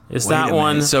sense. Is that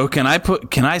one... So can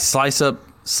I slice up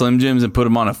Slim Jims and put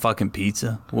them on a fucking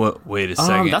pizza? What? Wait a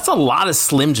second. That's a lot of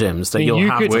Slim Jims that you'll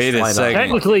have to wait a second.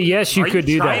 Technically, yes, you could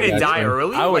do that. Trying to die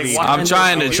early? I'm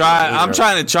trying to try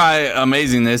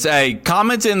amazingness. Hey,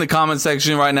 comment in the comment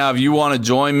section right now if you want to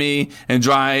join me and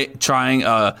trying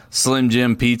a Slim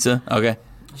Jim pizza. Okay.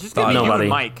 Just get you and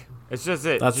Mike. It's just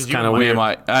it. That's kind of weird.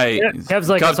 Hey, Kev's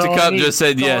like, Cup to Cup just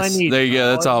said yes. There you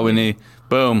go. That's all we need.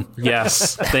 Boom.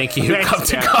 Yes. Thank you. Cup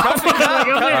to Cup. Cup to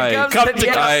Cup.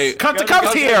 Cup to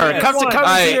Cup's here. Cup to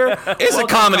Cup's here. It's a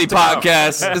comedy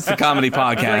podcast. It's a comedy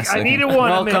podcast. I needed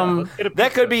one. Welcome.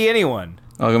 That could be anyone.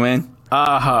 Welcome in.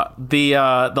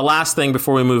 The last thing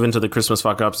before we move into the Christmas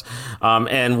fuck ups,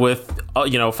 and with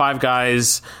 5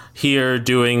 guys here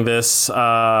doing this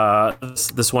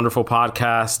this wonderful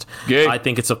podcast, I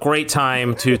think it's a great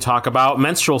time to talk about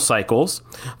menstrual cycles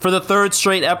for the 3rd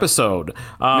straight episode.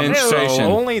 Menstruation.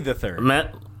 Only the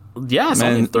 3rd. Yes,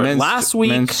 last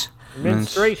week.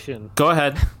 Menstruation. Go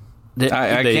ahead.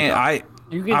 I can't.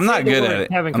 You can I'm say not the good word, at it.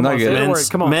 Kevin, I'm come not on, good say at the it. word.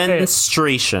 Come on, say it.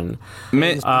 Menstruation.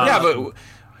 Yeah, but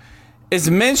is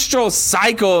menstrual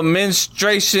cycle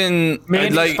menstruation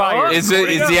like is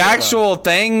the actual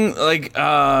thing like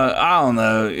I don't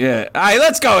know. Yeah. All right,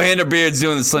 let's go. Hinderbeard's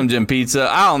doing the Slim Jim pizza.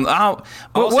 I don't.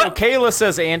 Also, what? Kayla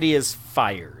says Andy is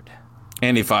fired.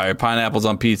 Andy fired. Pineapples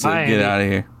on pizza. Hi, Get Andy. out of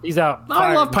here. He's out.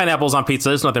 I love pineapples on pizza.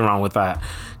 There's nothing wrong with that.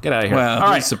 Get out of here. Well, All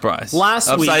right. surprise.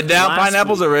 Upside down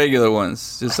pineapples or regular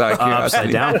ones? Just out of curiosity.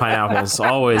 Upside down pineapples.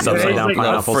 Always upside down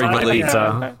pineapples on my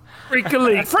pizza.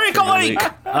 Freak-a-leak.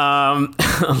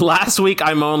 Last week,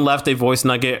 Imone left a voice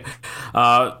nugget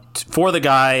for the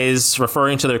guys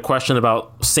referring to their question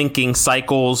about syncing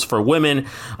cycles for women.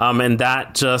 And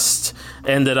that just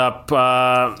ended up,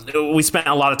 we spent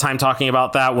a lot of time talking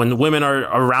about that. When women are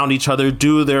around each other,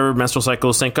 do their menstrual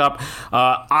cycles sync up?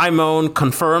 Imone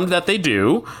confirmed that they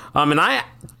do. And I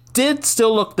did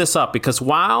still look this up because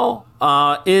while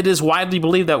it is widely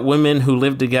believed that women who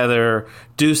live together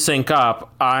do sync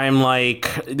up, I'm like,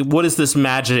 what is this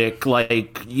magic, witchcraft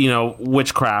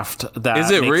that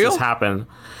is it makes real? This happen?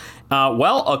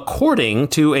 Well, according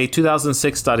to a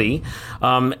 2006 study,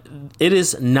 it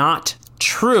is not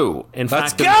true. In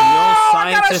fact, there's no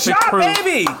scientific proof.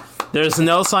 Baby! There's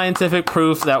no scientific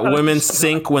proof that women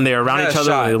sync when they are around each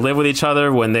other, when they live with each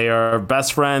other, when they are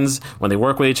best friends, when they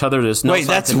work with each other. There's no. Wait,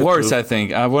 that's worse. Proof. I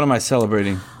think. What am I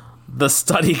celebrating? The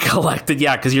study collected,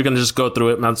 because you're going to just go through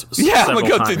it. Yeah, I'm going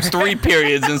to go through 3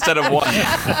 periods instead of 1.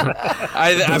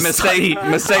 I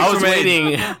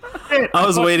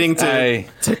was waiting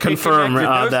to confirm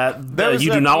that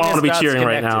you do not want to be cheering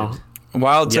right now.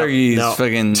 Wild Turkey's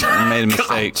fucking made a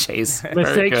mistake. Chase.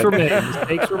 Mistakes were made.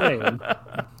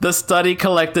 The study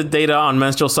collected data on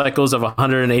menstrual cycles of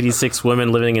 186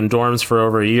 women living in dorms for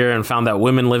over a year and found that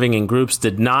women living in groups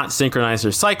did not synchronize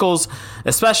their cycles,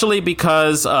 especially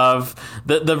because of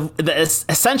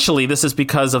essentially this is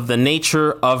because of the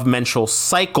nature of menstrual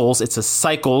cycles. It's a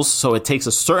cycles, so it takes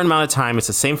a certain amount of time. It's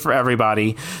the same for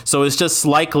everybody. So it's just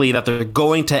likely that they're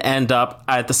going to end up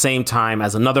at the same time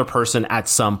as another person at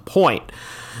some point.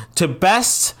 To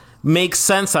best make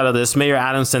sense out of this, Mayor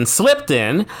Adamson slipped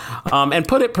in and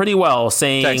put it pretty well,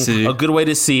 saying a good way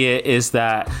to see it is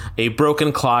that a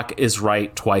broken clock is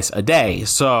right twice a day.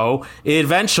 So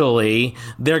eventually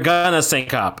they're gonna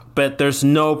sync up, but there's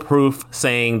no proof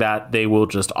saying that they will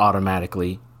just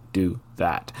automatically do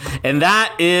that. And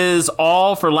that is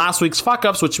all for last week's fuck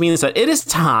ups, which means that it is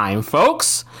time,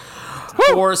 folks,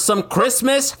 for some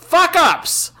Christmas fuck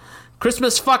ups.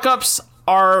 Christmas fuck ups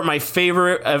are my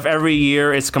favorite of every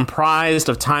year. It's comprised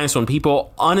of times when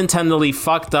people unintentionally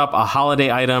fucked up a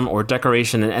holiday item or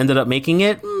decoration and ended up making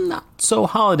it not so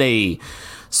holiday.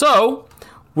 So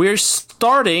we're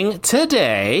starting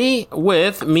today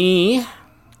with me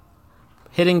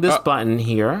hitting this button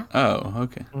here. Oh,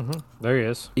 okay. Mm-hmm. There he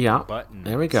is. Yeah. Button.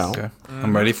 There we go. Okay.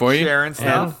 I'm ready for you. Sharing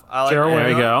stuff. There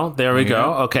we go. There we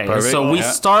go. Okay. Perfect. So we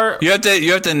start. You have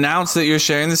to announce that you're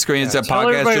sharing the screen. It's a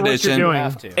podcast tradition.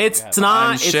 It's not.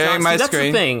 I'm sharing my screen. That's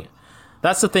the thing.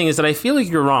 That's the thing is that I feel like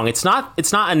you're wrong. It's not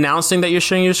announcing that you're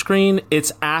sharing your screen.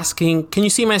 It's asking, can you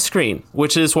see my screen?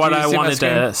 Which is what I wanted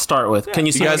to start with. Yeah. Can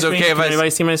you see my screen? Can anybody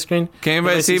see my screen? Can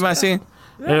anybody see my screen?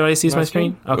 Everybody sees my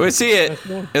screen? Okay. We see it.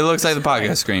 It looks like the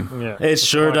podcast screen. Yeah. It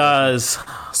sure does.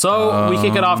 So we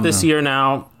kick it off this year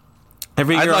now.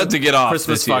 Every year, I'd love to get off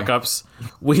Christmas this year. fuck ups.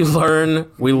 We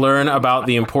learn about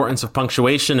the importance of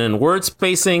punctuation and word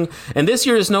spacing, and this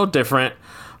year is no different.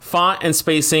 Font and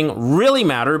spacing really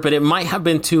matter, but it might have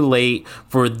been too late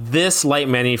for this light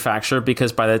manufacturer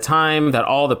because by the time that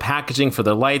all the packaging for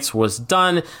the lights was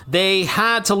done, they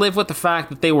had to live with the fact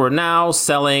that they were now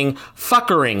selling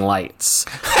fuckering lights.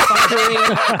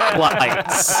 Fuckering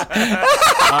lights.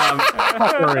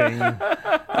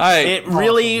 It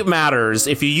really matters.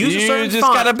 If you use a certain just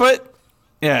font, gotta put,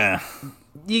 yeah.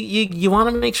 You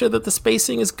want to make sure that the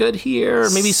spacing is good here.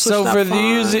 Maybe switch so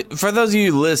that for those of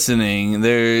you listening,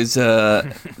 there's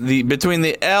between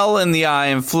the L and the I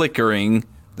in flickering,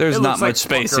 there's not much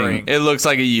spacing. It looks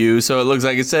like a U, so it looks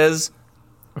like it says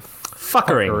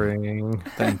fuckering.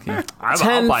 Thank you. 10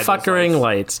 fuckering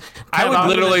lights. I would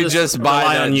literally just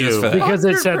buy that on you just for that. Because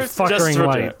it said fuckering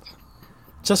light.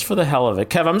 Just for the hell of it.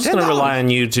 Kev, I'm just going to rely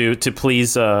on you to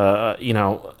please,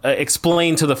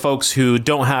 explain to the folks who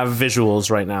don't have visuals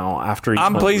right now after each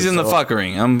I'm pleasing the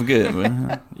fuckering. I'm good.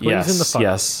 Yes.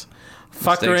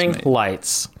 Fuckering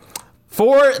lights.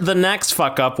 For the next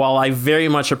fuck up, while I very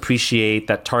much appreciate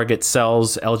that Target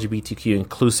sells LGBTQ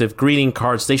inclusive greeting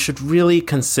cards, they should really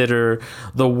consider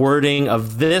the wording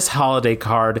of this holiday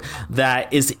card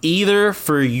that is either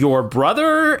for your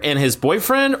brother and his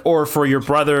boyfriend or for your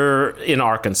brother in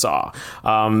Arkansas.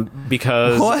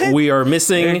 Because we are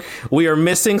missing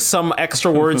some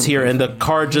extra words here, and the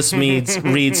card just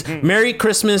reads "Merry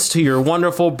Christmas to your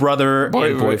wonderful brother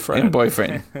and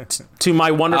boyfriend." To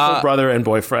my wonderful brother and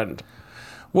boyfriend.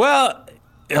 Well,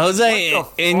 Jose,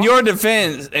 in your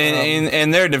defense,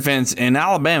 in their defense, in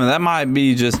Alabama, that might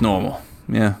be just normal.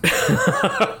 Yeah.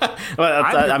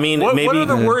 I mean, maybe. What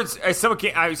other words?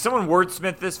 Someone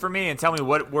wordsmith this for me and tell me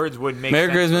what words would make Merry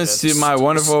Christmas to my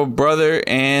wonderful brother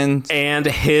and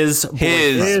his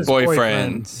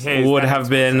boyfriend. Would have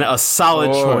been a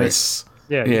solid choice.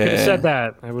 Yeah, you could have said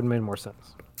that. It would have made more sense.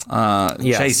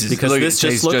 Yes, Chase is because this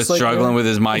Chase just looks like struggling with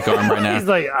his mic arm right now. He's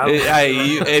like,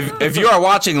 if you are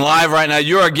watching live right now,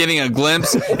 you are getting a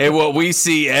glimpse at what we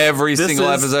see every single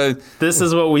episode. This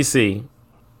is what we see.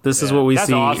 This is what we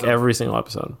see every single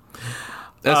episode.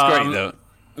 That's great, though.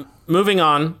 Moving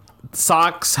on.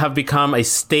 Socks have become a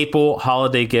staple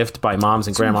holiday gift by moms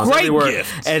and grandmas everywhere.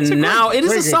 Gift. And now it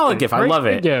is a solid gift. I love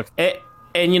it.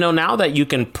 And, now that you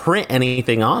can print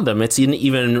anything on them, it's an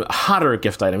even hotter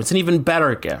gift item. It's an even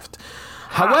better gift.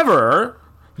 However,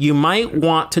 you might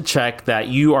want to check that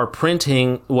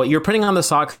what you're printing on the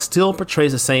sock still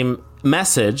portrays the same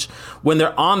message when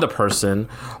they're on the person,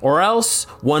 or else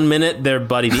 1 minute they're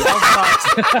Buddy the Elf socks,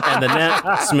 and the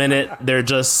next minute they're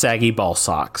just saggy ball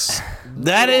socks.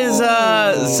 That is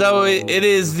so it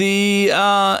is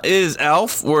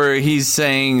Elf, where he's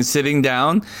saying, sitting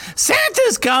down,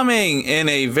 Santa's coming, in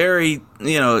a very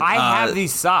I have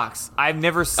these socks. I've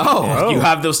never seen you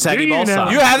have those saggy ball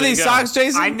socks. You have these socks,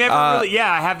 Jason? I never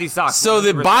I have these socks. So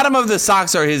the bottom of the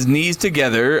socks are his knees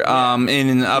together in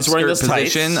an upskirt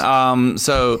position.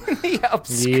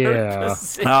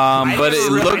 But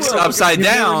it looks upside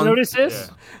down. Notice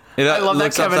this? I love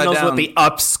that Kevin knows what the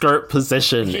upskirt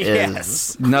position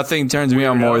is. Nothing turns me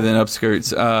on more than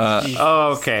upskirts.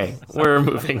 Okay, we're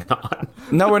moving on.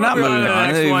 No, we're not moving on.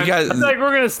 I feel like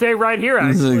we're gonna stay right here.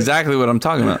 Actually. This is exactly what I'm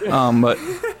talking about. But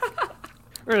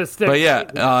we're gonna stay. But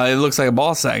yeah, it looks like a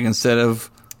ball sack instead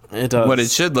of what it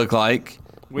should look like,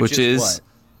 which is what?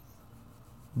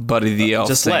 Buddy the Elf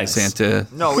just saying legs. Santa.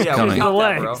 No, yeah, coming. the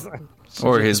legs.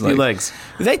 Or his legs.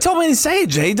 They told me to say it,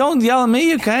 Jay. Don't yell at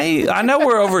me, okay? I know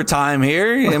we're over time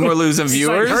here and we're losing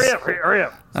viewers. Hurry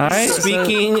up. All right.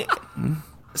 Speaking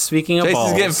of Jason's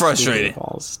balls, getting frustrated.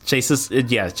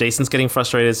 Jason's getting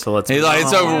frustrated. So let's. He's like,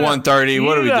 it's over 1:30.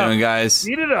 What are we doing, guys?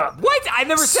 Eat it up. What? I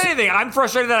never said anything. I'm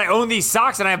frustrated that I own these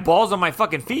socks and I have balls on my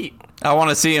fucking feet. I want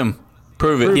to see him.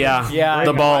 Prove it. Yeah.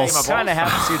 The balls. Kind of have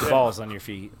to see the balls on your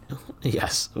feet.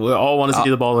 Yes, we all want to see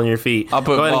the balls on your feet. I'll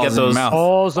put Go ahead and get those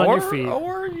balls on your feet.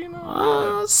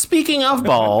 Speaking of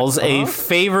balls, a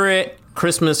favorite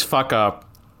Christmas fuck up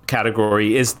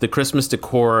category is the Christmas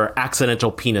decor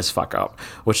accidental penis fuck up,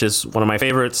 which is one of my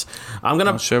favorites. I'm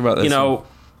gonna, sure about this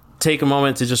take a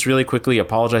moment to just really quickly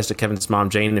apologize to Kevin's mom,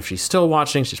 Jane, if she's still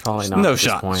watching. She's probably not. No at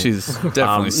shot. This point. She's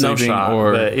definitely sleeping. No shot,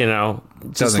 or but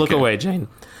just look care. away, Jane.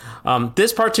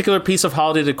 This particular piece of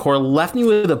holiday decor left me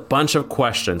with a bunch of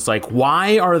questions, like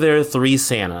why are there 3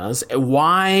 Santas?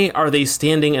 Why are they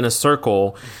standing in a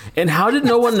circle? And how did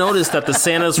no one notice that the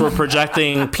Santas were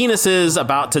projecting penises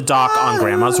about to dock on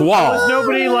Grandma's wall? Was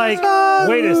nobody like,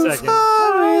 wait a second.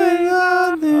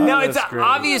 No, it's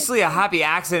obviously a happy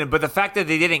accident, but the fact that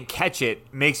they didn't catch it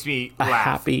makes me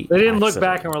laugh. They didn't look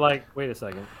back and were like, wait a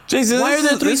second. Jason,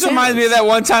 this reminds me of that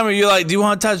one time where you're like, do you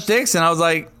want to touch dicks? And I was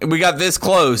like, we got this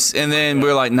close. And then we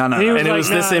were like, no. And it was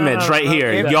this image right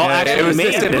here. Y'all actually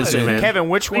made this image. Kevin,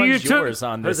 which one's yours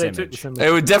on this image?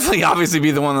 It would definitely obviously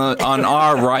be the one on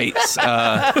our rights. The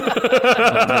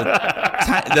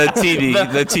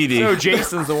TD. So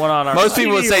Jason's the one on our Most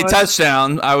people would say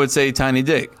touchdown. I would say tiny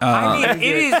dick. I mean,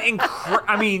 it is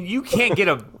I mean, you can't get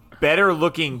a better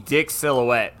looking dick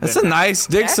silhouette. That's a nice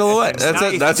dick silhouette.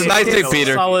 That's a nice dick,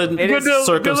 Peter. Solid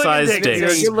circumcised dick.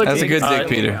 That's a good dick,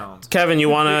 Peter. Kevin, you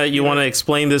wanna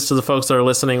explain this to the folks that are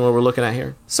listening? What we're looking at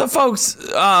here? So, folks,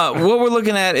 what we're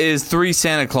looking at is 3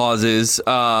 Santa Clauses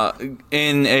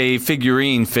in a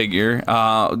figurine figure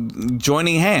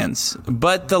joining hands,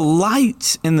 but the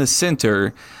light in the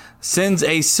center sends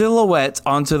a silhouette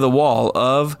onto the wall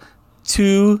of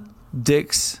 2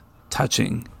 dicks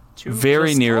touching.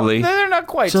 Very nearly. They're not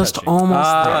quite just touching.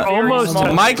 almost.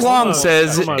 Mike Long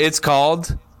says it's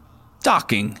called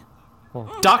docking.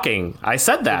 Docking. I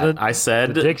said that. I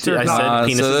said penis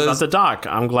is about to dock.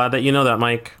 I'm glad that you know that,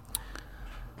 Mike.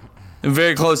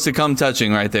 Very close to cum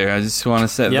touching right there. I just want to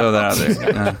throw that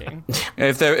out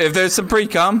there. If there's some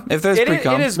pre-cum, if there's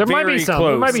pre-cum, it is There might be very some. close.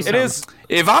 There might be It some. is.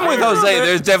 if I'm with Jose,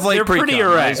 there's definitely they're pre-cum. pretty I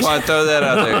erect. just want to throw that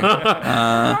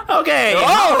out there. Okay.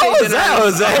 Oh, what was that,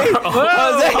 Jose?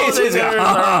 Jose just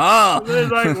got,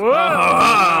 It's like, whoa.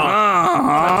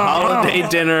 Holiday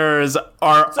dinners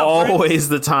are always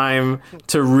the time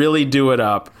to really do it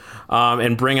up.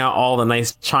 And bring out all the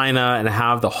nice china and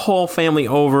have the whole family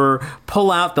over,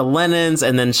 pull out the linens,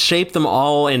 and then shape them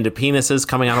all into penises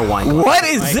coming out of wine. What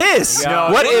is this?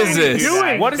 What is this?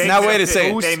 What is Now, wait a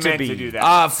second. They meant to do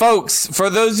that. Folks, for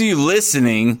those of you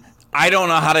listening, I don't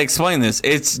know how to explain this.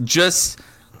 It's just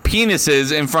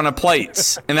penises in front of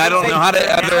plates, and I don't know how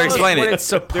to explain What it. it's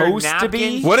supposed to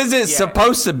be. What is it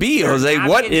supposed to be, Jose?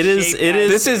 What It is.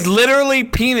 This is literally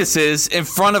penises in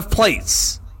front of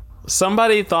plates.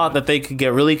 Somebody thought that they could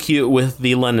get really cute with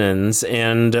the linens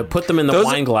and put them in the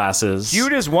wine glasses.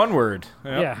 Cute is one word.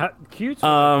 Yeah, cute.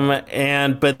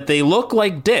 But they look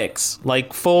like dicks,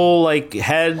 like full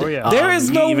head. Oh, yeah. There is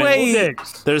no way.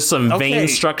 Dicks. There's some vein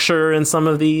structure in some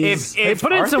of these. They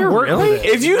put in some work. really? With it.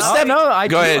 If you step, I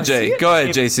go do ahead, want to Jay. see it. Go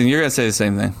ahead, Jason. You're gonna say the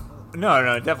same thing.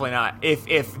 No, definitely not.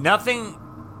 If nothing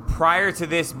prior to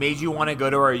this made you want to go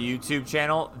to our YouTube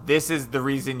channel, this is the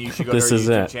reason you should go This to our is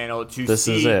YouTube it. channel to This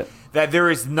see is it. that there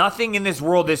is nothing in this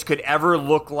world this could ever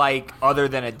look like other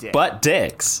than a dick. But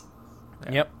dicks.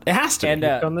 Yep. It has to. And be.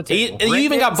 on the You, table. you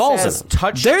even got balls in says them.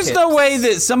 touch There's tips. no way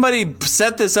that somebody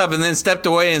set this up and then stepped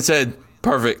away and said,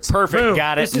 "Perfect." Perfect. Boom.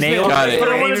 Got it. This is Nailed Got it. it. What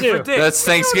I want to Aiming for do. dick. That's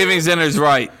Thanksgiving dinner's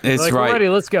right. It's Like, right. we're ready.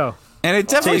 Let's go. And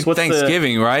it's definitely Chase, what's the-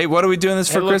 Thanksgiving, right? What are we doing this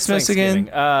for It looks Christmas again?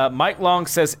 Thanksgiving. Mike Long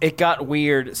says it got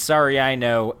weird. Sorry, I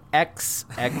know.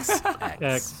 XXX.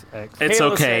 X. It's Kayla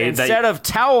okay. said, that- instead of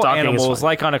towel docking is animals fine.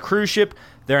 like on a cruise ship,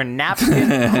 they're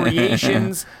napkin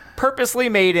creations purposely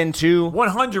made into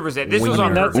 100%. This was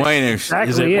on Wiener. purpose. Wieners.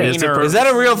 Exactly it. wiener. Is that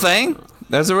a real thing?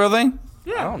 That's a real thing?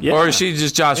 Yeah. Yeah. Or is she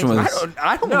just joshing with us?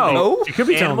 I don't No. know. It could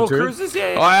be telling Animal the truth. cruises?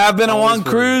 Yeah. Oh, I've been on one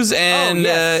cruise and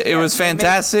yes, it was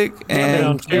fantastic.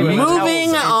 And Moving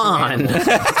on.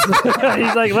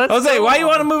 He's like, let's. Jose, why you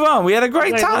want to move on? We had a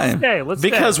great Let's time. stay. Let's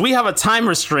Because stay. we have a time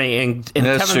restraint, and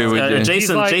That's Kevin, true, we do. Jason, He's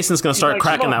like- Jason's going to start he's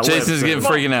like, cracking come on. that whip. Jason's getting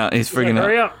freaking out. He's freaking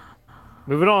Hurry out. up.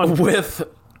 Moving on. With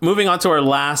moving on to our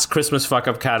last Christmas fuck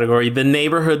up category, the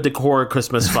neighborhood decor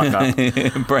Christmas fuck up.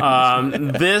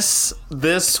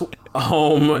 This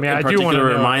home I in do wanna particular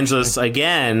know, reminds us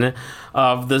again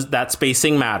of that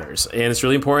spacing matters, and it's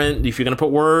really important if you're going to put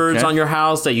words Okay. on your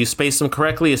house that you space them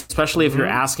correctly, especially if you're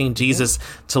asking Jesus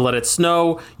to let it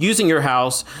snow using your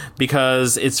house,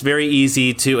 because it's very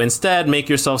easy to instead make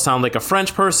yourself sound like a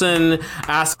French person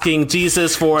asking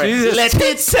Jesus for Jesus. let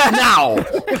it snow.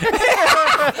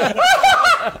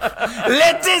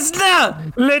 Let it snow!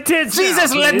 Let it.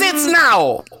 Jesus, let it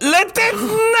snow. Let it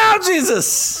snow,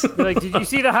 Jesus! Like, did you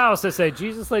see the house? I say,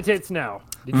 Jesus, let it now.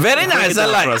 Very nice. I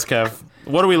like. For us, Kev.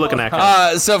 What are we looking at,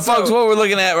 Kev? So, folks, what we're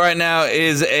looking at right now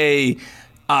is a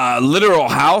literal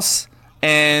house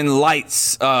and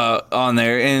lights on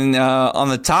there. And on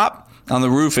the top, on the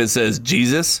roof, it says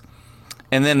Jesus.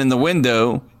 And then in the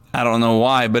window, I don't know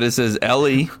why, but it says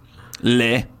Eli,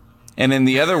 Le. And in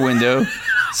the other window,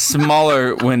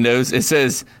 smaller windows, it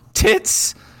says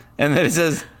tits. And then it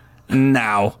says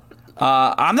now.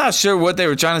 I'm not sure what they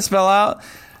were trying to spell out.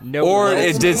 No. Or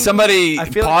did somebody I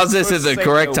feel like pause you're this at supposed the to say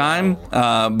correct no.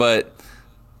 time? But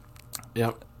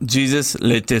Yep. Jesus,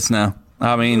 let this now.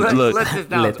 I mean, look. Let this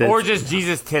now. Let this- Or just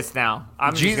Jesus tits now.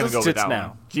 I'm Jesus just going to go with tits that now.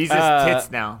 one. Jesus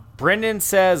tits now. Brendan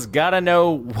says, "Gotta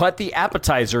know what the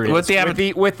appetizer is What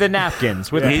the with the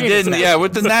napkins." With the He penis didn't. napkins. Yeah,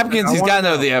 with the napkins, he's got to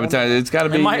know the appetizer. It's got to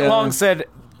be. And Mike Long said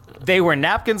they were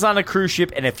napkins on a cruise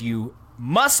ship, and if you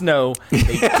must know, they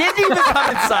didn't even come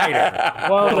inside it.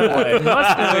 Well, it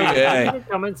must Okay.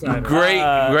 come inside. Great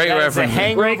That is a reference.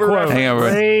 hangover Great quote. reference.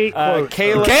 Hangover. Great quote.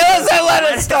 Kayla, Kayla said,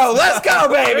 "Let it snow. Let's go,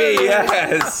 baby."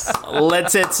 Yes.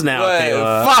 Let's it now,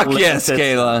 Kayla. Fuck Let's yes, it-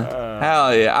 Kayla.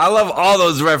 Hell yeah. I love all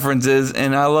those references,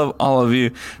 and I love all of you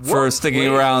for sticking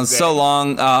around so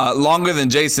long, longer than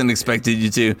Jason expected you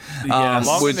to.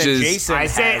 longer Which than is. Jason I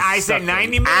said has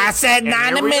 90 minutes. I said and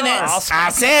 90 here we are. minutes. I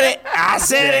said it. I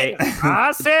said it.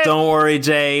 I said. Don't worry,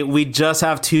 Jay. We just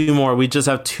have two more.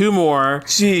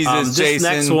 Jesus, This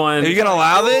Jason. next one. Are you going to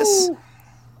allow this?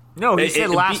 No, he It- said it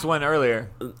last be- one earlier.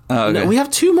 Oh, okay. No, we have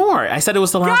two more. I said it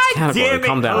was the last God category. damn it,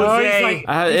 Calm down. Jose.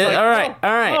 Oh, he's like,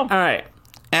 All right.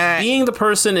 Being the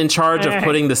person in charge of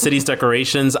putting the city's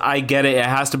decorations, I get it. It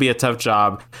has to be a tough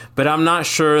job, but I'm not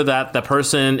sure that the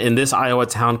person in this Iowa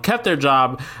town kept their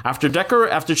job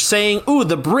after saying, "Ooh,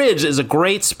 the bridge is a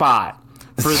great spot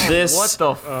for this. What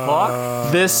the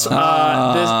fuck? This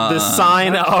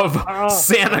sign of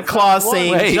Santa Claus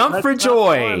saying Wait. "Jump for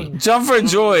joy." Jump for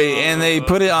joy, and they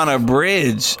put it on a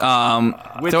bridge. So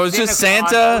it's just Santa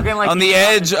Claus Santa looking like on the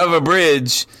edge of a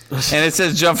bridge, and it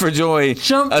says "Jump for joy,"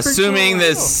 assuming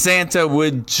that Santa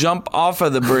would jump off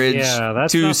of the bridge Yeah,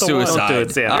 that's to not the one. suicide. Don't do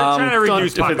it, Santa. You're trying to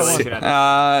reduce don't do it,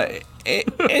 population.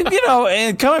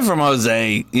 And coming from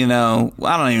Jose, I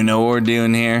don't even know what we're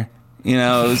doing here.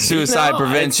 Suicide No,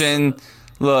 prevention.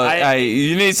 Look,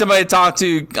 you need somebody to talk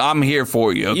to. I'm here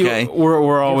for you. Okay.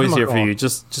 We're always here for you.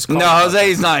 Just call No, us.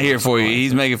 Jose's not here for you.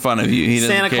 He's making fun of you. He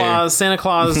doesn't care. Santa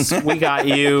Claus, we got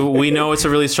you. We know it's a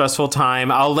really stressful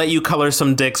time. I'll let you color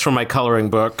some dicks from my coloring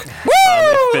book.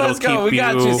 Woo! Let's go. We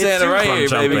got you, Santa, right here,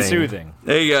 baby. It's soothing.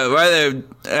 There you go, right there.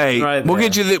 Hey, Right we'll there.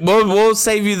 get you. We'll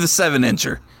save you the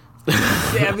 7-incher.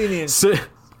 So,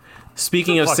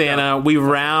 speaking of Santa, we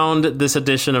round this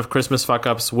edition of Christmas Fuck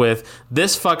Ups with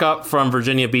this fuck up from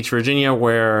Virginia Beach, Virginia,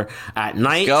 where at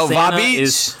night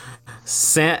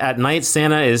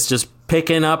Santa is just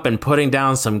picking up and putting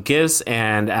down some gifts,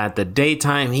 and at the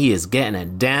daytime he is getting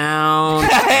it down.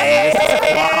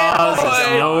 Claus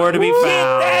is nowhere to be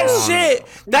found. That shit.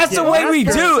 That's the way we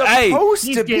do. Hey,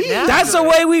 that's the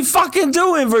way we fucking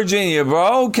do in Virginia,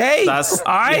 bro. Okay. That's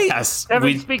all right. Yes. Evan,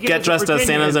 We speaking get of dressed as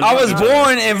Virginia, Santas. And I was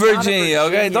born in Virginia.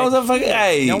 Okay, those are fucking.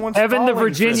 Hey, Evan the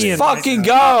Virginian. fucking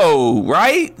go,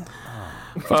 right?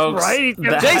 folks. Right?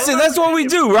 Jason, that's what we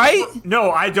do, right?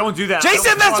 No, I don't do that.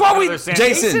 Jason, that's what we.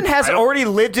 Jason has already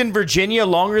lived in Virginia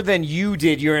longer than you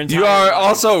did your entire You are life.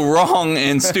 also wrong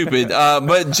and stupid.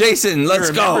 But Jason, let's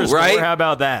He go, remembers right? more. How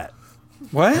about that?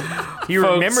 What? He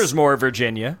remembers more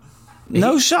Virginia.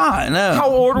 No shot, no. How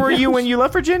old were you when you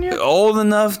left Virginia? Old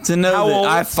enough to know How that old?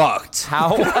 I fucked.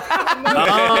 How?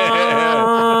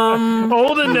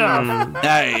 Old enough.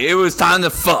 Hey, it was time to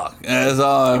fuck. That's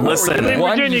all. Listen, In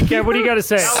Virginia, Kev, what do you got to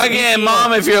say? Again,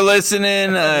 Mom, if you're listening,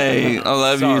 hey, I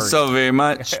love you so very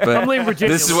much. But I'm leaving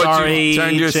Virginia. this is what Sorry, you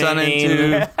turned your son Jane. into.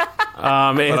 It is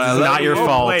I love not your you.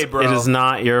 fault. Play, bro. It is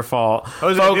not your fault,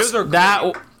 Jose, folks. those are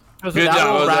That Good that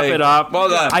job, will wrap Jose. it up. Well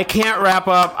done. I can't wrap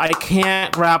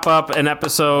up an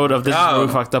episode of This Is No. Where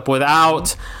We Fucked Up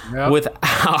without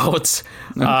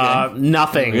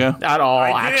nothing There we go. at all.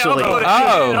 Actually,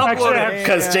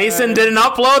 because Jason didn't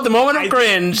upload the moment of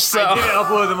cringe. So I didn't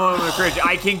upload the moment of cringe.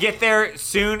 I can get there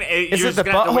soon. You're it just the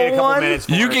gonna have to wait a butthole couple one? minutes.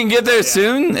 For You it. can get there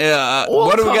soon.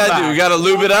 What do we come gotta do? back. We gotta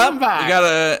lube it up. We back.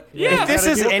 gotta. If this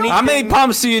is anything, How many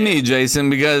pumps do you need, Jason?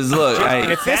 Because look,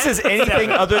 hey, if this is anything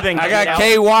other than I got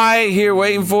KY here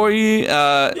waiting for you.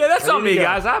 Yeah, that's on me,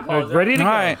 guys. I apologize. Ready to All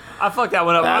go. right. I fucked that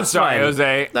one up. I'm That's sorry, fine.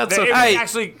 Jose. That's It was okay. Hey,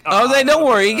 actually. Jose, don't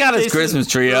worry. He got his Jason, Christmas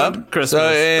tree up. Christmas.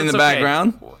 So in That's the okay.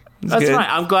 background. It's that's good. fine.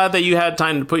 I'm glad that you had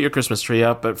time to put your Christmas tree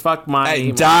up. But fuck my.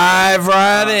 Hey, dive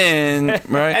right in.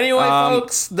 Right. Anyway,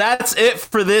 folks, that's it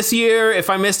for this year. If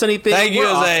I missed anything, Thank you, we're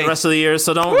off Jose. the rest of the year,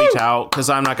 so don't reach out because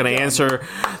I'm not going to answer.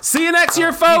 See you next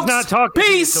year, folks. He's not talking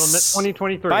Peace. until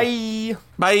 2023. Bye.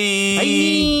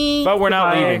 Bye. But we're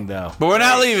not Goodbye. leaving though. But we're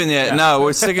not leaving yet. No,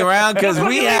 we're sticking around because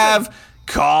we have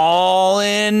call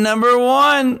in number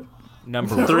 1.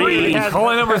 Number 3.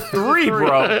 Calling number 3,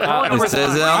 bro. It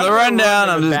says it on the rundown.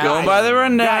 I'm just going by the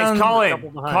rundown. Guys, call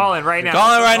in. Call in right now.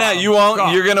 Call in right now. You won't.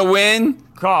 Call. You're gonna win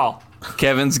Call.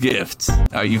 Kevin's gift.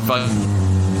 Are you fucking?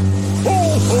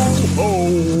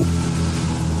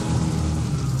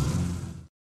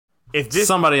 If this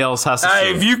Somebody else has to. Hey,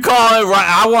 say if it. you call it right,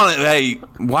 I want it. Hey,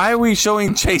 why are we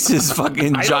showing Chase's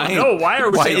fucking I giant? don't know. Why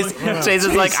are we is-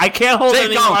 Jason's like, I can't hold Chase, it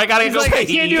anymore. go. I gotta He's go. like, I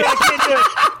can't do it. I can't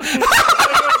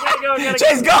do it.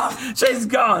 Chase gone. Chase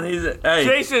gone. He's hey.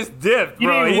 Chase is dipped, You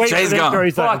bro. didn't even wait Chase for gone. the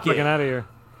He's like, I'm Fuck it. fucking out of here.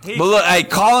 But look, hey,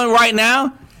 call him right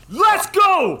now. Let's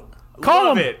go. Call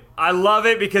love him. it. I love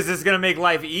it because it's gonna make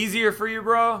life easier for you,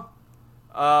 bro.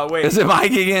 Wait. Is it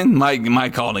Mike again?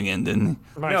 Mike called again, didn't he?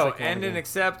 No, end and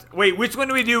accept. Wait, which one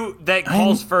do we do that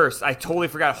calls first? I totally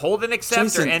forgot. Hold and accept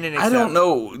Jason, or end and I accept? don't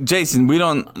know, Jason. We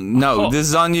don't know. This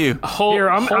is on you. Here,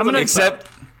 I'm gonna accept.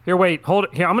 Here, wait, hold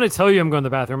it. Here, I'm gonna tell you I'm going to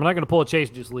the bathroom. I'm not gonna pull a Chase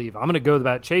and just leave. I'm gonna go to the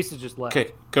bathroom. Chase is just left.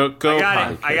 Okay, go. I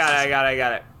got it. I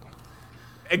got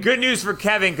it. Good news for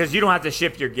Kevin because you don't have to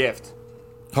ship your gift.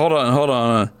 Hold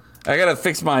on. I gotta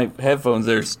fix my headphones.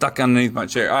 They're stuck underneath my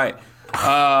chair. All right.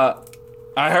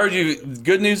 I heard you.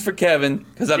 Good news for Kevin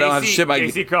because I don't have to ship my.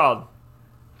 JC called.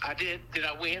 I did. Did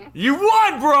I win? You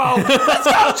won, bro. Let's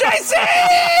go,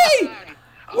 JC!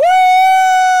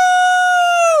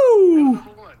 Woo!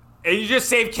 And you just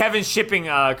saved Kevin's shipping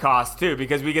cost too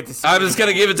because we get to see. I'm just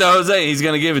gonna give it to Jose. He's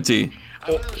gonna give it to you.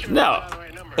 No,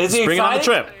 Is he bring it on the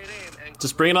excited? trip.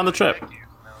 Just bring it on the trip.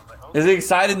 Is he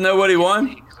excited to know what he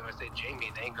won?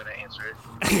 ain't gonna answer it.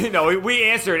 No, we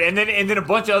answered, and then a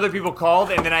bunch of other people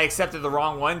called, and then I accepted the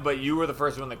wrong one, but you were the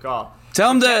first one to call.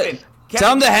 Tell him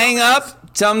to hang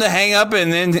up. Tell him to hang up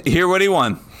and then hear what he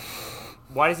won.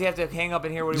 Why does he have to hang up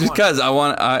and hear what he Just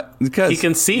wants? because he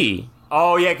can see.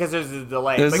 Oh yeah, because there's a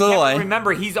delay. There's but a delay.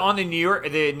 Remember, he's on the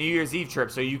New Year's Eve trip,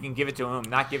 so you can give it to him,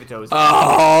 not give it to us.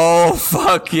 Oh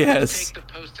fuck yes! Take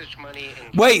the postage money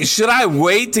and Wait, should I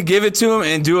wait to give it to him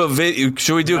and do a video?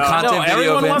 Should we do a content video?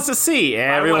 Everyone of it? wants to see.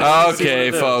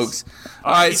 Okay, folks.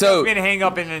 All right, so I'm gonna hang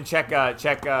up and then check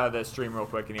the stream real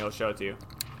quick, and he'll show it to you.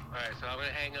 All right, so I'm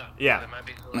gonna hang up. Yeah.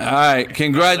 all right,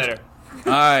 congrats.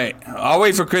 All right, I'll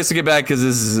wait for Chris to get back because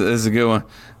this is a good one.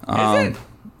 Is it?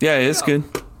 Yeah, it's good.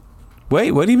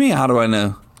 Wait, what do you mean? How do I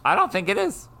know? I don't think it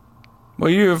is. Well,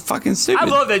 you're fucking stupid. I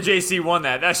love that JC won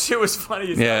that. That shit was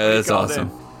funny. As hell Yeah, when he that's called awesome.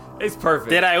 in. It's perfect.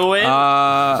 Did I win?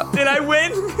 Did I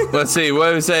win? Let's see. What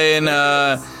are we saying?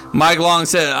 Mike Long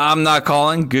said, "I'm not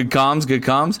calling." Good comms. Good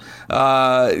comms.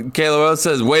 Kayla Wells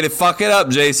says, "Way to fuck it up,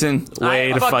 Jason."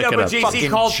 Way to fuck it up. But JC Fucking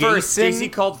called first. Jason.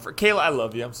 JC called for Kayla. I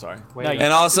love you. I'm sorry.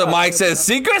 And also, Mike says,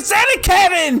 "Secret Santa,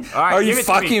 Kevin." All right, Are you give it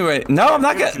to me. fucking ready? No, I'm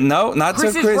not gonna. No, not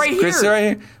Chris until is Chris. right Chris is here. right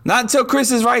here. Not until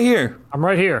Chris is right here. I'm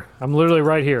right here. I'm literally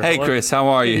right here. Hey, Hello? Chris, how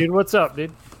are Hey, you? dude, what's up,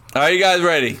 dude? Are you guys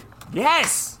ready?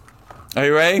 Yes. Are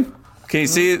you ready? Can you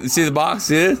see it? See the box?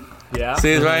 See it? Yeah.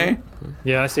 See it right here?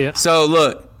 Yeah, I see it. So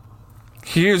look,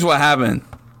 here's what happened.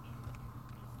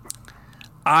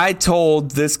 I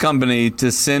told this company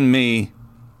to send me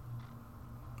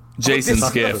Jason's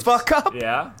gift. Fuck up.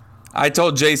 Yeah. I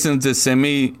told Jason to send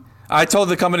me. I told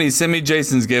the company to send me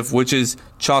Jason's gift, which is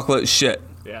chocolate shit.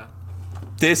 Yeah.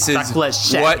 This is Chocolate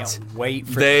shit. what Wait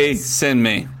for they this. send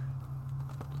me.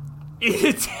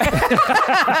 It's That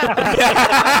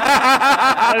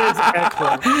is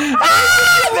excellent.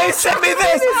 They sent me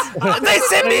this. They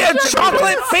sent me a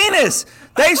chocolate penis.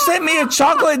 They sent me a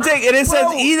chocolate dick, and it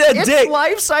says "eat a It's dick."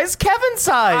 life-size Kevin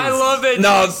size. I love that.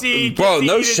 No, JC bro, gets to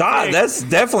no eat a shot. dick. That's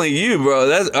definitely you, bro.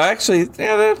 That's actually,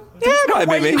 that might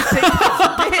be me.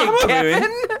 That might be me.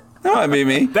 That might be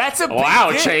me. That's a big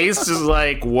Wow, dick. Chase is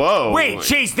like, whoa. Wait,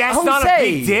 Chase, that's Jose. not a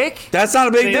big dick. That's not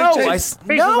a big No, dick. I Chase.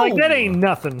 Face is like, that ain't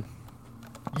nothing.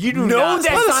 You do No, not.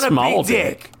 that's That's not a a small big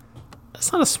dick.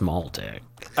 That's not a small dick.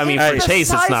 I mean, Hey. for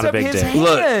Chase, it's not a big dick.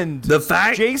 Look, the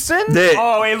fact Jason? that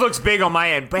Oh, it looks big on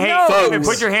my end. But hey, No, Kevin,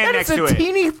 put your hand that next is to a it.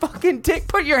 teeny fucking dick.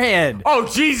 Put your hand. Oh,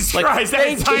 Jesus Christ, that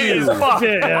is thank tiny you. as fuck.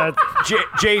 Yeah,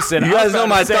 Jason, you guys know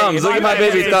my thumbs. Look at my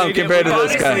baby thumb compared to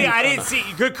this Honestly, guy. I didn't see.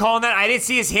 Good calling that. I didn't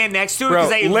see his hand next to it Bro,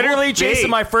 because literally, Jason,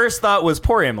 my first thought was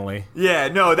poor Emily. Yeah,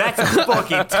 no, that's a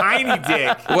fucking tiny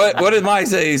dick. What did Mike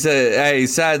say? He said, "Hey,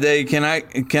 sad day. Can I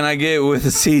get it with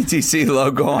a CTC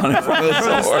logo on it from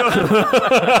the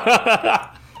store?" I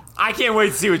can't wait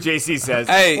to see what JC says.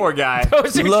 Hey, Poor guy.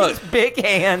 Those are Look. just big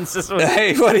hands. This was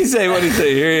Hey, what'd he say? What'd he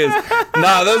say? Here he is.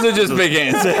 Nah, those are just big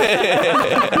hands.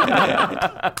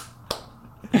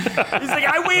 He's like,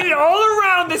 I waited all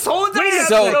around this whole entire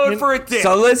So- episode for a dick.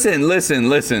 So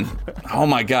listen. Oh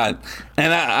my God.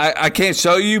 And I can't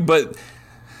show you, but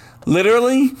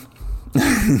literally,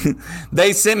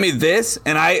 they sent me this,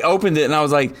 and I opened it, and I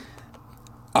was like,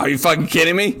 "Are you fucking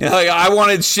kidding me?" Like, I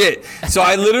wanted shit. So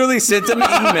I literally sent them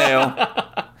an email.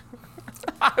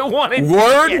 I wanted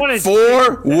Word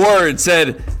for word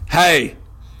said, "Hey,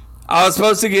 I was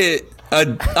supposed to get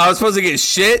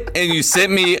shit, and you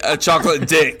sent me a chocolate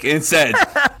dick instead."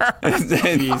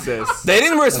 Jesus. They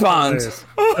didn't respond.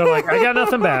 They're like, I got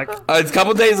nothing back. A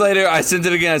couple days later, I sent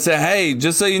it again. I said, "Hey,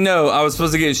 just so you know, I was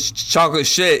supposed to get chocolate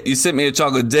shit. You sent me a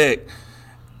chocolate dick."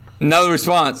 Another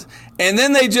response. And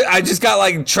then I just got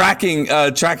like tracking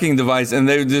device, and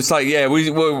they were just like, "Yeah,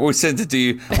 we sent it to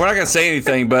you. We're not gonna say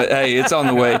anything, but hey, it's on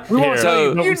the way."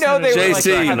 So You know they were like,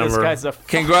 JC, "God, this guy's a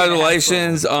fucking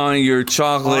congratulations on your On the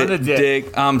chocolate dick.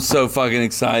 dick. I'm so fucking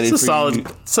excited. It's a for solid. you.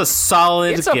 It's a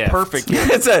solid It's a gift. perfect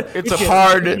gift. It's a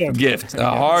hard gift. A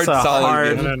hard, It's a solid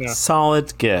hard, gift.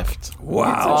 solid gift.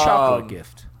 Wow. It's a chocolate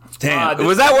gift. Damn. this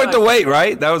Was that is worth like- the wait?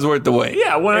 Right? That was worth the wait.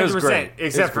 Yeah, 100%. great.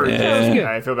 Except for great.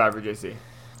 I feel bad for JC.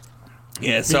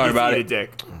 Yeah. Sorry about He it.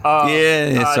 dick.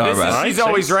 Yeah. Sorry about it. He's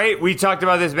always right. We talked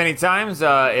about this many times.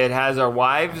 It has our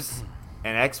wives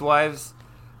and ex-wives.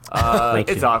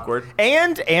 It's awkward.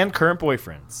 And current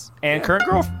boyfriends. And current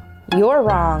girlfriends. You're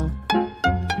wrong.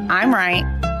 I'm right.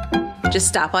 Just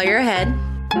stop while you're ahead.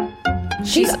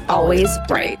 She's always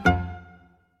right.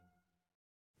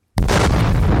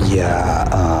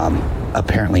 Yeah,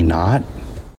 apparently not.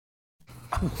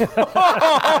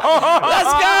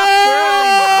 Let's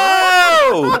go!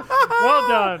 Oh! Well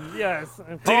done. Yes.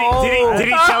 Did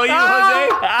he tell you,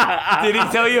 Jose? Did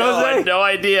he tell you, No, I Jose? had no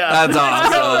idea. That's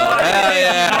awesome. Hell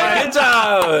yeah. Good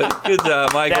job. Good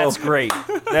job, Michael. That's great.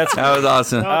 That was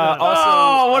awesome.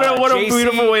 Oh, what a JC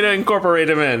beautiful way to incorporate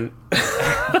him in.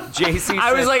 JC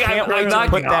I was said, like, can't I'm wait not to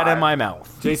put that gonna- in my mouth.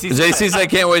 JC said, I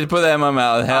can't wait to put that in my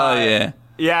mouth. Hell yeah.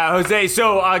 Yeah, Jose.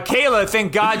 So Kayla,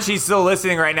 thank God she's still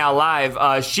listening right now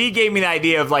live. She gave me the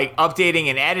idea of like updating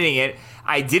and editing it.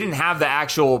 I didn't have the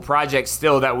actual project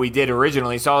still that we did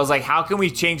originally, so I was like, how can we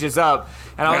change this up?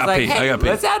 And I was like, hey,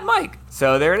 let's add Mike.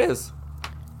 So there it is.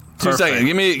 2 seconds.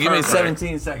 Give me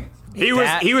 17 seconds. He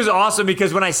was awesome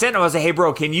because when I sent him, I was like, hey,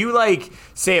 bro, can you like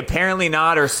say apparently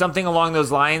not or something along those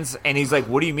lines? And he's like,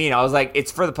 what do you mean? I was like,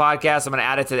 it's for the podcast. I'm going to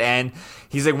add it to the end.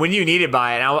 He's like, when do you need it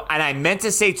by? And I meant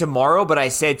to say tomorrow, but I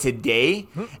said today.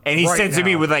 And he sent to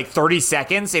me with like 30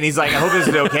 seconds. And he's like, I hope this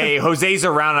is okay. Jose's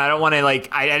around. And I don't want to like,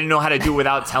 I didn't know how to do it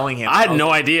without telling him. I had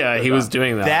no idea he was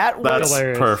doing that. That's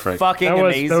perfect. Fucking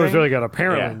amazing. That was really good.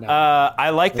 Apparently, I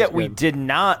like that we did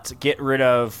not get rid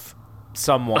of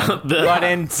someone,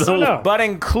 but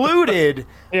included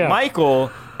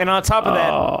Michael. And on top of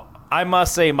that, I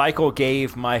must say Michael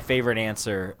gave my favorite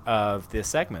answer of this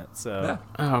segment. So,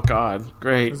 oh God,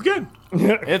 great! It's good.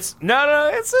 It's not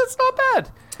bad.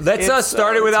 Let's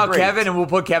start it without great. Kevin, and we'll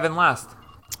put Kevin last.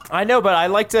 I know, but I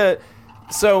like to.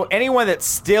 So anyone that's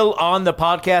still on the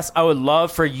podcast, I would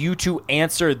love for you to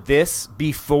answer this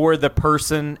before the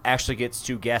person actually gets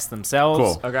to guess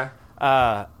themselves. Cool. Okay.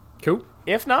 Cool.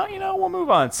 If not, we'll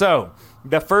move on. So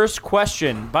the first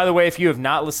question, by the way, if you have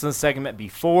not listened to the segment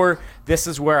before, this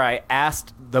is where I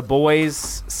asked the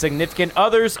boys' significant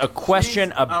others a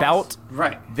question about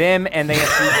them, and they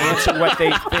have to answer what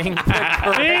they think the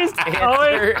correct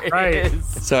answer is.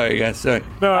 Sorry, guys. Sorry.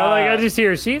 No, I just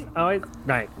hear she's always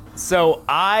right. So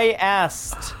I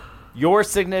asked your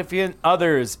significant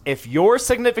others if your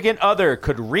significant other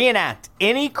could reenact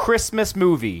any Christmas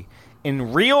movie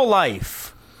in real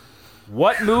life,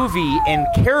 what movie and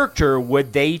character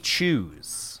would they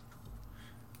choose?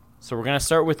 So we're going to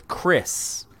start with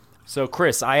Chris. So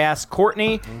Chris, I asked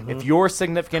Courtney if your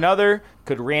significant other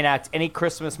could reenact any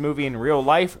Christmas movie in real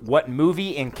life, what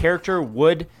movie and character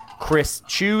would Chris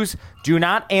choose? Do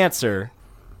not answer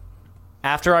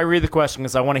after I read the question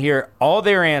because I want to hear all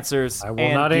their answers. I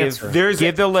will not answer.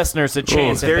 Give the listeners a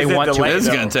chance if they want to. This is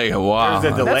going to take a while.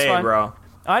 There's a delay, That's fine. bro.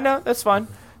 I know, that's fine.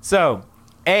 So,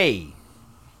 A,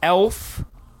 Elf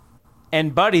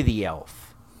and Buddy the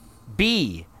Elf.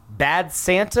 B, Bad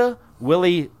Santa,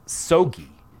 Willie Soki.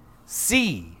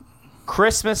 C,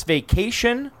 Christmas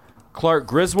Vacation, Clark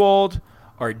Griswold.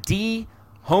 Or D,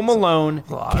 Home Alone,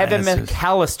 Kevin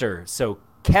McAllister. So,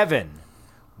 Kevin,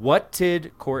 what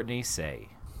did Courtney say?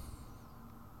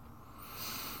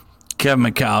 Kevin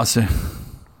McAllister.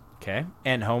 Okay,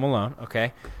 and Home Alone.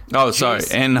 Okay. Oh, sorry,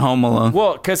 and Home Alone.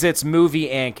 Well, because it's movie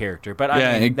and character, but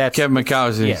I mean that's Kevin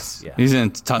McAllister. Yes, yeah. He's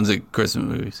in tons of Christmas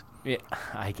movies. Yeah,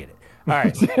 I get it. All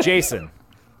right, Jason.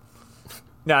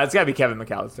 No, it's got to be Kevin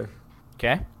McAllister.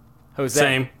 Okay.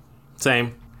 Jose.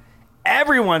 Same.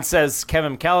 Everyone says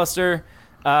Kevin McAllister.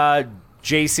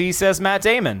 JC says Matt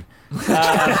Damon.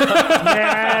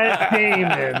 Matt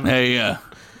Damon. There you go.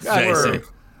 Jason.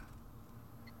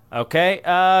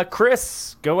 Okay,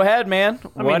 Chris, go ahead, man.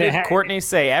 What did Courtney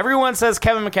say? Everyone says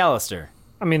Kevin McAllister.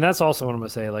 I mean, that's also what I'm going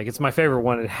to say. Like, it's my favorite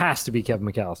one. It has to be Kevin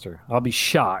McAllister. I'll be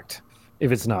shocked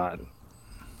if it's not.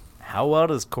 How well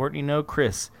does Courtney know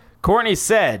Chris? Courtney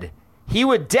said he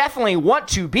would definitely want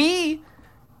to be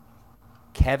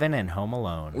Kevin in Home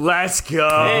Alone. Let's go.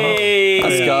 Hey.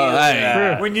 Let's go.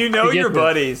 Hey. When you know your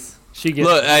buddies.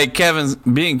 Look, hey, Kevin's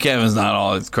not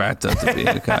all it's cracked up to be.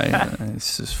 Okay,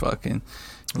 it's just fucking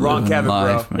wrong Kevin,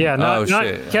 life, bro. man. Yeah, not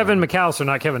shit. Kevin McAllister,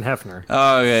 not Kevin Hefner.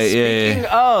 Oh, okay, yeah.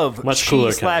 Speaking of Much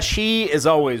cooler she/he is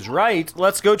always right.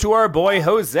 Let's go to our boy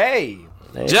Jose.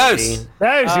 Jose.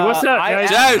 Hey, what's up, guys?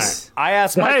 Jose. I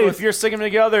asked Michael if you're singing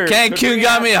together. Cancun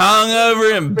got me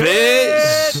hungover and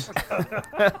bitch.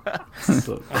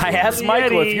 I asked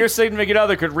Michael if your significant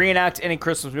other could reenact any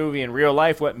Christmas movie in real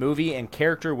life, what movie and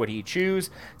character would he choose?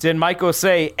 Did Michael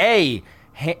say A,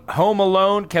 Home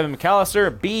Alone, Kevin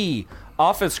McAllister, B,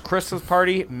 Office Christmas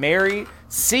Party, Mary,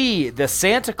 C, The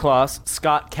Santa Claus,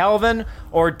 Scott Calvin,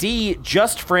 or D,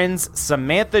 Just Friends,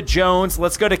 Samantha Jones?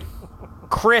 Let's go to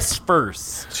Chris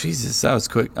first. Jesus, that was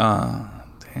quick.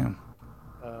 Damn.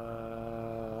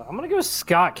 I'm going to go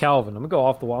Scott Calvin. I'm going to go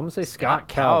off the wall. I'm going to say Scott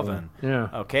Calvin. Yeah.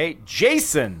 Okay.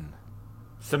 Jason.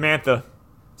 Samantha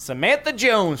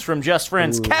Jones from Just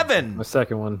Friends. Ooh, Kevin. My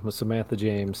second one was Samantha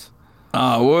James.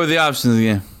 What were the options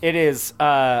again? It is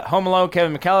Home Alone,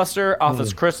 Kevin McAllister,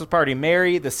 Office Christmas Party,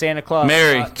 Mary, The Santa Claus.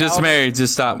 Mary. Just Mary.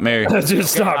 Just stop, Mary.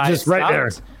 Just stop. Just right there.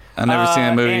 I've never seen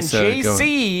that movie, And so go.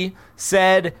 JC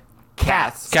said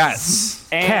Cats. Cats.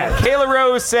 And Kayla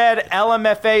Rose said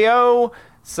LMFAO,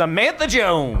 Samantha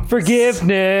Jones.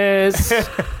 Forgiveness.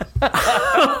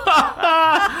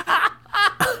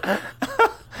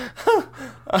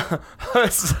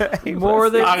 More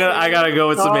than I gotta go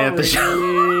with Samantha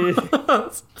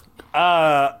Jones.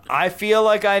 I feel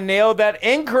like I nailed that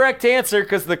incorrect answer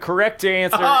because the correct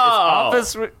answer is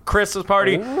Office Christmas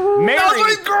Party. Mary,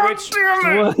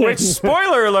 which,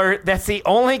 spoiler alert, that's the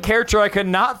only character I could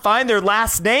not find their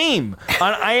last name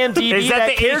on IMDb. Is that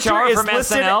the character HR is from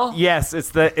listed- SNL? Yes, it's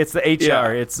the HR. Yeah.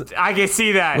 It's I can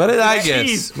see that. What did I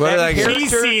guess? What did I guess?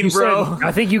 Cheese scene, You bro. said,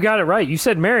 I think you got it right. You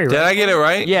said Mary, Did right? I get it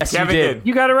right? yes, Kevin you did. did.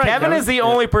 You got it right. Kevin is the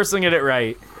only person to get it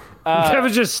right.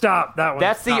 Kevin just stopped that one.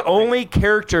 That's the only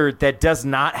character that does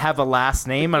not have a last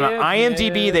name. On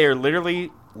IMDb, they are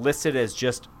literally listed as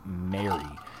just Mary.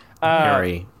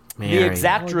 Mary. The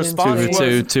exact response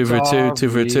was... 2 for 2. 2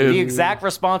 for 2. The exact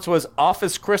response was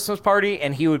Office Christmas Party,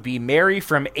 and he would be Mary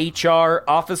from HR,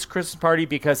 Office Christmas Party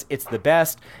because it's the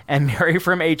best, and Mary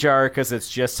from HR because it's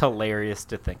just hilarious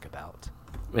to think about.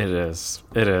 It is.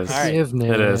 It is. All right. Forgiveness.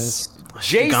 It is.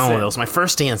 Jason. That was my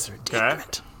first answer. Damn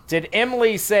it. Did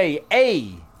Emily say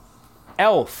A,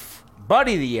 Elf,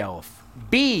 Buddy the Elf,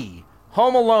 B,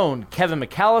 Home Alone, Kevin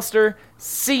McAllister,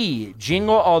 C,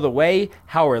 Jingle All the Way,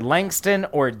 Howard Langston,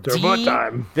 or D,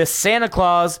 The Santa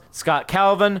Claus, Scott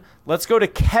Calvin? Let's go to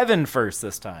Kevin first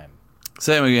this time.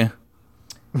 Say him again.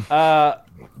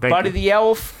 Buddy the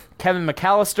Elf, Kevin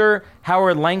McAllister,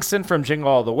 Howard Langston from Jingle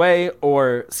All the Way,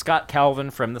 or Scott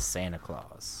Calvin from The Santa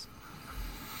Claus?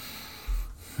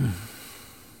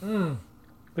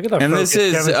 Look at that. And focus. this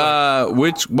is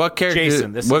Kevin's what character?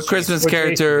 Jason, this what is Christmas Jason.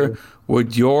 character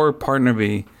would your partner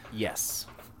be? Yes.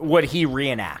 Would he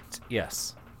reenact?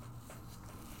 Yes.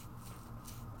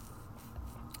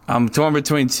 I'm torn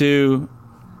between two.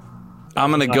 I'm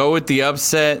gonna go with the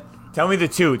upset. Tell me the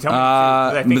two. Tell me the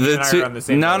two. 'cause I think you and I are on the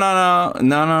same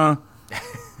No.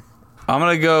 I'm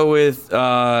gonna go with.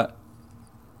 I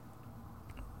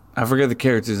forget the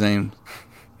character's name.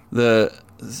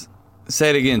 Say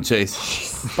it again,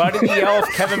 Chase. Buddy the Elf,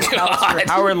 Kevin McAllister,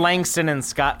 Howard Langston, and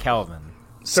Scott Calvin.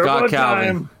 Scott Calvin.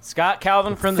 time. Scott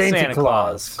Calvin from the Santa Santa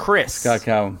Claus. Claus. Chris. Scott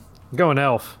Calvin. Going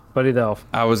Elf. Buddy the Elf.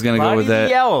 I was gonna go Buddy with that.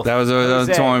 the Elf. That was I was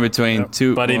Jose. torn between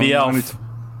two. Buddy the Elf.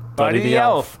 Buddy the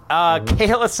Elf.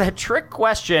 Kayla said, trick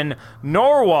question,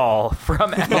 Norwal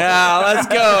from Elf. Yeah, let's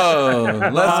go.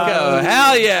 Let's go.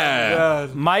 Hell yeah.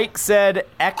 Mike said,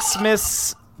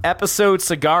 Xmas episode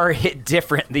cigar hit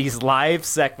different. These live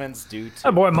segments do too.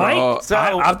 Oh, boy, Mike. Oh, So-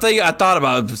 I thought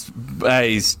about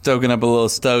stoking up a little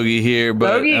stogie here,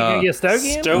 but Stogie? You gonna get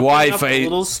Stogie in? Stoking Wife up a ate-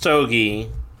 little stogie.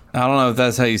 I don't know if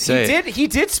that's how you say it. He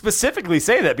did specifically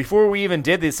say that before we even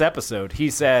did this episode. He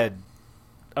said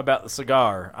about the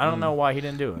cigar. I don't know why he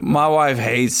didn't do it. My wife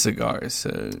hates cigars, so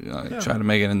I try to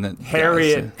make it in that.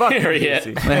 Harriet. Fuck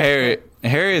Harriet.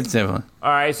 Harriet's different.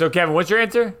 All right, so Kevin, what's your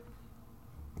answer?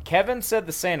 Kevin said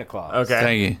the Santa Claus. Okay.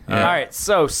 Thank you. All right,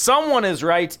 so someone is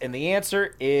right, and the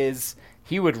answer is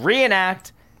he would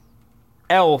reenact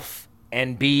Elf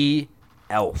and be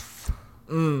Elf.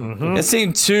 It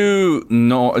seemed too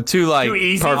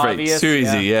easy. perfect, Obvious, too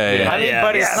easy. Yeah. I mean,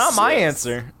 but it's not my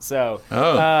answer. So,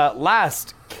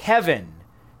 last, Kevin.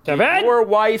 Kevin? Did your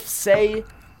wife say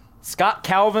Scott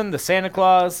Calvin, the Santa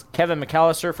Claus, Kevin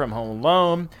McAllister from Home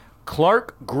Alone,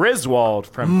 Clark Griswold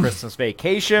from Christmas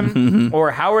Vacation,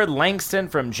 or Howard Langston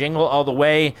from Jingle All the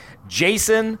Way?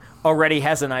 Jason already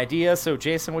has an idea. So,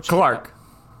 Jason, what's Clark.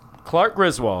 Clark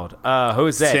Griswold.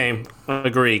 Jose. Same.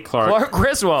 Agree, Clark. Clark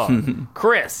Griswold.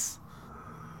 Chris.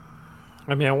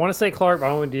 I mean, I want to say Clark, but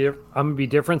I'm gonna be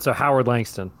different. So Howard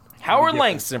Langston. Howard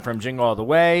Langston from Jingle All the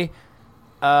Way.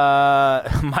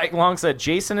 Mike Long said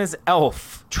Jason is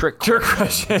Elf. Trick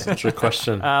question. Trick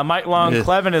question. Mike Long,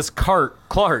 Clevin is Clark.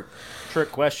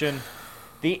 Trick question.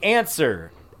 The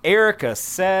answer, Erica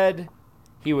said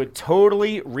he would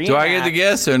totally reenact. Do I get the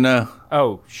guess or no?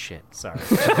 Oh, shit. Sorry.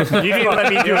 You didn't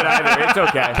let me do it either. It's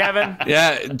okay. Kevin?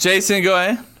 Yeah, Jason, go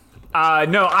ahead.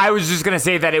 No, I was just going to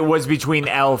say that it was between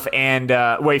Elf and...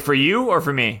 wait, for you or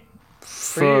for me?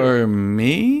 For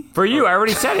me? For you, I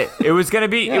already said it. It was gonna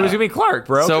be Clark,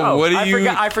 bro. So Go. what do I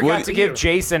you? forgot to give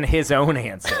Jason his own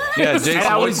answer. Yeah, Jason. And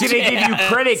I was gonna give you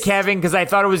credit, Kevin, because I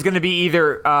thought it was gonna be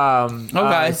either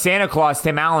Santa Claus,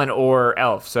 Tim Allen, or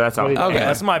Elf. So that's all. Okay,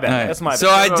 That's my bad. All right. That's my bad. So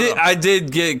I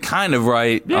did get kind of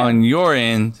right on your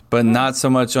end, but not so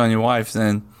much on your wife's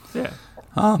end. Yeah.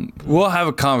 We'll have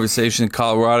a conversation in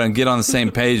Colorado and get on the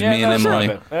same page, me and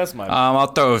Emily. That's my I'll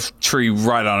throw a tree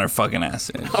right on her fucking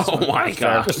ass. Oh my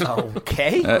gosh.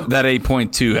 Okay. That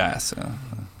 8.2 ass.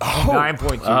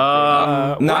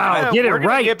 9.2. No, get it we're gonna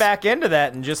right. Get back into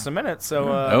that in just a minute. So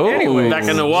Oh. anyway, Back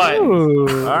into what?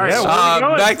 Ooh. All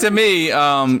right. back to me,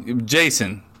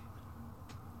 Jason.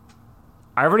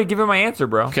 I already given my answer,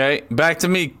 bro. Okay, back to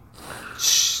me,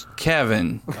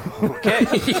 Kevin. okay.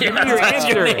 Yeah, that's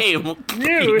your name.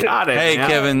 You got it. Hey, man.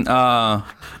 Kevin.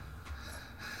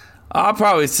 I'll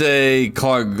probably say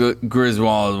Clark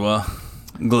Griswold as well.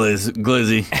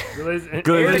 Glizzy.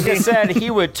 Erica said he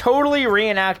would totally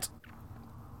reenact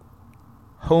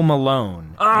Home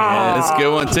Alone. Yeah, that's a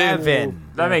good one too. Kevin.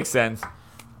 That makes sense.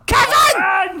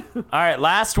 All right,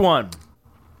 last one.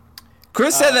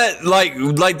 Chris said that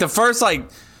like the first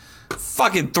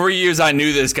fucking 3 years I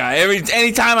knew this guy.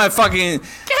 Anytime I fucking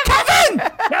Kevin,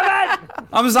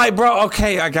 I was like, bro,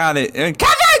 okay, I got it. And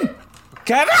Kevin.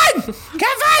 I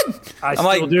I'm still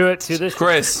like, do it to this.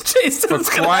 Chris, Jason's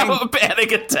for gonna crying- have a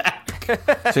panic attack.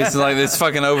 Jason's like, it's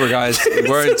fucking over, guys.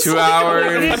 We're in 2 hours.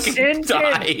 It's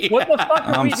intense. What the fuck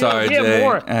are I'm we sorry, doing? Jay.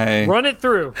 More. Hey. Run it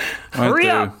through. Hurry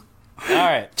up. All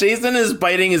right. Jason is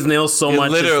biting his nails so He's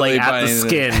much it's literally like at the biting it.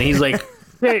 skin. He's like,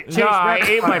 Hey, Chase, I rapid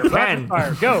ate my fire, pen. rapid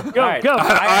fire. Go, right. go.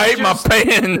 I ate my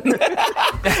pen.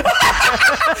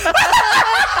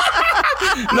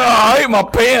 No, I ate my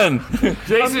pen.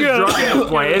 Jason's drunk at this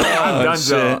point. I'm done, shit.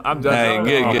 Joe. I'm done.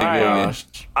 Hey, Joe. good.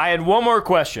 I had one more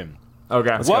question.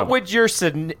 Okay. What would your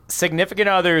significant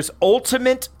other's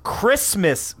ultimate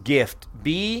Christmas gift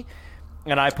be?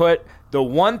 And I put the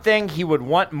one thing he would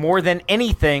want more than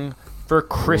anything for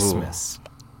Christmas.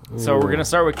 So we're going to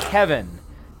start with Kevin.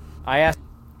 I asked.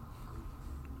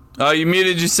 Oh, you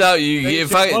muted yourself. You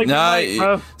just like your mic,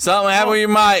 bro. Something happened with your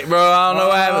mic, bro. I don't know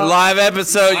what happened. Live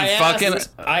episode. You fucking.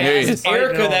 I Here he asked is.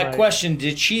 Erica that Right. question.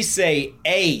 Did she say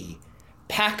A,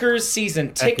 Packers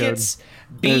season tickets,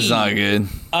 B, It's not good.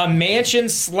 a mansion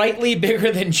slightly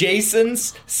bigger than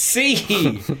Jason's,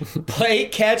 C, play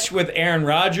catch with Aaron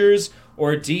Rodgers,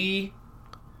 or D,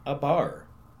 a bar?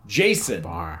 Jason.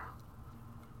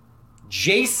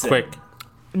 Jason. quick.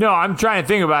 No, I'm trying to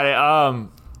think about it.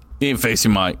 You can fix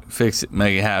your mic. Fix it.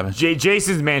 Make it happen.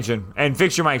 Jason's mansion. And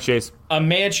fix your mic, Chase. A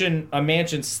mansion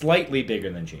slightly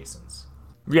bigger than Jason's.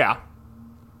 Yeah.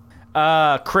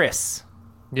 Chris.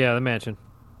 Yeah, the mansion.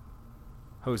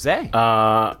 Jose.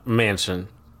 Mansion.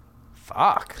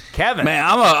 Fuck. Kevin.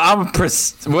 Man,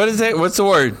 what is it? What's the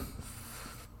word?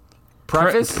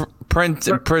 Preface? I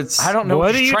don't know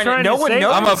What are you trying to no one say?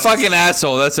 knows. I'm a fucking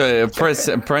asshole. That's a pretentious,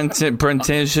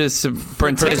 Pretentious,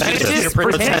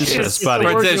 buddy.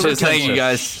 pretentious. Thank you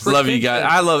guys. Love you guys.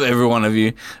 I love every one of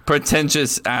you.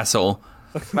 Pretentious asshole.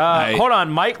 Hold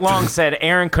on. Mike Long said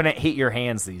Aaron couldn't hit your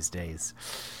hands these days.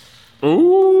 Me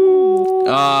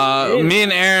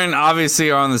and Aaron obviously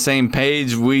are on the same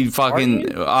page. We fucking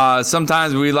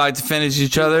sometimes we like to finish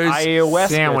each other's iOS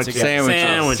Sandwiches.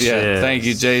 sandwiches. Yeah. Thank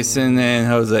you, Jason and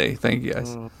Jose. Thank you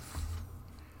guys.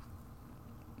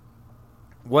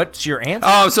 What's your answer?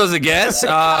 Oh, I'm supposed to guess?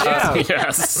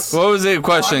 Yes. What was the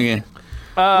question again?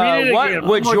 Read it What again, would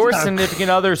one more your time. significant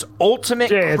other's ultimate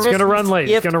Jay, it's gonna Christmas run late.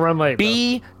 It's gift gonna run late, bro.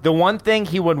 be the one thing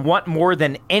he would want more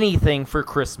than anything for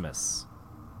Christmas?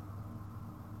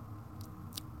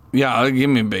 Yeah, give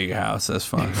me a big house. That's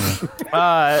fine.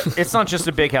 It's not just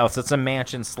a big house. It's a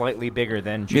mansion slightly bigger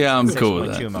than Jason's. Yeah, I'm cool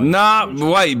with 6.2 that. million.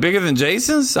 Nah, wait, bigger than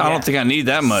Jason's? I don't think I need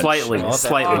that much. Slightly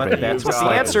bigger. That's what the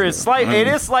answer is. It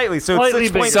is slightly. So Slightly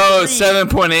it's big. 6.3. So it's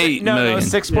 7.8 No, million.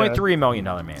 $6.3 million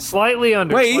mansion. Slightly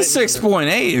under. Wait, he's slightly 6.8.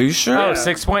 Are you sure? Oh,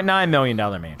 $6.9 million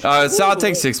mansion. So I'll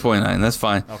take 6.9. That's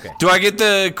fine. Okay. Do I get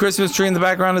the Christmas tree in the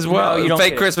background as well? No, you don't Fake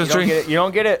get it. Christmas You don't tree? get it. You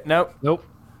don't get it. Nope. Nope.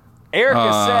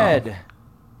 Erica said,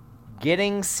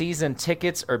 getting season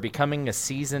tickets or becoming a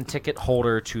season ticket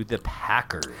holder to the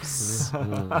Packers.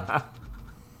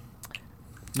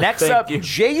 Next up,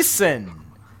 Jason.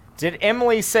 Did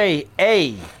Emily say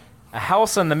A, a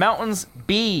house in the mountains,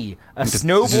 B, a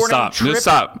snowboarding trip? Just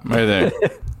stop right there.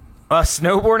 A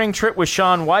snowboarding trip with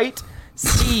Shaun White,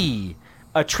 C,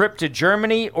 a trip to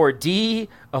Germany, or D,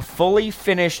 a fully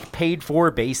finished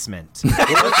paid-for basement?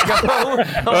 Let's go.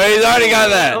 Oh, he's already got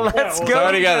that. Let's He's go.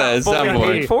 already got that. It's Fully not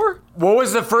boring. paid for? What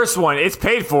was the first one? It's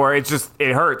paid for. It's just,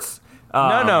 it hurts.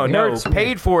 No. hurts.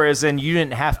 Paid for as in you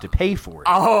didn't have to pay for it.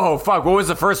 Oh, fuck. What was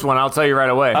the first one? I'll tell you right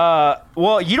away.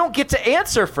 Well, you don't get to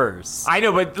answer first. I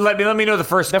know, but let me know the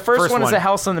first. The first one is a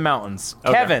house in the mountains.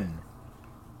 Okay. Kevin.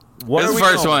 What This are is we the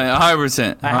first going? one,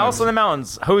 100%. A house in the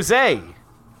mountains. Jose.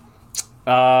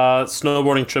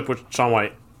 Snowboarding trip with Shaun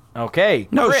White. Okay.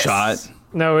 No Chris. shot.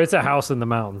 No, it's a house in the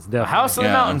mountains. Definitely. House in the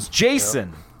Mountains.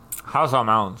 Jason. House on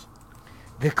Mountains.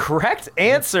 The correct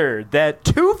answer that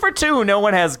 2 for 2 no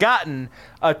one has gotten,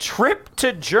 a trip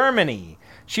to Germany.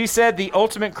 She said the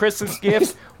ultimate Christmas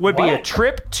gift would be a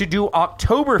trip to do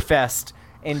Oktoberfest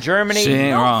in Germany. She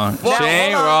ain't wrong. Now, She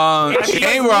ain't hold on. wrong. She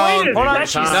ain't wrong. Hold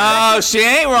on. No, she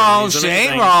ain't wrong. She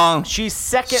ain't wrong. She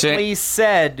secondly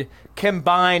said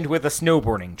combined with a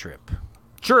snowboarding trip.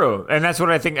 True, and that's what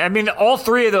I think. I mean, all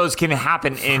three of those can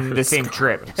happen in the same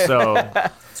trip. So,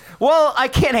 well, I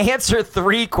can't answer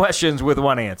 3 questions with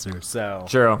one answer. So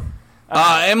true.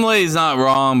 Emily's not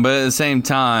wrong, but at the same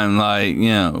time, like,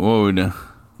 what we do?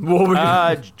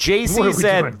 JC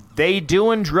said they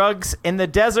doing drugs in the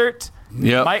desert.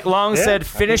 Yep. Mike Long said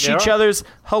finish each other's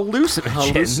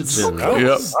hallucinogens.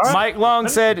 Yep. Mike Long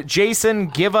said, Jason,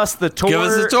 give us the tour. Give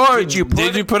us the tour. Did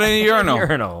you put it in a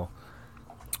urinal?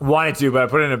 Wanted to, but I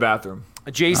put it in a bathroom.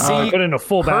 JC, put in a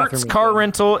full Hertz bathroom. car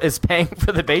rental is paying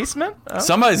for the basement.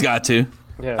 Somebody's got to.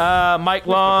 Mike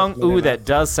Long, that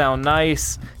does sound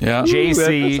nice. Yeah. JC, Ooh,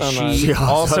 that does sound she nice.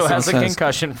 also has a Sounds-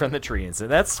 concussion from the tree incident.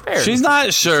 That's fair. She's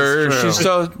not sure. She's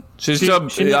still. She never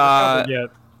covered yet.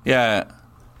 Yeah.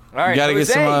 All right, You gotta get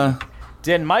Jose. some.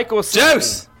 Did Michael say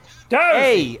Juice!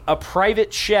 A, a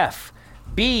private chef.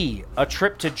 B, a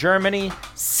trip to Germany.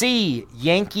 C,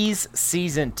 Yankees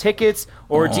season tickets.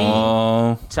 Or D,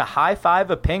 to high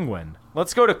five a penguin.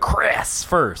 Let's go to Chris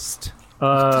first.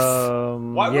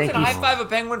 Why wasn't high five a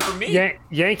penguin for me?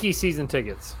 Yankee season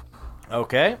tickets.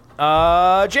 Okay.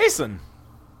 Jason.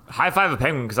 High five a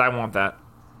penguin because I want that.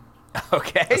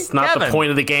 Okay. It's not the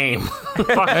point of the game.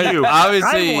 Fuck you.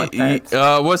 Obviously,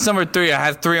 what's number 3? I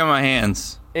have 3 on my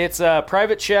hands. It's a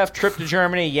private chef, trip to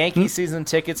Germany, Yankee season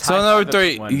tickets. So high number five a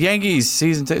 3, penguin. Yankees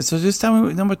season tickets. So just tell me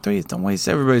what number 3 is. Don't waste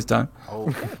everybody's time.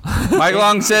 Okay. Mike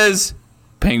Long says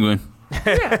penguin.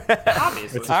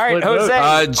 Obviously. All right, Jose.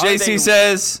 JC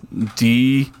says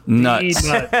D nuts.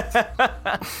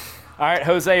 All right,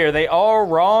 Jose, are they all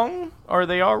wrong or are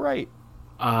they all right?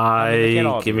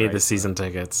 Give me the season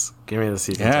tickets. Give me the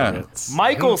season tickets.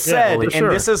 Michael said, and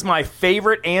this is my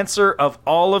favorite answer of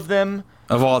all of them.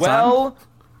 Of all time? Well,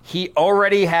 he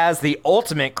already has the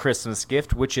ultimate Christmas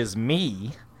gift, which is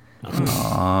me.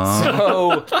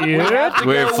 So we have to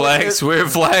Weird go flex. with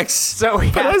Weird flex. So we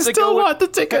have I to still go want the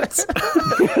tickets.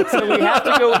 So we have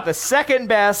to go with the second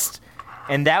best,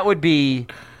 and that would be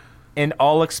an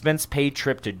all-expense paid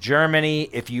trip to Germany.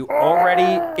 If you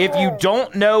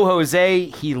don't know Jose,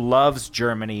 he loves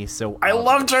Germany. So I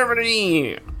love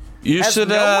Germany. You has should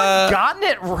no one gotten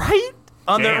it right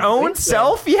on their own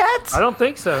self yet? I don't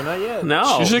think so. Not yet.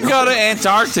 No. You should go to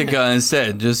Antarctica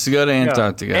instead. Just go to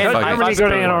Antarctica. And Fuck high it. five go to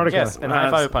penguin. Antarctica. Yes, and high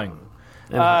five a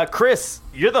penguin. Chris,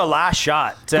 you're the last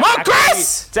shot to Come on,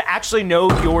 Chris! to actually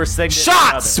know your signature.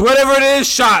 Shots! Whatever it is,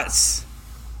 shots!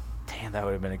 Damn, that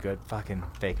would have been a good fucking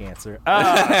fake answer.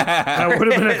 That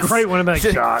would have been a great one. Have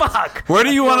been shot. Fuck. Where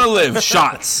do you want to live?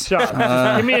 Shots.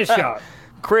 Shot. Give me a shot.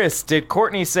 Chris, did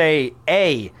Courtney say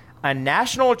A, a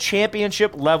national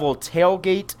championship level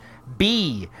tailgate,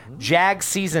 B, Jag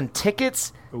season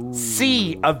tickets,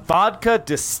 C, a vodka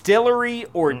distillery,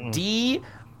 or D,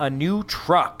 a new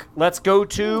truck? Let's go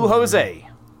to Jose.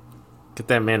 Get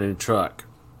that man in the truck.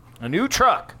 A new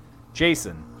truck.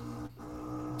 Jason.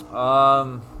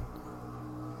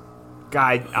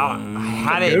 God, I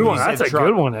had it. Good one. You said That's a truck.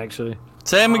 good one, actually.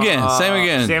 Say him again. Say him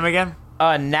again. Say him again.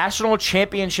 A national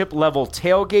championship level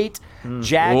tailgate,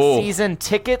 Jag Whoa. season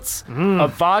tickets, a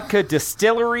vodka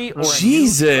distillery, or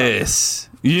Jesus.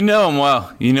 You know him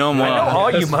well. You know him I know well.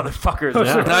 all you motherfuckers.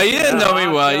 No, you didn't know me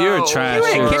well. You were trash. You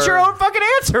didn't get your own fucking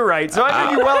answer right, so I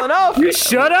know you well enough. You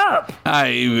shut up.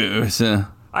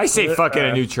 I say fucking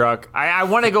a new truck. I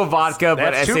want to go vodka, but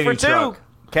I That's say 2 for new 2. truck.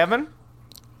 Kevin?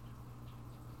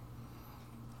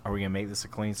 Are we going to make this a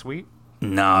clean sweep?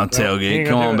 No, tailgate.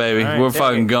 Come on, baby. All right, We're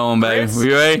fucking tailgate. going, baby. Chris?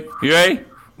 You ready? You ready?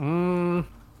 Come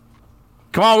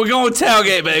on, we're going with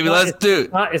tailgate, baby. Let's do it.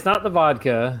 It's not the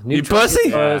vodka. New You truck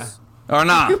pussy? was- Or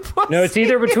not? No, it's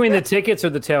either between the tickets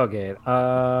or the tailgate.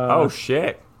 Oh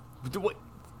shit!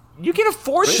 You can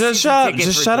afford this. Shut up.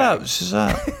 Just shut up. Shut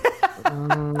up.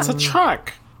 It's a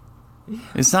truck.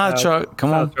 It's not a truck.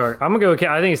 Come on. I'm gonna go.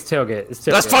 I think it's tailgate. It's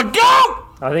tailgate. Let's fucking go!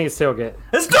 I think it's tailgate.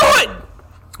 Let's do it!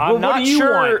 I'm what not do you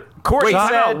sure. want? Courtney Wait,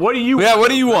 said, what do you? Yeah, what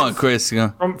do you want, Chris?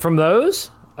 From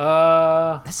those?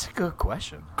 That's a good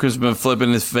question. Chris been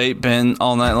flipping his vape pen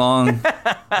all night long.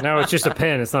 No, it's just a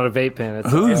pen. It's not a vape pen. It's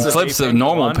Who It's a flips vape a pen.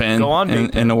 normal Go on. pen Go on,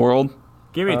 vape in the world?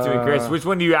 Give it to me, Chris. Which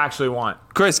one do you actually want?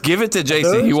 Chris, give it to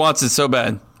Jason. He wants it so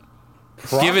bad.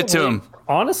 Give it to him.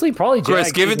 Honestly, probably Jag.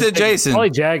 Chris, give it to season ticket- Jason. Probably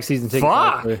Jag season ticket.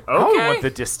 Fuck. actually. I would Okay. want the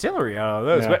distillery out of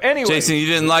those. Yeah. But anyway, Jason, you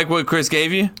didn't like what Chris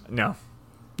gave you? No.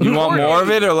 You want more of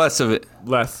it or less of it?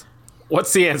 Less.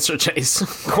 What's the answer, Chase?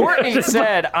 Courtney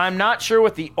said, I'm not sure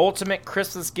what the ultimate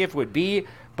Christmas gift would be,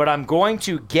 but I'm going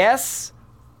to guess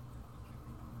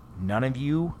none of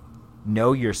you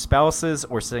know your spouses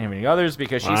or significant others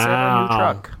because she said a new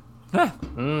truck.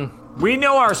 We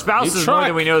know our spouses more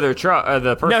than we know their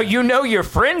the person. No, you know your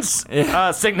friends'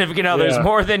 significant others Yeah.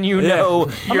 more than you know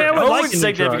your I would own like a new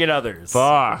significant truck. others.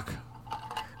 Fuck.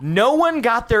 No one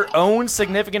got their own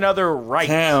significant other right.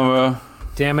 Damn, bro.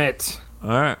 Damn it. All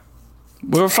right.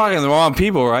 We're fucking the wrong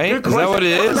people, right? Is that what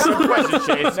it is? Good question,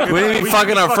 Chase. We need to be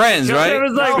fucking our friends, right?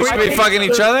 We should be fucking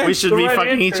each other. We should be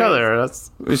fucking each other. That's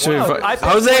We should be Well, fucking. I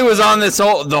think- Jose was on this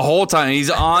the whole time.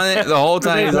 He's on it the whole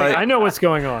time. He's like, I know what's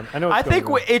going on. I think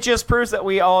it just proves that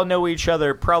we all know each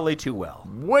other probably too well.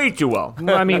 Way too well.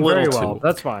 I mean, very Little well. too.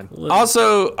 That's fine.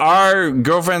 also, our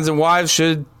girlfriends and wives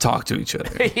should talk to each other,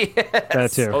 That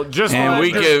too. Oh, just and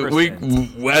we could,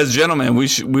 100%. we as gentlemen,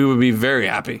 we would be very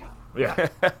happy. Yeah.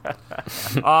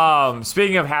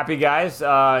 Speaking of happy guys,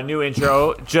 new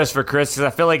intro just for Chris because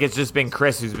I feel like it's just been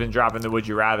Chris who's been dropping the Would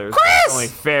You Rather. It's only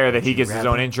fair that he gets his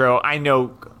own intro. I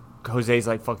know Jose's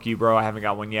like, fuck you, bro. I haven't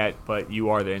got one yet, but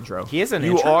you are the intro. He is an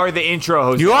You intro. are the intro,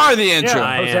 Jose. You are the intro.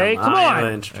 Yeah. Jose, come I am on.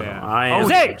 the intro. Yeah. I am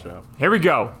Jose. the intro. Here we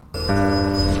go.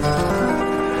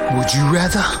 Would you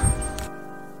rather?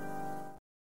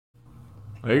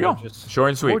 There you go. Short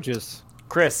and sweet. Gorgeous.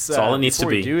 Chris, That's all it needs to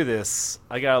before we be. do this,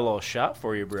 I got a little shot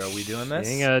for you, bro. We doing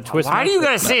this? Twist Why do you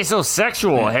gotta say it so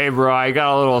sexual? Hey, bro, I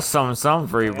got a little something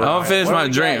for you, bro. I'll finish my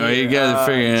drink. Or you guys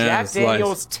figure it out. Jack It's like-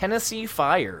 Daniel's Tennessee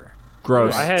Fire.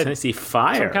 Gross. I had Tennessee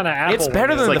Fire. some kind of apple. It's better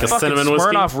one. than like the a fucking cinnamon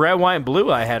whiskey? Smirnoff Red, White, and Blue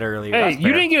I had earlier. Hey, That's you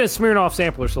fair. didn't get a Smirnoff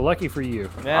sampler, so lucky for you.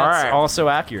 That's All right. also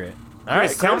accurate. All right,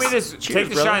 Chris, tell me this. Cheers, Take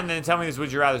the brother. shot and then tell me this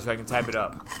Would You Rather so I can type it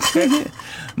up.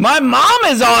 My mom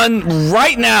is on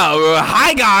right now.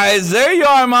 Hi guys, there you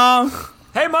are, mom.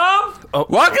 Hey, Mom!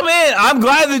 Welcome in. I'm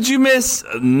glad that you missed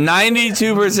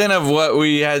 92% of what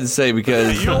we had to say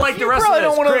because You don't like the You rest probably of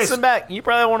don't this, want to Chris. listen back. You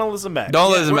probably want to listen back.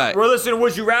 don't listen back. We're listening to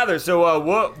Would You Rather, so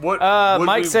what would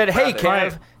Mike we said, "Hey, rather?"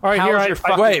 Kev, All right, how's here, your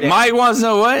fucking Wait, day?" Mike wants to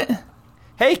know what?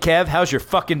 Hey, Kev, how's your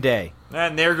fucking day?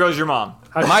 And there goes your mom.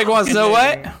 Mike wants to know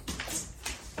what?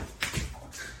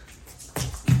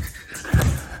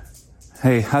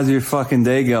 Hey, how's your fucking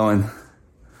day going?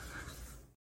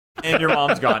 And your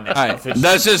mom's gone now. All right,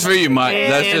 that's just for you, Mike.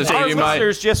 That's And just our for you, Mike.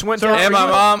 listeners just went to. And my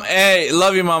mom. Hey,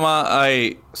 love you, mama.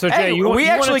 Hey, So Jay, Hey, you want, we you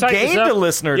wanna actually type this gained up? a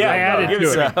listener. Yeah, I today. added give to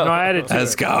us it. a- No, I added to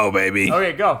let's it. go, baby.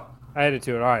 Okay, go. I added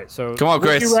to it. All right. So Come on, Would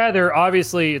Chris. you rather?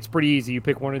 Obviously, it's pretty easy. You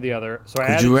pick one or the other. So I Would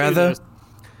added you to rather? this.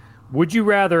 Would you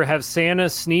rather have Santa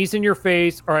sneeze in your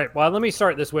face? All right. Well, let me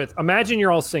start this with: imagine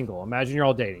you're all single. Imagine you're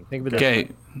all dating. Think of it. This way.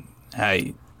 Okay.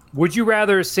 Hey, Would you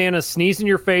rather Santa sneeze in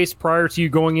your face prior to you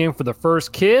going in for the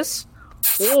first kiss,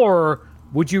 or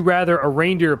would you rather a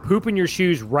reindeer poop in your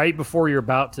shoes right before you're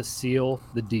about to seal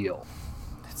the deal?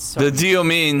 the deal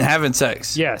mean having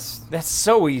sex. Yes. That's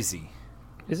so easy.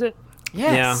 Is it?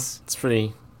 Yes. Yeah, it's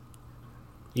pretty.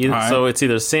 All right. So it's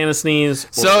either Santa sneeze. Or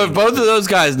So if both of those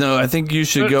guys know, I think you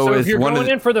should go so with if you're one going of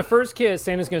the, in for the first kiss,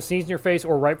 Santa's going to sneeze in your face,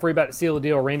 or right before you're about to seal the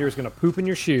deal, a reindeer is going to poop in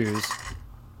your shoes.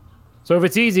 So if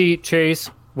it's easy, Chase,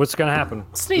 what's going to happen?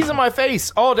 Sneeze in my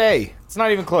face all day. It's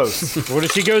not even close. What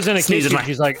if she goes in and Sneeze kisses in you? my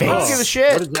She's like, I don't oh, give a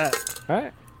shit. what is that? All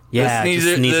right. yeah, the just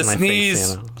sneeze, sneeze the in my sneeze face,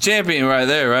 Santa. champion right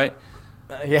there, right?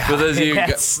 Yeah. For those of you-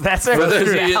 that's for those of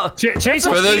you- reality. Chase,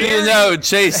 For those of you who know,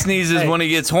 Chase sneezes when he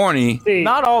gets horny. see,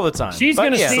 Not all the time. she's but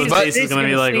going to yeah. sneeze. but- Chase He's gonna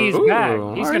be like, sneeze ooh, back.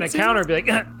 all He's right, going to counter, be like,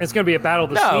 it's going to be a battle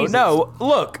of the No, sneezes. no.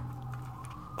 Look.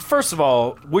 First of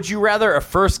all, would you rather a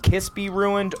first kiss be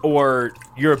ruined or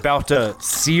you're about to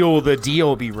seal the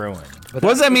deal be ruined? What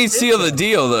does that mean? Seal the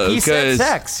deal, though? He said 'Cause-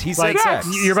 sex. He said Like, sex.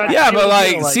 you're about to Yeah, seal but the like,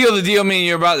 deal, seal the deal mean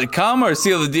you're about to come, or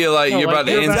seal the deal like No, you're like, about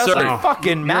to you're about to- insert? Doesn't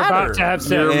fucking You're matter. about to have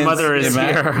sex. Your It's- mother is it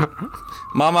matter. here.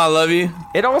 Mama, I love you.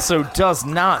 It also does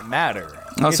not matter.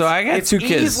 Also, I got it's two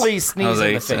kids. easily I sneeze was in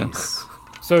the like, so- face.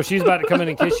 So she's about to come in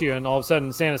and kiss you, and all of a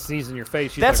sudden Santa sneezes in your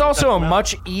face. She's That's like, also a "What's that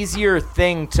much easier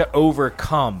thing to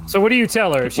overcome. smell?" So what do you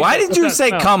tell her? If she's Why like, did "What's you that say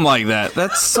smell?" come like that?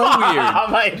 That's so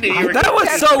weird. That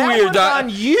was so That weird. was Doc. on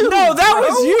you, No, that bro.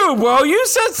 was you, bro. You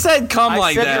said come I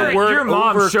like said that. the word Your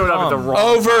mom showed up at the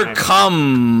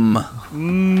overcome. wrong time.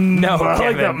 Overcome. No, like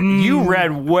Kevin, you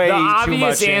read way The too much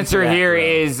obvious into answer that, here bro.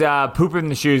 is poop in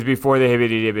the shoes before the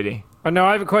hibbity dibbity. Oh, no,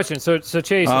 I have a question. So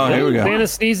Chase, Oh, here we go. Santa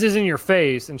sneezes in your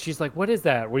face, and she's like, "What is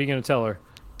that?" What are you going to tell her?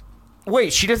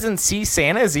 Wait, she doesn't see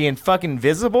Santa? Is he in fucking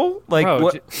invisible? Like Bro,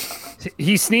 what?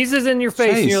 He sneezes in your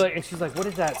face, and, Jeez. you're like, and she's like, "What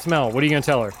is that smell? What are you gonna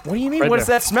tell her?" What do you mean? Right What does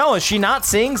there. that smell? Is she not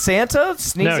seeing Santa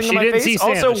sneezing No, she in my didn't face? see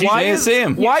Santa. Also, She why didn't is see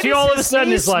him. Why She does all of a his sudden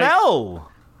sneeze is like- smell?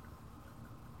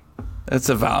 That's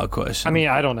a valid question. I mean,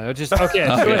 I don't know. Just okay.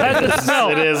 So it has a smell.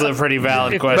 It is a pretty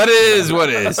valid question. but it is what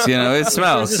it is. You know, it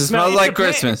smells. there's It a smell- smells like if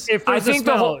there's- Christmas. If I there's a think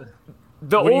the smell, whole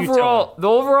the what do you tell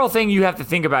overall thing you have to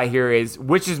think about here is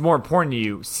which is more important to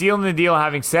you, sealing the deal,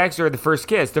 having sex, or the first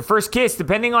kiss. The first kiss,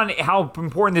 depending on how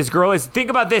important this girl is.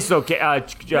 Think about this though, Chase.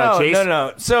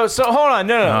 No. So hold on.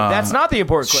 No. That's not the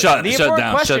important question. The shut important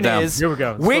down, question shut down. is Here we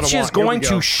go. That's which what I is want. Here we going go.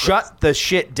 to shut the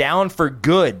shit down for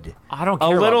good. I don't A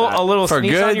care little, about that. a little For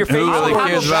sneeze good? on your face. Who really I'll have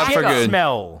cares a about for backup good?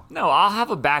 Smell. No, I'll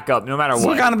have a backup no matter What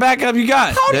what. kind of backup you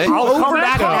got? Dave? I'll come Over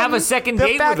back and backup. have a second The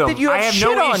date fact with him. that you have I have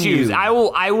shit no on issues. you.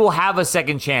 I will have a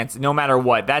second chance no matter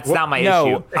what. That's not my issue.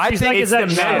 No, I She's think like, it's is that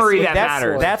the shit? memory that that's,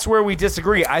 matters. That's where we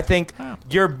disagree. I think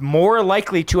you're more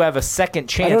likely to have a second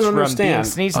chance from being understand.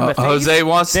 sneezed in the face Jose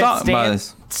wants to than talk about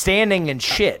this. standing and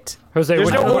shit. Jose, There's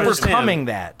what no you want? overcoming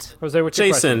that. Jose, what's your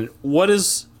question? Jason, what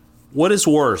is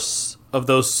worse of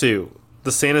those two?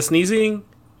 The Santa sneezing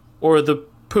or the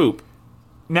poop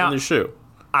Now, in the shoe?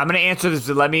 I'm going to answer this,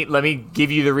 but let me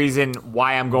give you the reason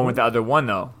why I'm going with the other one,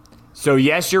 though. So,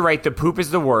 yes, you're right. The poop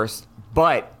is the worst.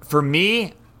 But for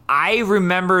me, I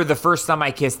remember the first time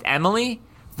I kissed Emily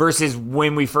versus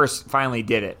when we first finally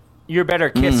did it. You're a better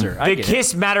kisser. I The get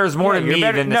kiss matters more Yeah, to you're me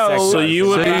better- than the no, sex. so does. you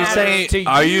would- So you're matters saying? to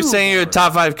Are you you saying you're a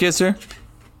top 5 kisser?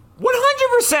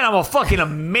 100%, I'm a fucking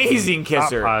amazing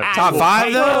kisser. five. Top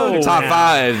 5 though. Oh, Top man.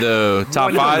 5 though. Top I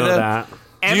don't 5 know though. that.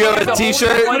 Do you have a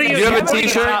T-shirt? Do you have a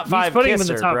T-shirt? Top five He's putting him in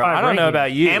the kisser, top bro. five I don't know ranking.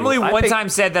 about you. Emily I one think- time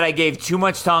said that I gave too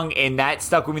much tongue, and that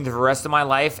stuck with me for the rest of my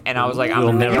life. And I was like, I'm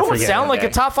You'll never You don't forget sound that like a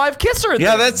day. top 5 kisser.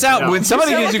 Yeah, then. that sounds. No. When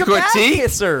somebody You gives sound you like a bad critique,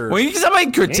 kisser. when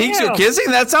somebody critiques your Yeah. kissing,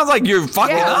 that sounds like you're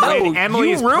fucking Yeah, up. no, When Emily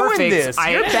you is ruined perfect, this. I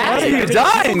You're am bad. bad. You're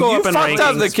done. People go You up in fucked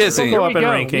up the rankings. kissing. People go up in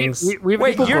Here we rankings. go. We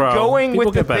Wait, you're grow. going People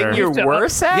with the get better. thing you're Used to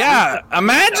worse at? Yeah,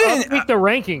 imagine Tweak the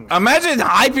ranking. imagine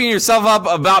hyping yourself up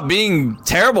about being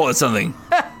terrible at something.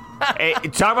 Hey,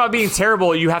 talk about being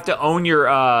terrible. You have to own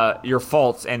your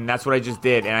faults, and that's what I just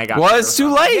did. And I got. Well, it's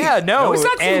too late. Yeah, no. No, it's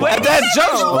not too and- late. At that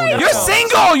junction, you're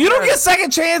single. You don't get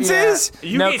second chances.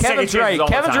 You no, get second Kevin's chances right. all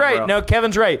the Kevin's time, right. bro. No,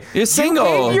 Kevin's right. You're single.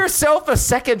 You gave yourself a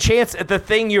second chance at the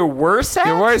thing you're worse at.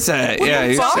 You're worse at it. Yeah,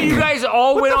 you're So you single. guys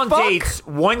all What went the on fuck? dates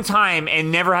one time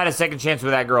and never had a second chance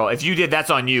with that girl. If you did, that's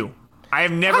on you. I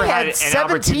have never I had had an 17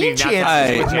 opportunity not to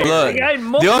chances. Hey, switch it. look. I had The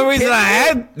multiple only reason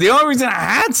kisses. I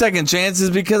had second chance is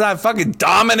because I fucking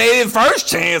dominated first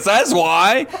chance. That's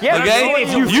why. Yeah, okay.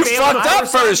 if you You failed fucked the up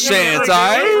first first time, chance. you're All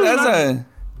like, right. That's a.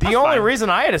 The only reason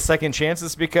I had a second chance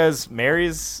is because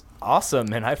Mary's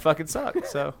awesome and I fucking suck.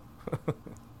 So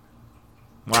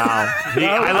Wow.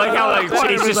 I like how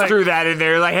Chase just threw that in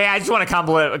there. Like, hey, I just want to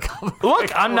compliment. look,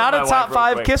 I'm not a top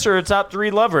 5 kisser, a top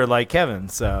 3 lover like Kevin.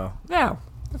 So Yeah,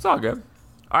 it's all good.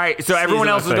 All right, so everyone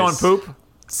in else my is going face. poop.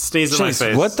 Sneeze in my Jeez,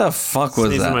 face. what the fuck was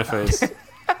Sneeze that? in my face.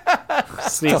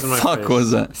 Sneeze What in the my fuck face.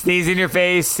 was that? Sneeze in your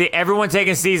face. Everyone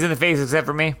taking sneeze in the face except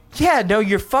for me. yeah, no,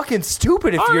 you're fucking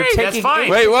stupid if All you're right, that's taking fine.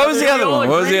 Wait, what was the We other all one?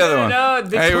 What was the agree other one? that,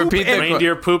 the Hey, poop repeat that.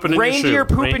 Reindeer pooping in your shoe. reindeer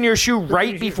poop in Rain- your shoe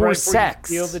right before you sex.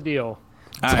 seal the deal.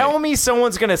 Tell me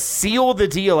someone's gonna seal the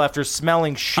deal after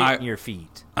smelling shit in your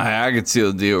feet. I could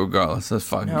seal the deal regardless. That's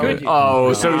fucking good.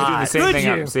 Oh, so he's doing the same Could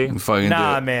thing. you? See, You fucking do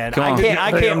Nah, it. man, Come I on.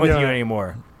 can't with you doing it.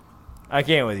 anymore. I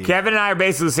can't with you. Kevin and I are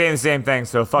basically saying the same thing.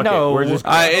 So fuck No. it. We're just.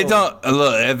 It don't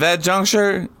look at that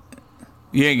juncture.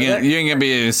 You ain't gonna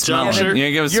be able to smell. Juncture? You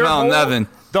ain't gonna Your smell whole- nothing.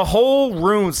 The whole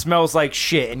room smells like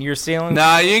shit, and you're sealing.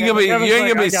 Nah, you ain't gonna be. You Kevin's ain't like,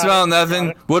 gonna I be got smelling it, I got nothing.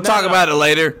 it. We'll talk about it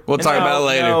later. We'll talk about it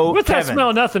later. No, What's that Kevin,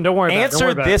 smell? Nothing. Don't worry about it. Don't worry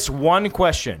Answer about this one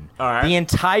question. All right. The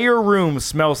entire room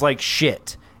smells like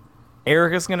shit.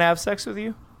 Erica's gonna have sex with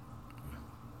you?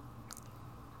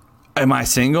 Am I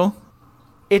single?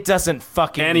 It doesn't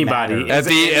fucking Anybody. matter. At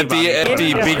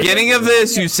the beginning of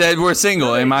this, you said we're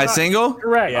single. Am I single?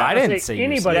 Correct. I didn't say you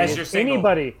anybody. said- Yes, you're single.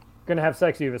 Anybody gonna have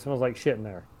sex with you if it smells like shit in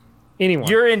there. Anyone.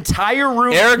 Your entire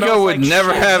room. Erica smells would like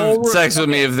never shit. have sex with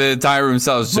me if the entire room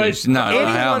sells shit. No, hell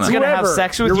Anyone's no. gonna have Whoever.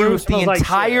 sex with Your you room if the smells like shit.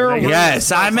 entire room.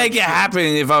 Yes, I'd make it happen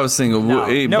if I was single. No,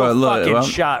 Hey, no but look, fucking well,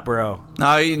 shot, bro.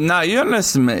 no, you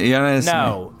underestimate. You underestimate.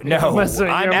 No, You're no. messing-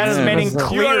 I'm you're estimating messing.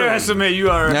 clearly. You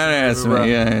are. You underestimate.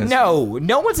 Yeah.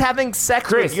 No one's having sex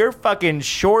Chris. with your fucking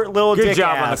short little Good dick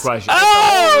job on the ass. question.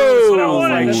 Oh,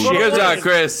 like That's shit. what I good job, wanted.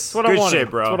 Chris. That's what I Good wanted.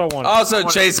 shit, bro. That's what I wanted. Also,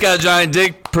 Chase got a giant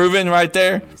dick proven right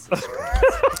there.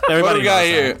 Everybody What we got knows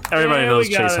here? that. Everybody Yeah, knows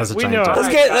we got Chase it. has a We giant know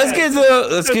dick. it.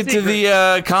 Let's get to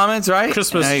the comments, right?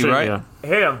 Christmas Hey, trivia. right?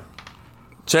 Hit him.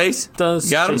 Chase? Does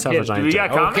got him? Chase have a giant Do we dick? got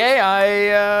comments? Okay,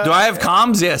 I. Do I have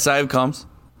comms? Yes, I have comms.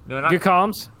 No, not Your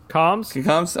comms. Okay,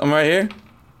 comms. I'm right here.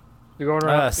 They're going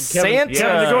around. Santa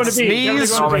they're going to be. sneeze Kevin, they're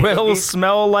going to be will cookies.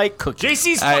 smell like cookies.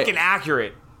 JC's I- fucking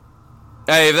accurate.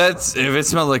 Hey, if it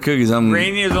smells like cookies, I'm.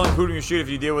 Rainier's only putting your shoot if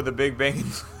you deal with the big bang.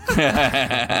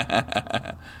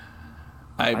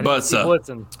 All right, butts up.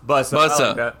 Blitzing. Bust Butts I like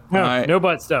up. that. No, All right. no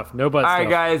butt stuff. No butt All stuff. right,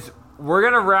 guys. We're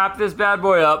going to wrap this bad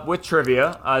boy up with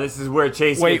trivia. This is where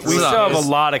Chase Wait, gets we his- still have a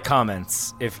lot of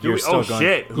comments. If you're still Oh, going.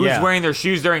 shit. Who's Yeah. wearing their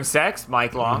shoes during sex?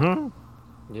 Mike Long.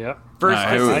 Yep. First All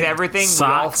right, kisses, here we- everything.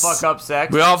 Socks. We all fuck up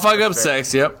sex. We all fuck up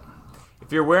sex, yep.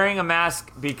 If you're wearing a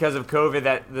mask because of COVID,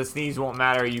 that the sneeze won't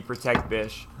matter. You protect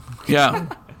Bish. Yeah.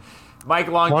 Mike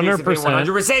Long, 100%.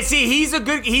 100%. See,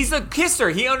 he's a kisser.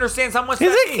 He understands how much that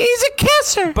means. He's a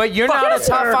kisser. But you're not a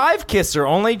top 5 kisser.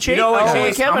 Only Chase. You know what, only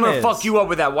Chase? Kevin I'm gonna is. fuck you up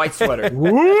with that white sweater.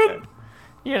 Whoop.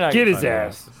 You're not Get gonna his fuck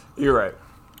ass. You're right.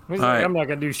 He's All like, right. I'm not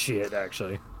gonna do shit.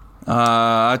 Actually.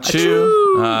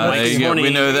 Achoo. There you go. We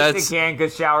know That's that's. can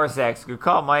good shower sex. Good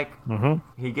call, Mike.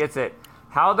 Mm-hmm. He gets it.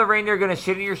 How the reindeer gonna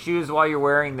shit in your shoes while you're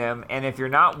wearing them? And if you're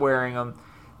not wearing them,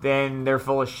 then they're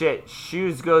full of shit.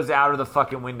 Shoes goes out of the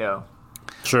fucking window.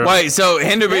 Sure. Wait, so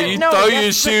Hinderby, you No, throw that's your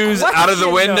the shoes out of the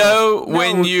question, window though.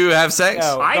 when No. you have sex?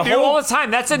 No. I The do whole- all the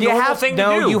time. That's a normal thing to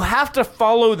do. You have to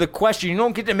follow the question. You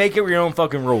don't get to make up your own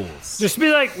fucking rules. Just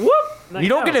be like, whoop. You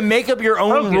don't get to make up your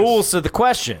own Focus. rules to the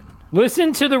question.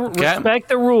 Listen to the respect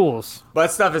the rules.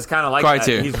 Butt stuff is kind of like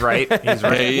Criteria. that. He's right. He's Yeah,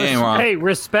 right. you ain't wrong. Hey,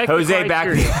 respect. Jose, the back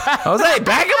criteria. Jose,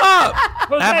 back him up.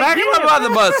 Back him up about the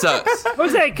butt sucks.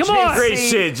 Jose, come on. Great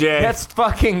shit, Jay. That's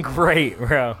fucking great,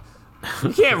 bro. You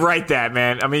can't write that,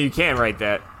 man. I mean, you can't write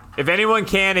that. If anyone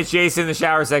can, it's Jason the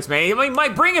shower sex man. I mean,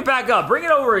 Mike, bring it back up. Bring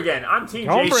it over again. I'm Team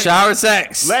Jason. Shower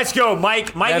sex. Let's go,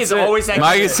 Mike. Mike That's has it. always had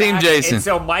Mike my is Team back, Jason. and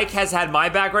so Mike has had my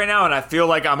back right now, and I feel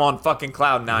like I'm on fucking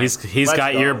cloud 9. He's Let's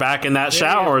got go. your back in that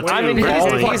shower too. I mean,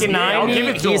 Brittany. he's 90. I'll give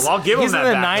it to him. I'll give him he's that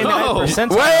in the back. 99th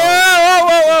Wait,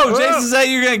 percentile. whoa. Jason said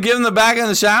you're going to give him the back in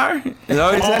the shower? Is that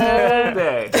what he said? All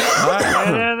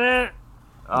day.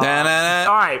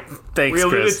 Da-na-na. All right. Thanks, we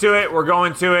alluded Chris. to it. We're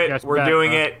going to it. Yes, We're back,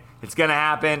 doing huh? it. It's going to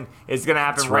happen. It's going to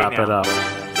happen Let's right wrap now. it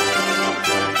up.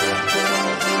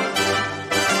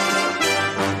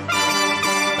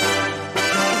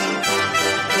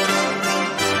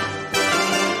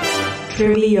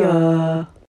 Trivia.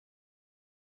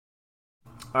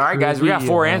 All right, guys. We got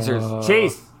 4 answers.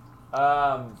 Chase.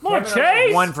 on, Kevin Chase!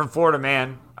 has 1 from Florida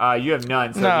Man. You have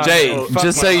none. So No. Jay, fuck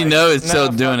just my so you life. know, it's No, still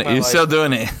fuck doing it. my You're life. still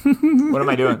doing it. what am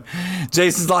I doing?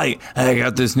 Jason's like, I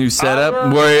got this new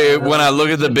setup where when I look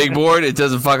at the big board, it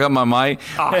doesn't fuck up my mic.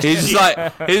 He's just like,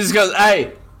 he just goes,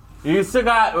 hey, you still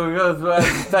got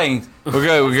things. We're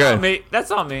good. We're good. Me.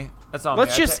 That's on me. That's on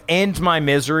Let's me. just end my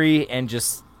misery and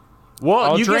just. Well,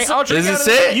 I'll you drink. get some, I'll drink This out is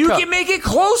of the it. You cup. can make it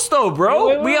close though,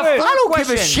 bro. We have 5 I don't give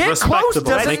a questions. shit. Close Respectable.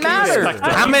 doesn't Make it matter. respectable.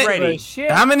 How many? ready.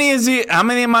 How many is he? How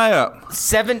many am I up?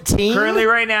 17. Currently,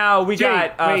 right now, we Jay,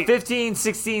 got wait. 15,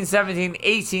 16, 17,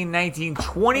 18, 19,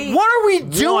 20. What are we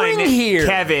doing here?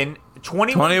 Kevin?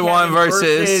 21 21 Kevin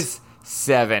versus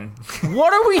 7.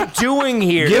 What are we doing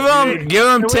here? Give him 10.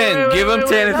 Give him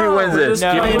 10 if he wins this.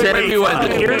 No. Give him 10 if he wins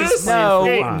it. Hear this?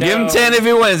 No. Give him 10 if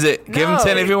he wins it. Give him No.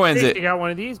 10 if he wins You it. got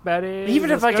one of these, buddy.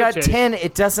 Even if I got 10,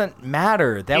 it doesn't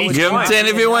matter. That was Give him not 10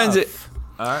 if he wins it.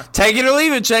 Alright. Take it or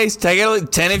leave it, Chase. Take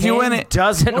it. 10 if you win it.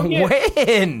 Doesn't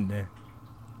win.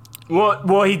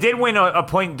 Well, he did win a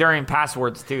point during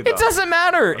passwords too. Though. It doesn't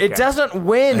matter. It doesn't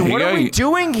win. There you What are go. we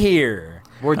doing here?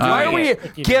 We're doing Why are we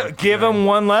it. give him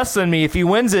one less than me? If he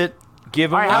wins it,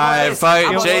 give him All right, one. how about Alright, this? fight.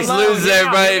 How about Chase this? loses, Now,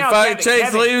 everybody. now, Fight. Kevin, Chase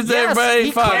Kevin. loses, Yes, everybody.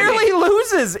 he Fight. clearly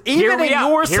loses. Hear Even me in out.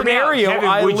 your Hear me out. scenario, Kevin,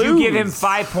 I would lose. you give him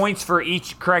 5 points for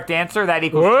each correct answer? That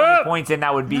equals 20 points, and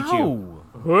that would beat you.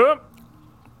 No.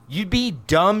 You'd be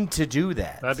dumb to do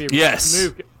that. That'd be a Yes.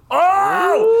 move.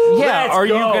 Oh! Yeah, Let's are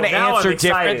you go. gonna Now answer I'm excited.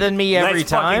 different than me every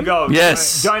Let's fucking time? Go.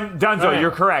 Yes. Dunzo,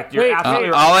 you're correct. You're Wait, absolutely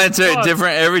right. I'll answer it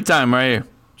different every time right here.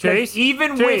 Chase,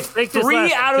 Even Chase, with take this 3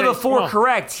 last out of the Chase, 4 come on.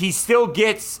 correct, he still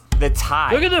gets the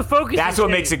tie. Look at the focus. That's in what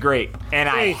Chase. makes it great. And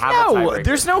I Chase. have a No, tiebreaker.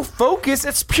 there's no focus.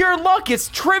 It's pure luck. It's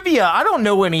trivia. I don't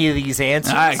know any of these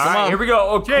answers. All right, All come right, on. here we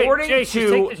go. According Chase, just to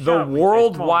take the the shot, please.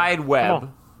 World Come on. Wide Come Web,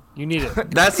 on. You need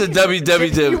it. That's the You really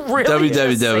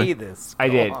gotta say www. this. I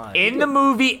Come did. on. In the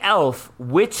movie Elf,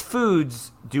 which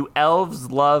foods do elves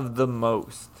love the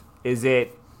most? Is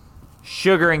it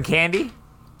sugar and candy,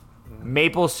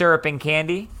 maple syrup and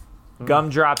candy,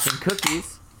 gumdrops and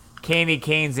cookies, candy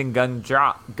canes and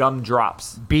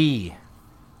gumdrops? B.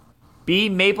 B,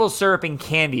 maple syrup and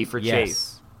candy for Yes.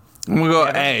 Chase. I'm going to go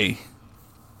A.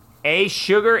 A,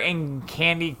 sugar and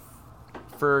candy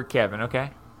for Kevin,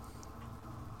 okay?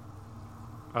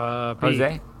 B.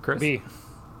 Jose? Chris? B.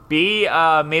 B,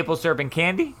 maple syrup and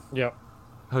candy? Yep.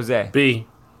 Jose? B.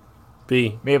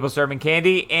 Maple syrup and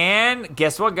candy. And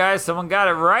guess what, guys? Someone got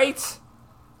it right.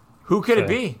 Who could it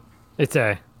be? It's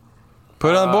A.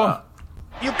 Put it on the board.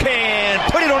 You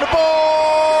can put it on the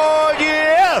board.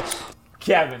 Yeah.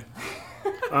 Kevin.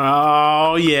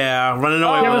 Oh, yeah. Running away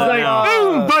I with was it like, now.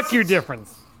 boom, buck your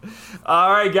difference.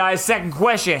 All right, guys. Second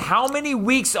question. How many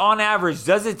weeks on average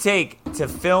does it take to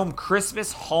film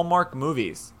Christmas Hallmark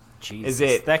movies? Jesus. Is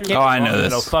it That can't Oh, be I know longer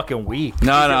than this. a fucking week.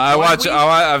 No,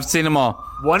 I've seen them all.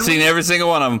 1 Seen week? every single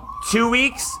one of them. 2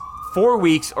 weeks, 4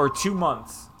 weeks, or 2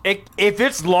 months? If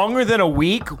it's longer than a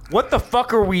week, what the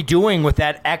fuck are we doing with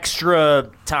that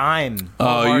extra time? Oh,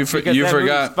 Hallmark? you Because that movie's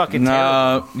forgot. Fucking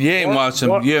No, you ain't watched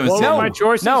them. You haven't seen no, them. my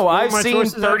choices? no, What were I've my seen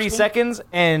choices, 30 actually? seconds,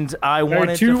 and I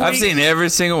wanted 2 to. I've seen every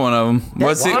single one of them.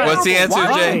 What's the answer, Why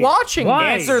are Jay? you watching?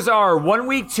 Why? Answers are 1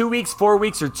 week, 2 weeks, 4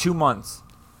 weeks, or 2 months.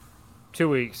 2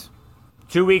 weeks.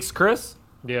 2 weeks, Chris?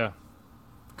 Yeah.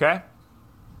 Okay.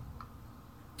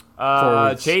 4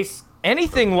 weeks. Chase?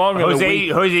 Anything longer than a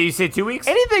week. Jose, you said 2 weeks?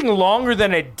 Anything longer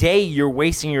than a day, you're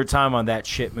wasting your time on that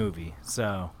shit movie.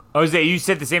 So Jose, you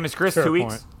said the same as Chris, Fair 2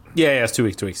 point. weeks? Yeah, it's 2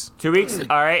 weeks. 2 weeks. 2 weeks?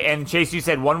 All right, and Chase, you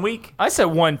said 1 week? I said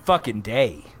one fucking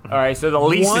day. All right, so the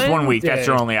least is 1 1 week. That's day.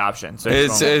 your only option. So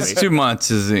It's 2 months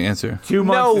is the answer. 2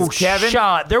 months No is Kevin.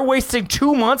 shot. They're wasting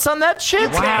 2 months on that shit.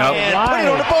 Yep. Put it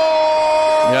on the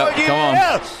board. Yep, come on.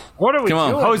 Yeah. What are we Come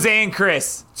on. doing? Jose and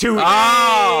Chris. 2 weeks.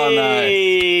 Oh,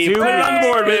 nice. 2 Put it on the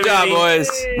board, weeks. Good job,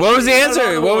 boys. What was the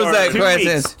answer? What was that 2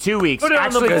 question? weeks. 2 weeks. Put it on the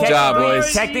Actually, board. Good job,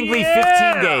 boys. Technically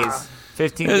 15 days.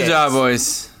 15 days. Good job,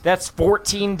 boys. That's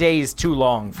 14 days too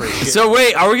long for a shit. So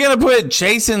wait, are we gonna put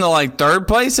Chase into like third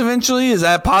place eventually? Is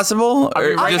that possible?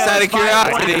 Or Right just now out of it's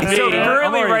 5 points. curiosity? So Yeah,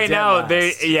 currently, I'm already right dead now, last.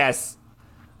 they yes.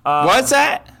 What's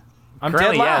that? I'm dead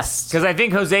Currently, yes. last. Because I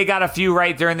think Jose got a few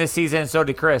right during this season, and so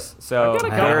did Chris. So got a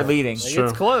they're couple. leading.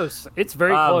 It's close. It's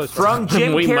very close. From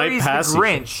Jim We might Carrey's pass The each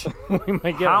Grinch, we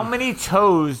might get how them. many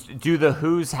toes do the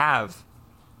Who's have?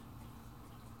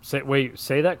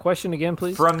 Say that question again,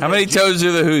 please. From How the many toes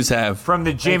do the Who's have? From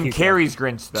the Jim you, Carrey's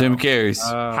Grinch, though. Jim Carrey's.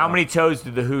 How many toes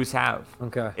do the Who's have?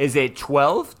 Okay. Is it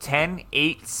 12, 10,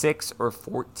 8, 6, or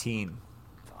 14?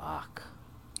 Fuck.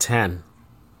 10.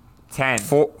 10.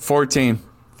 14.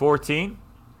 14?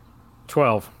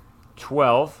 12.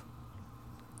 12.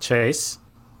 Chase.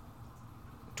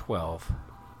 12.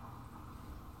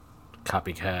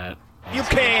 Copycat. You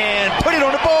can put it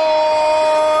on the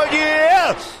board.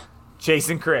 Yeah.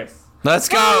 Jason Chris. Let's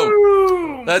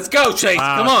go. Let's go, Chase.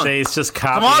 Wow, Come on. Chase just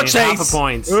Come on, copying half Chase. a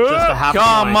point. Just a half a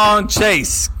Come point. on,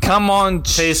 Chase. Come on,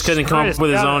 Chase couldn't come Chris up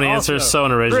with his got own it answer. also. So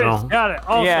unoriginal. Chris got it.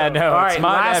 Also. Yeah, no. All it's right,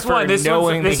 my last effort one. This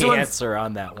knowing one's- the one's- answer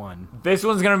on that one. This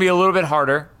one's going to be a little bit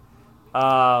harder.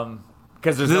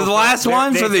 Because This is the last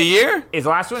one for the year? It's the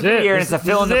last one for the year, and it's a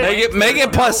fill in the Make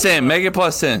it plus 10. Make it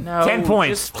plus 10. 10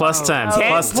 points. Plus 10. 10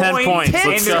 Plus 10 points. And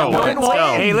Let's there's go. no- Let's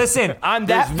go. Hey, listen. I'm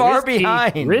that there's far risky-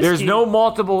 behind. There's no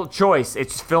multiple choice.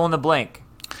 It's fill in the blank.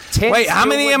 10 Wait, how still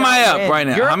many would am I not up win. right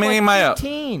now? You're How up many like am I up?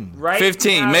 15. Right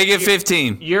 15. now, Make it you're-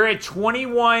 15. You're at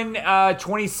 21,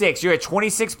 26. You're at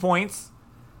 26 points.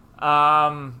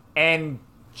 And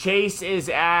Chase is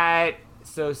at,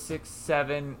 6,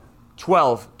 7,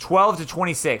 12. 12 to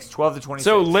 26. 12 to 26.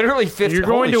 So literally 15. You're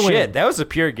going Holy to shit, win. that was a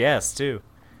pure guess, too.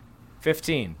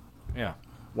 15. Yeah.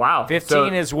 Wow.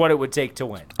 15 is what it would take to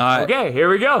win. All right. Okay, here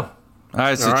we go. All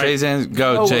right, so All right. Chase,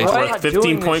 go, No, Chase. we're not 15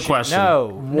 doing this point shit. question. No.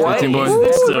 What 15 is points. the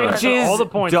Let's do it. All the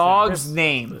Grinch's points dog's then.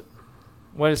 name?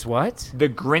 What is what? The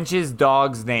Grinch's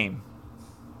dog's name.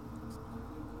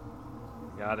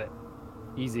 Got it.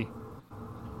 Easy.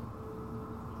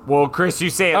 Well, Chris, you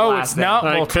say it Oh, last it's then. not All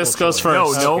right, multiple Chris goes choice.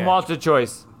 first. No Okay. multiple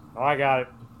choice. Oh, I got it.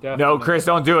 No, Definitely. Chris,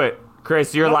 don't do it.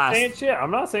 Chris, you're I'm not last. saying shit.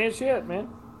 I'm not saying shit, man.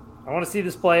 I want to see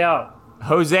this play out.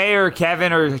 Jose or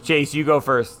Kevin or Chase, you go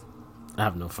first. I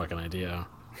have no fucking idea.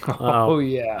 Oh,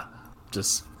 yeah.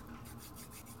 Just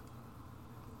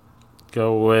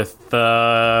go with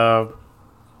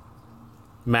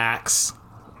Max.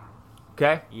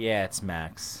 Okay? Yeah, it's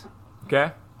Max.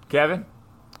 Okay? Kevin?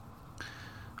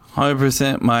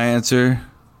 100% my answer.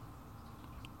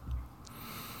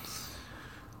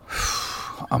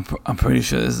 I'm pretty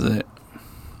sure this is it.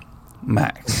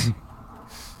 Max.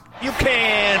 You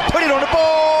can put it on the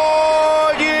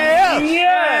board. Yeah.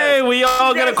 Hey, we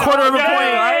all got a quarter of a point.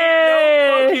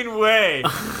 No fucking way.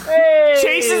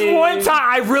 Chase is one time.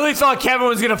 I really thought Kevin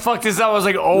was gonna fuck this up. I was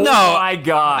like, oh No. my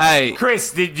god. Hey.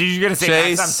 Chris, did you gonna say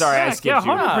Chase. Max? I'm sorry, I skipped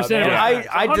you. 100%. Man, Yeah.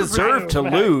 I deserve to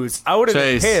lose. I would have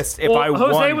been Chase. pissed if Well, I won.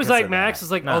 Jose was because like, of Max that.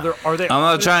 is like, Nah. are they? I'm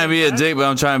not trying to be a dick, but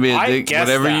I'm trying to be a I dick. guessed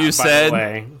Whatever that, you by the said,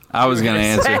 way. I was gonna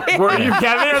answer. Were you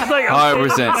Kevin? I was like,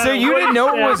 100%. So you didn't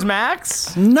know it was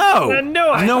Max? No,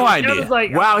 No idea. was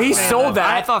like, wow, he sold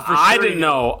that. I thought for sure. I didn't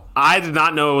know. I did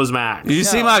not know it was Max. You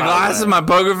see my glasses, my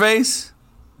poker face?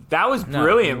 That was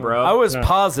brilliant, bro. I was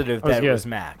positive was that it good. was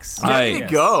Max. There you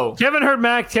go. Kevin heard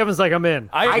Max. Kevin's like, I'm in.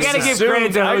 I gotta give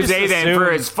credit to Jose then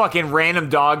for his fucking random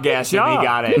dog guess, and he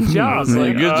got it. Good job.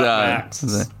 Good job.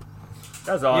 Max.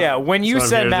 That's awesome. Yeah, when you That's what I'm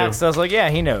said here to Max, do. I was like, yeah,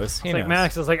 he knows. He It's knows. like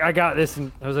Max was like, I got this,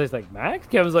 and Jose's like, Max.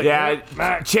 Kevin's like, Yeah,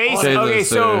 Max. Chase. Chase Okay, is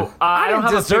so I don't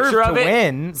have a deserve picture to of it.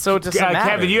 win, so it doesn't matter.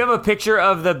 Kevin, do you have a picture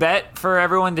of the bet for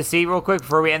everyone to see real quick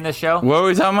before we end the show? What are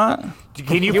we talking about?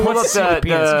 Can you He pull up wants to see the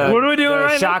penis. What are we doing the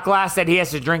right shot glass that he has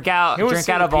to drink out He wants to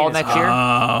see of the all penis. next year?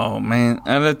 Oh man,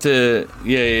 I'd have to.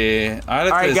 Yeah. I'd have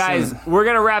All right, to guys, send- we're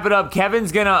gonna wrap it up.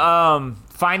 Kevin's gonna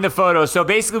find the photo. So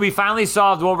basically, we finally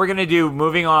solved what we're gonna do.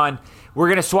 Moving on, we're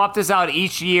gonna swap this out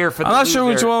each year for the I'm not sure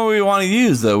which loser. one we want to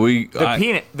use though. The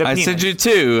peanut. I sent you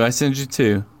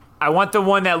two. I want the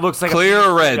one that looks like Clear a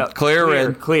or red? penis. Clear or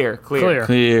red? Clear.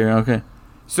 Clear. Okay.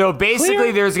 So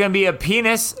basically, there's gonna be a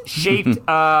penis shaped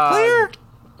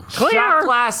shot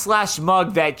glass /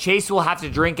 mug that Chase will have to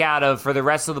drink out of for the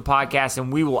rest of the podcast,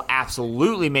 and we will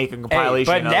absolutely make a Hey,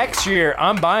 compilation. but of next year,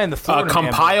 I'm buying the A Florida Man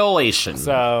book. compilation.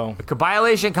 So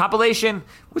compilation,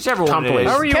 whichever one it Compilation.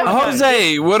 is. How are you?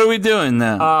 Jose, what are we doing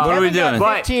now? What are we Kevin doing?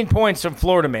 got 15 points from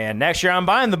Florida Man. Next year, I'm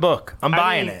buying the book. I'm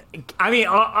buying I mean, it. I mean,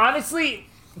 honestly.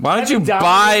 Why don't you Kevin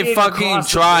buy dominated fucking across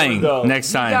the trying board, though.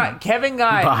 next time? Kevin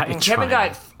Buy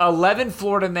got 11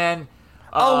 Florida Men.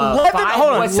 11? 5 Hold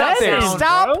on, West stop Side there. Sound,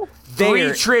 Stop. 3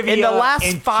 There. trivia. In the last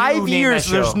and 5 2 Name years,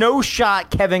 That there's Show. no shot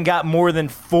Kevin got more than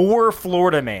 4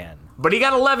 Florida Man. But he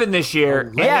got 11 this year.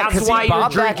 and Yeah, that's because why he you're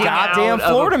bought that drinking goddamn out of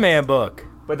Florida Man book.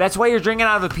 But that's why you're drinking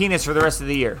out of a penis for the rest of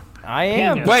the year. I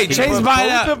am. Wait, I'm Chase gonna put buying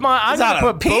both a- of my. I'm is that gonna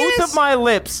a put both penis? of my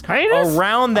lips Penis?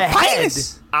 around the head.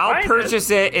 Penis? I'll purchase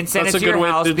it and send That's it a to good your way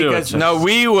house to do it, because Chase. No,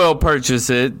 we will purchase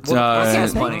it.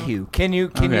 Thank you. Can you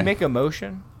Okay. make a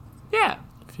motion? yeah.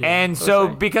 And so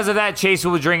because of that, Chase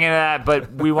will drink into that.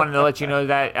 But we wanted to let you know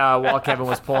that while Kevin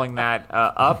was pulling that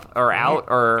up or out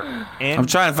or in. I'm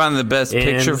trying to find the best In,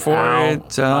 picture for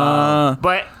out, it.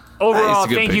 But overall, It's a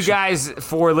good thank you picture. guys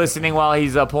for listening while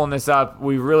he's pulling this up.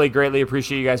 We really greatly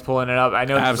appreciate you guys pulling it up. I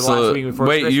know this is the last week Absolutely. before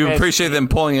Wait, you Christmas. appreciate them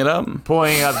pulling it up?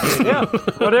 Pulling up,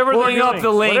 Whatever pulling they're up doing. the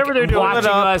link, Whatever they're doing.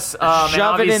 watching us, and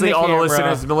shove it in obviously the all the camera.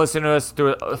 listeners have been listening to us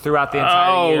throughout the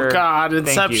entire year. Oh God, Thank you.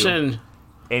 Inception.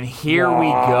 And here we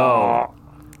go.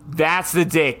 That's the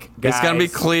dick, guys. It's gonna be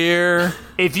clear.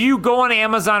 If you go on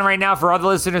Amazon right now, for other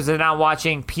listeners that are not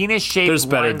watching, penis-shaped There's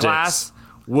better wine glass dicks.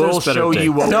 will There's better show you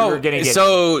dicks. what No, we're gonna get.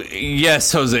 so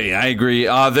yes, Jose, I agree.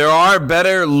 There are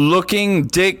better looking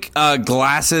dick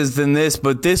glasses than this,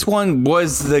 but this one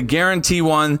was the guarantee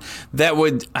one that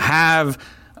would have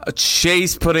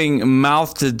Chase putting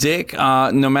mouth to dick,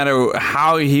 no matter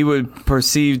how he would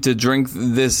perceive to drink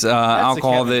this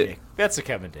alcohol. That's a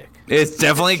Kevin Dick. It's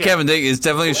definitely Kevin Dick. It's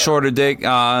definitely a shorter dick.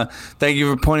 Thank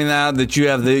you for pointing out that you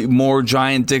have the more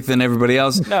giant dick than everybody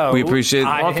else. No, we appreciate it.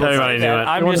 I didn't Everybody say knew that. it.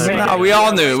 I'm just saying. No, we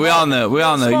all knew it. We all knew it. We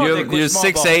all know. Small You're dick with you're small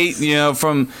 6'8", balls. you know,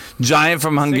 from giant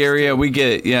from Hungary. We get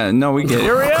it. Yeah, no, we get it.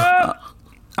 Hurry up!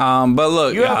 But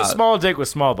look, You have a small dick with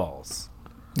small balls.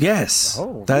 yes,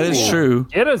 that is true.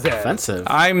 Get us there. Offensive.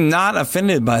 I'm not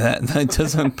offended by that. That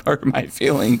doesn't hurt my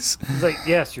feelings. He's like,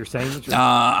 yes, you're saying the truth.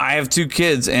 I have 2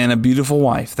 kids and a beautiful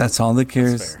wife. That's all that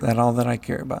cares. That's all that I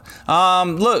care about.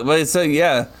 Look, but it's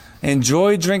yeah.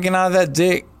 Enjoy drinking out of that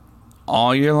dick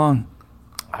all year long,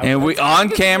 and we on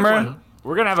camera.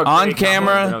 We're gonna have a On great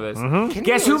camera. conversation of this.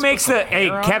 Guess who makes the? Hey,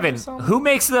 Kevin, who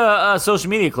makes the social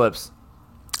media clips?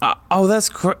 Oh, that's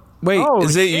wait. Oh,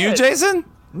 is it you, shit. Jason?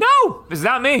 No, it's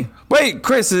not me. Wait,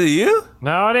 Chris, is it you?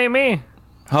 No, it ain't me.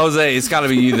 Jose, it's got to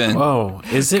be you then. Whoa,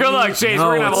 is it? Good luck, me? Chase. No,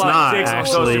 We're gonna have a it's lot of not dicks on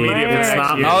social actually. media for It's next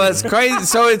not. year. Oh, that's crazy.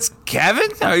 So it's Kevin?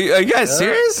 Are you guys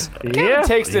serious? Kevin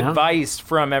takes Yeah. advice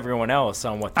from everyone else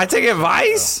on what. I take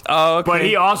advice? Oh, okay. But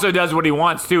he also does what he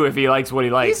wants too if he likes what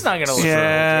he likes. He's not gonna listen to the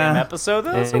Yeah. damn episode.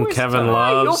 That's a And waste of Kevin time.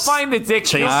 loves. You'll find the dick.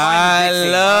 Chase. You'll find I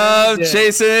the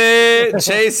dick. love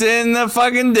chasing the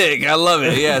fucking dick. I love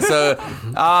it. Yeah. So,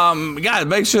 guys,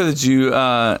 make sure that you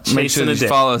Chasing the dick.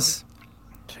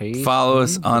 follow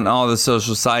us on all the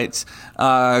social sites.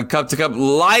 Cup to Cup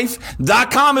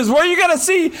Life.com is where you're gonna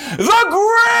see the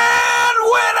grand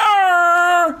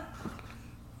winner.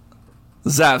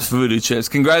 Zapp's Voodoo Chips.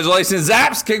 Congratulations,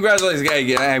 Zapp's. Congratulations.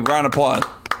 Hey, round of applause.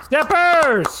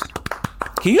 Steppers!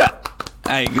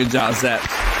 Hey, good job,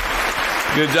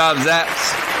 Zaps. Good job,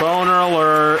 Zaps. Boner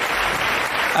alert.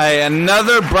 Hey,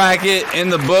 another bracket in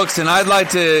the books, and I'd like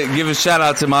to give a shout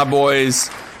out to my boys,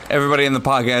 everybody in the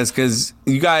podcast, because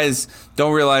you guys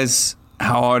don't realize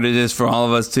how hard it is for all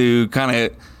of us to kind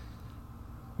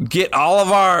of get all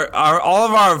of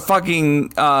our fucking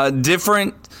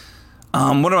different.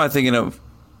 What am I thinking of?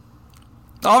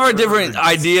 All of our different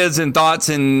ideas and thoughts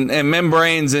and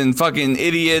membranes and fucking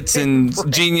idiots and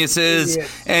geniuses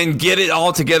and get it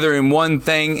all together in one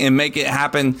thing and make it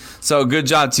happen. So good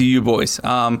job to you boys.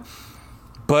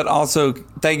 But also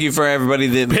thank you for everybody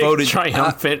that voted.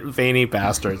 Triumphant, veiny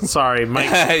bastard. Sorry, Mike.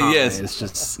 Yes. It's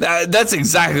just that's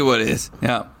exactly what it is.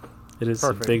 Yeah. It is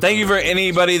perfect. Thank you for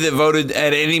anybody that voted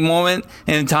at any moment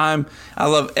in time. I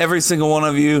love every single one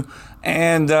of you.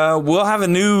 And we'll have a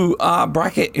new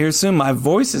bracket here soon. My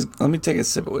voice is... Let me take a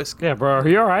sip of whiskey. Yeah, bro. Are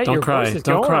you all right? Don't Your cry. voice is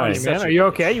Don't going cry. on you, man. Are you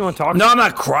okay? You want to talk? No, I'm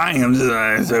not crying. I'm just...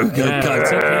 It's okay. It's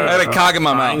okay. I had a cock in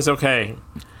my mouth. It's okay.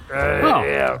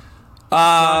 Yeah.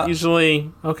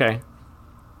 Usually... Okay.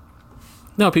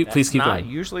 No, please keep Not going.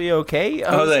 usually okay.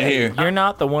 Oh, they're here. You're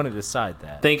not the one to decide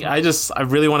that. I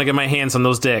really want to get my hands on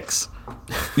those dicks.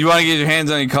 You want to get your hands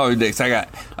on your colored dicks? I got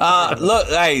it. Look,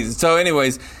 hey, so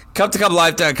anyways...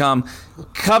 CupToCupLife.com,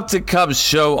 Cup to Cup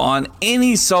show on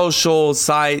any social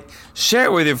site. Share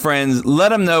it with your friends. Let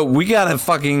them know we got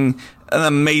an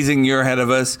amazing year ahead of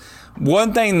us.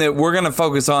 One thing that we're going to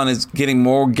focus on is getting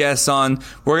more guests on.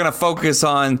 We're going to focus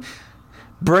on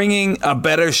bringing a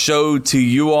better show to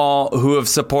you all who have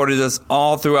supported us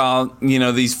all throughout,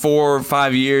 these 4 or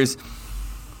 5 years.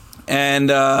 And,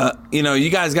 you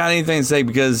guys got anything to say?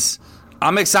 Because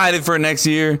I'm excited for next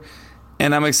year.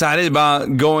 And I'm excited about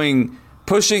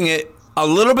pushing it a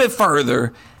little bit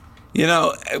further. We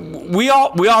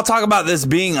all talk about this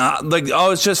being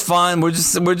it's just fun.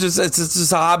 It's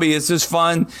just a hobby. It's just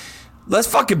fun. Let's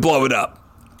fucking blow it up.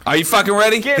 Are you fucking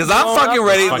ready? Because I'm fucking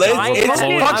ready. It's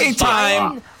fucking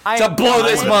time to blow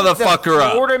this motherfucker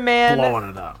up. Florida man blowing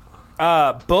it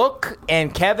up. Book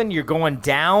and Kevin, you're going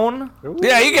down.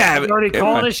 Yeah, you got it. He's already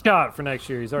calling a shot for next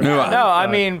year. He's already. I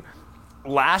mean,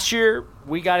 last year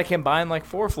we got to combine like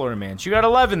 4 Florida Mans. You got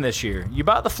 11 this year. You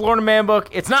bought the Florida Man book.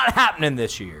 It's not happening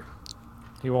this year.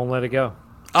 He won't let it go.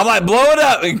 I'm like, blow it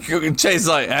up. And Chase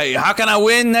like, hey, how can I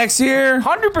win next year?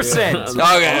 100%.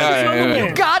 Okay.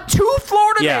 You got 2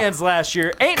 Florida Mans last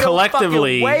year. Ain't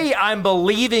collectively no fucking way I'm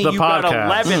believing you got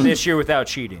 11 this year without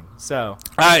cheating. So,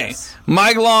 all right,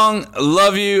 Mike Long,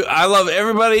 love you. I love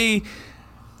everybody.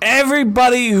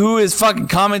 Everybody who has fucking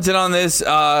commented on this,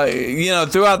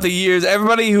 throughout the years.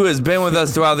 Everybody who has been with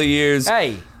us throughout the years.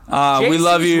 Hey, we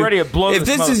love you. Ready to blow if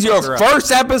this is your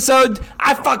first episode,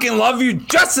 I fucking love you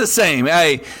just the same.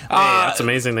 Hey, that's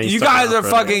amazing. That you guys are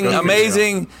fucking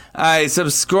amazing.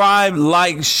 Subscribe,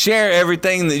 like, share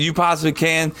everything that you possibly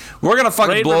can. We're gonna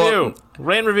fucking blow.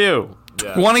 Rate and review.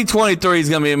 2023 is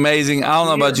going to be amazing. I don't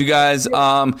know about you guys.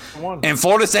 And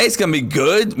Florida State's going to be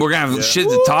good. We're going to have shit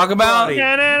to talk about.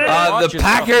 The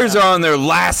Packers are on their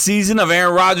last season of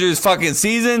Aaron Rodgers' fucking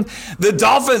season. The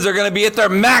Dolphins are going to be at their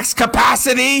max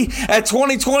capacity at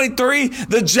 2023.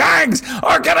 The Jags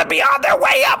are going to be on their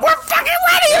way up. We're fucking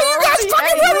ready. Are you guys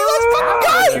fucking ready? Let's fucking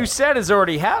go. What you said is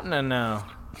already happening now.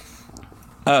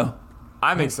 Oh.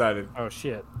 I'm excited. Oh,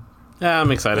 shit. Yeah,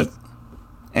 I'm excited.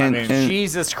 And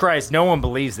Jesus Christ, no one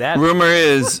believes that. Rumor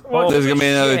is there's gonna be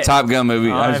another Top Gun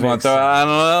movie. I just want to throw. I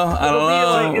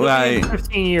don't know. Like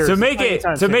 15 years. To make it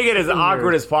as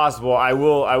awkward as possible, I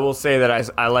will say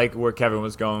that I like where Kevin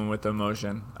was going with the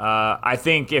emotion. I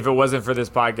think if it wasn't for this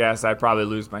podcast, I'd probably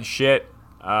lose my shit.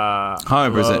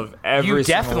 100%. You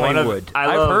definitely would.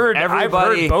 I've heard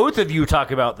both of you talk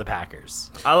about the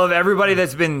Packers. I love everybody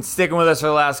that's been sticking with us for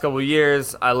the last couple of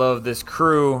years. I love this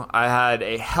crew. I had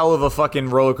a hell of a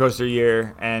fucking roller coaster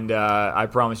year, and I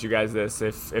promise you guys this: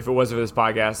 if it wasn't for this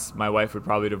podcast, my wife would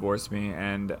probably divorce me.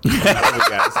 And I love you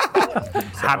guys.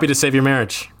 Happy to save your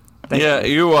marriage.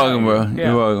 You're welcome, bro. Yeah.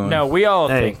 You're welcome. No, we all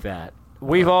think that.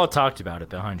 We've all talked about it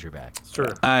behind your back. It's true.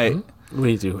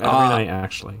 We do every night,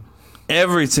 actually.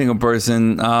 Every single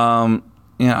person.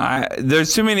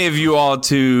 There's too many of you all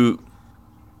to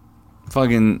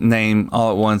fucking name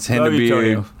all at once.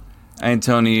 Hinderbeer,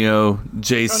 Antonio,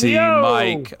 JC,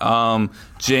 Mike,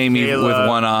 Jamie Kayla. with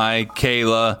one eye,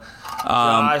 Kayla,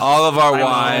 all of our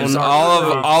wives,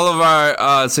 all of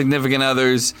our significant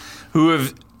others who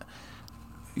have.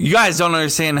 You guys don't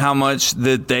understand how much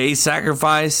that they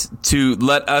sacrifice to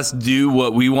let us do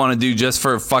what we want to do just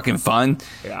for fucking fun.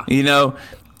 Yeah.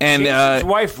 And Jason's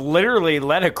wife literally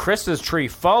let a Christmas tree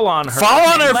fall on her.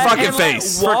 fucking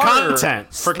face. For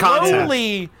content.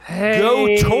 Slowly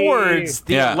go towards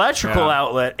the electrical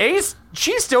outlet. Ace,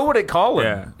 she still wouldn't call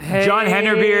him. John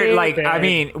Hennerbeard, I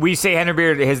mean, we say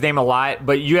Hennerbeard, his name a lot,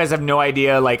 but you guys have no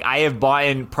idea. Like, I have bought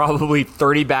in probably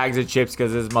 30 bags of chips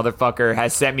because this motherfucker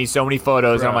has sent me so many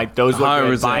photos. And I'm like, those look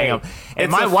good, buying them.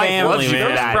 And my wife loves you for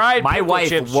that. My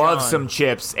wife loves some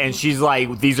chips, and she's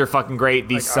like, these are fucking great.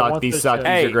 These suck. These suck.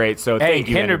 These are great. So thank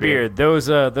you, Hennerbeard.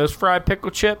 Those fried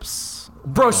pickle chips.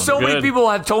 Bro, so many people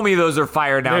have told me those are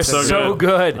fire now. They're so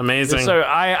good. Amazing. So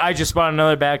I just bought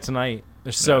another bag tonight.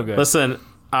 They're so good. Listen,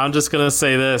 I'm just going to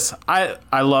say this.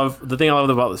 I love the thing I love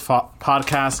about this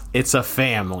podcast. It's a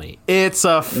family. It's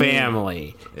a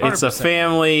family. It's a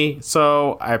family.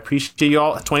 So I appreciate you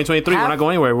all. 2023, we're not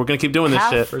going anywhere. We're going to keep doing this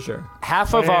shit. For sure.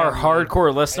 Half of our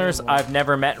hardcore listeners I've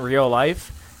never met in real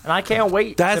life. And I can't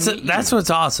wait. That's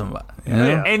what's awesome about it. You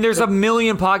know? And there's a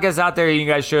million podcasts out there you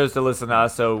guys chose to listen to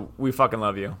us, so we fucking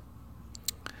love you.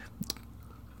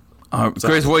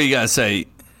 Chris, what you got to say?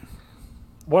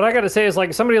 What I got to say is,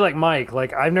 like, somebody like Mike,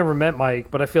 like, I've never met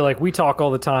Mike, but I feel like we talk all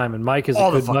the time, and Mike is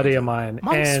a good buddy of mine.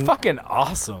 Mike's and fucking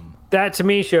awesome. That, to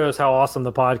me, shows how awesome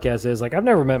the podcast is. Like, I've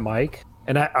never met Mike,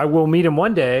 and I will meet him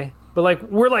one day, but, like,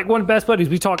 we're, like, one of the best buddies.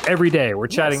 We talk every day. We're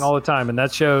chatting all the time, and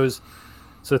that shows.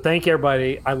 So thank you,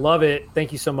 everybody. I love it.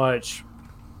 Thank you so much.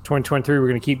 2023, we're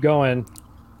going to keep going.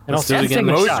 And Let's do it again.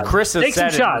 Most Chris has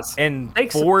said shots. in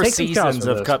Take 4 some seasons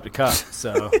of this. Cup to Cup.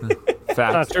 So It's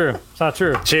not true. It's not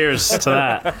true. Cheers to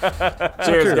that.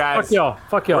 Cheers, guys. Fuck y'all.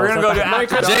 Fuck y'all. We're going to go to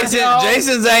after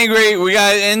Jason's angry. We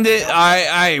got to end it. All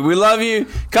right. We love you.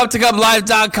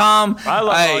 Cup2cuplife.com. I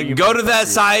love all you. Go to that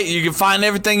site. You can find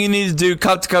everything you need to do.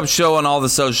 Cup to Cup Show on all the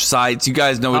social sites. You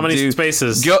guys know what How to do. many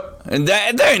spaces? Go. And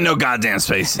there ain't no goddamn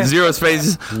spaces. 0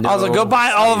 spaces. Also, go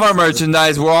buy all of our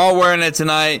merchandise. We're all wearing it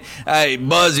tonight. Hey,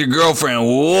 Buzz, your girlfriend.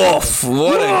 Woof.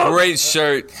 What a great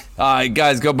shirt. All right,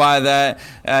 guys, go buy that.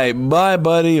 Hey, bye,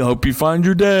 buddy. Hope you find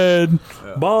your dad.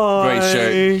 Bye. Great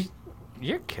shirt.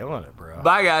 you're killing it, bro.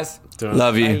 Bye, guys.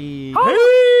 Love you.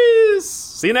 Peace.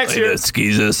 See you next year.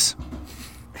 Skeezus.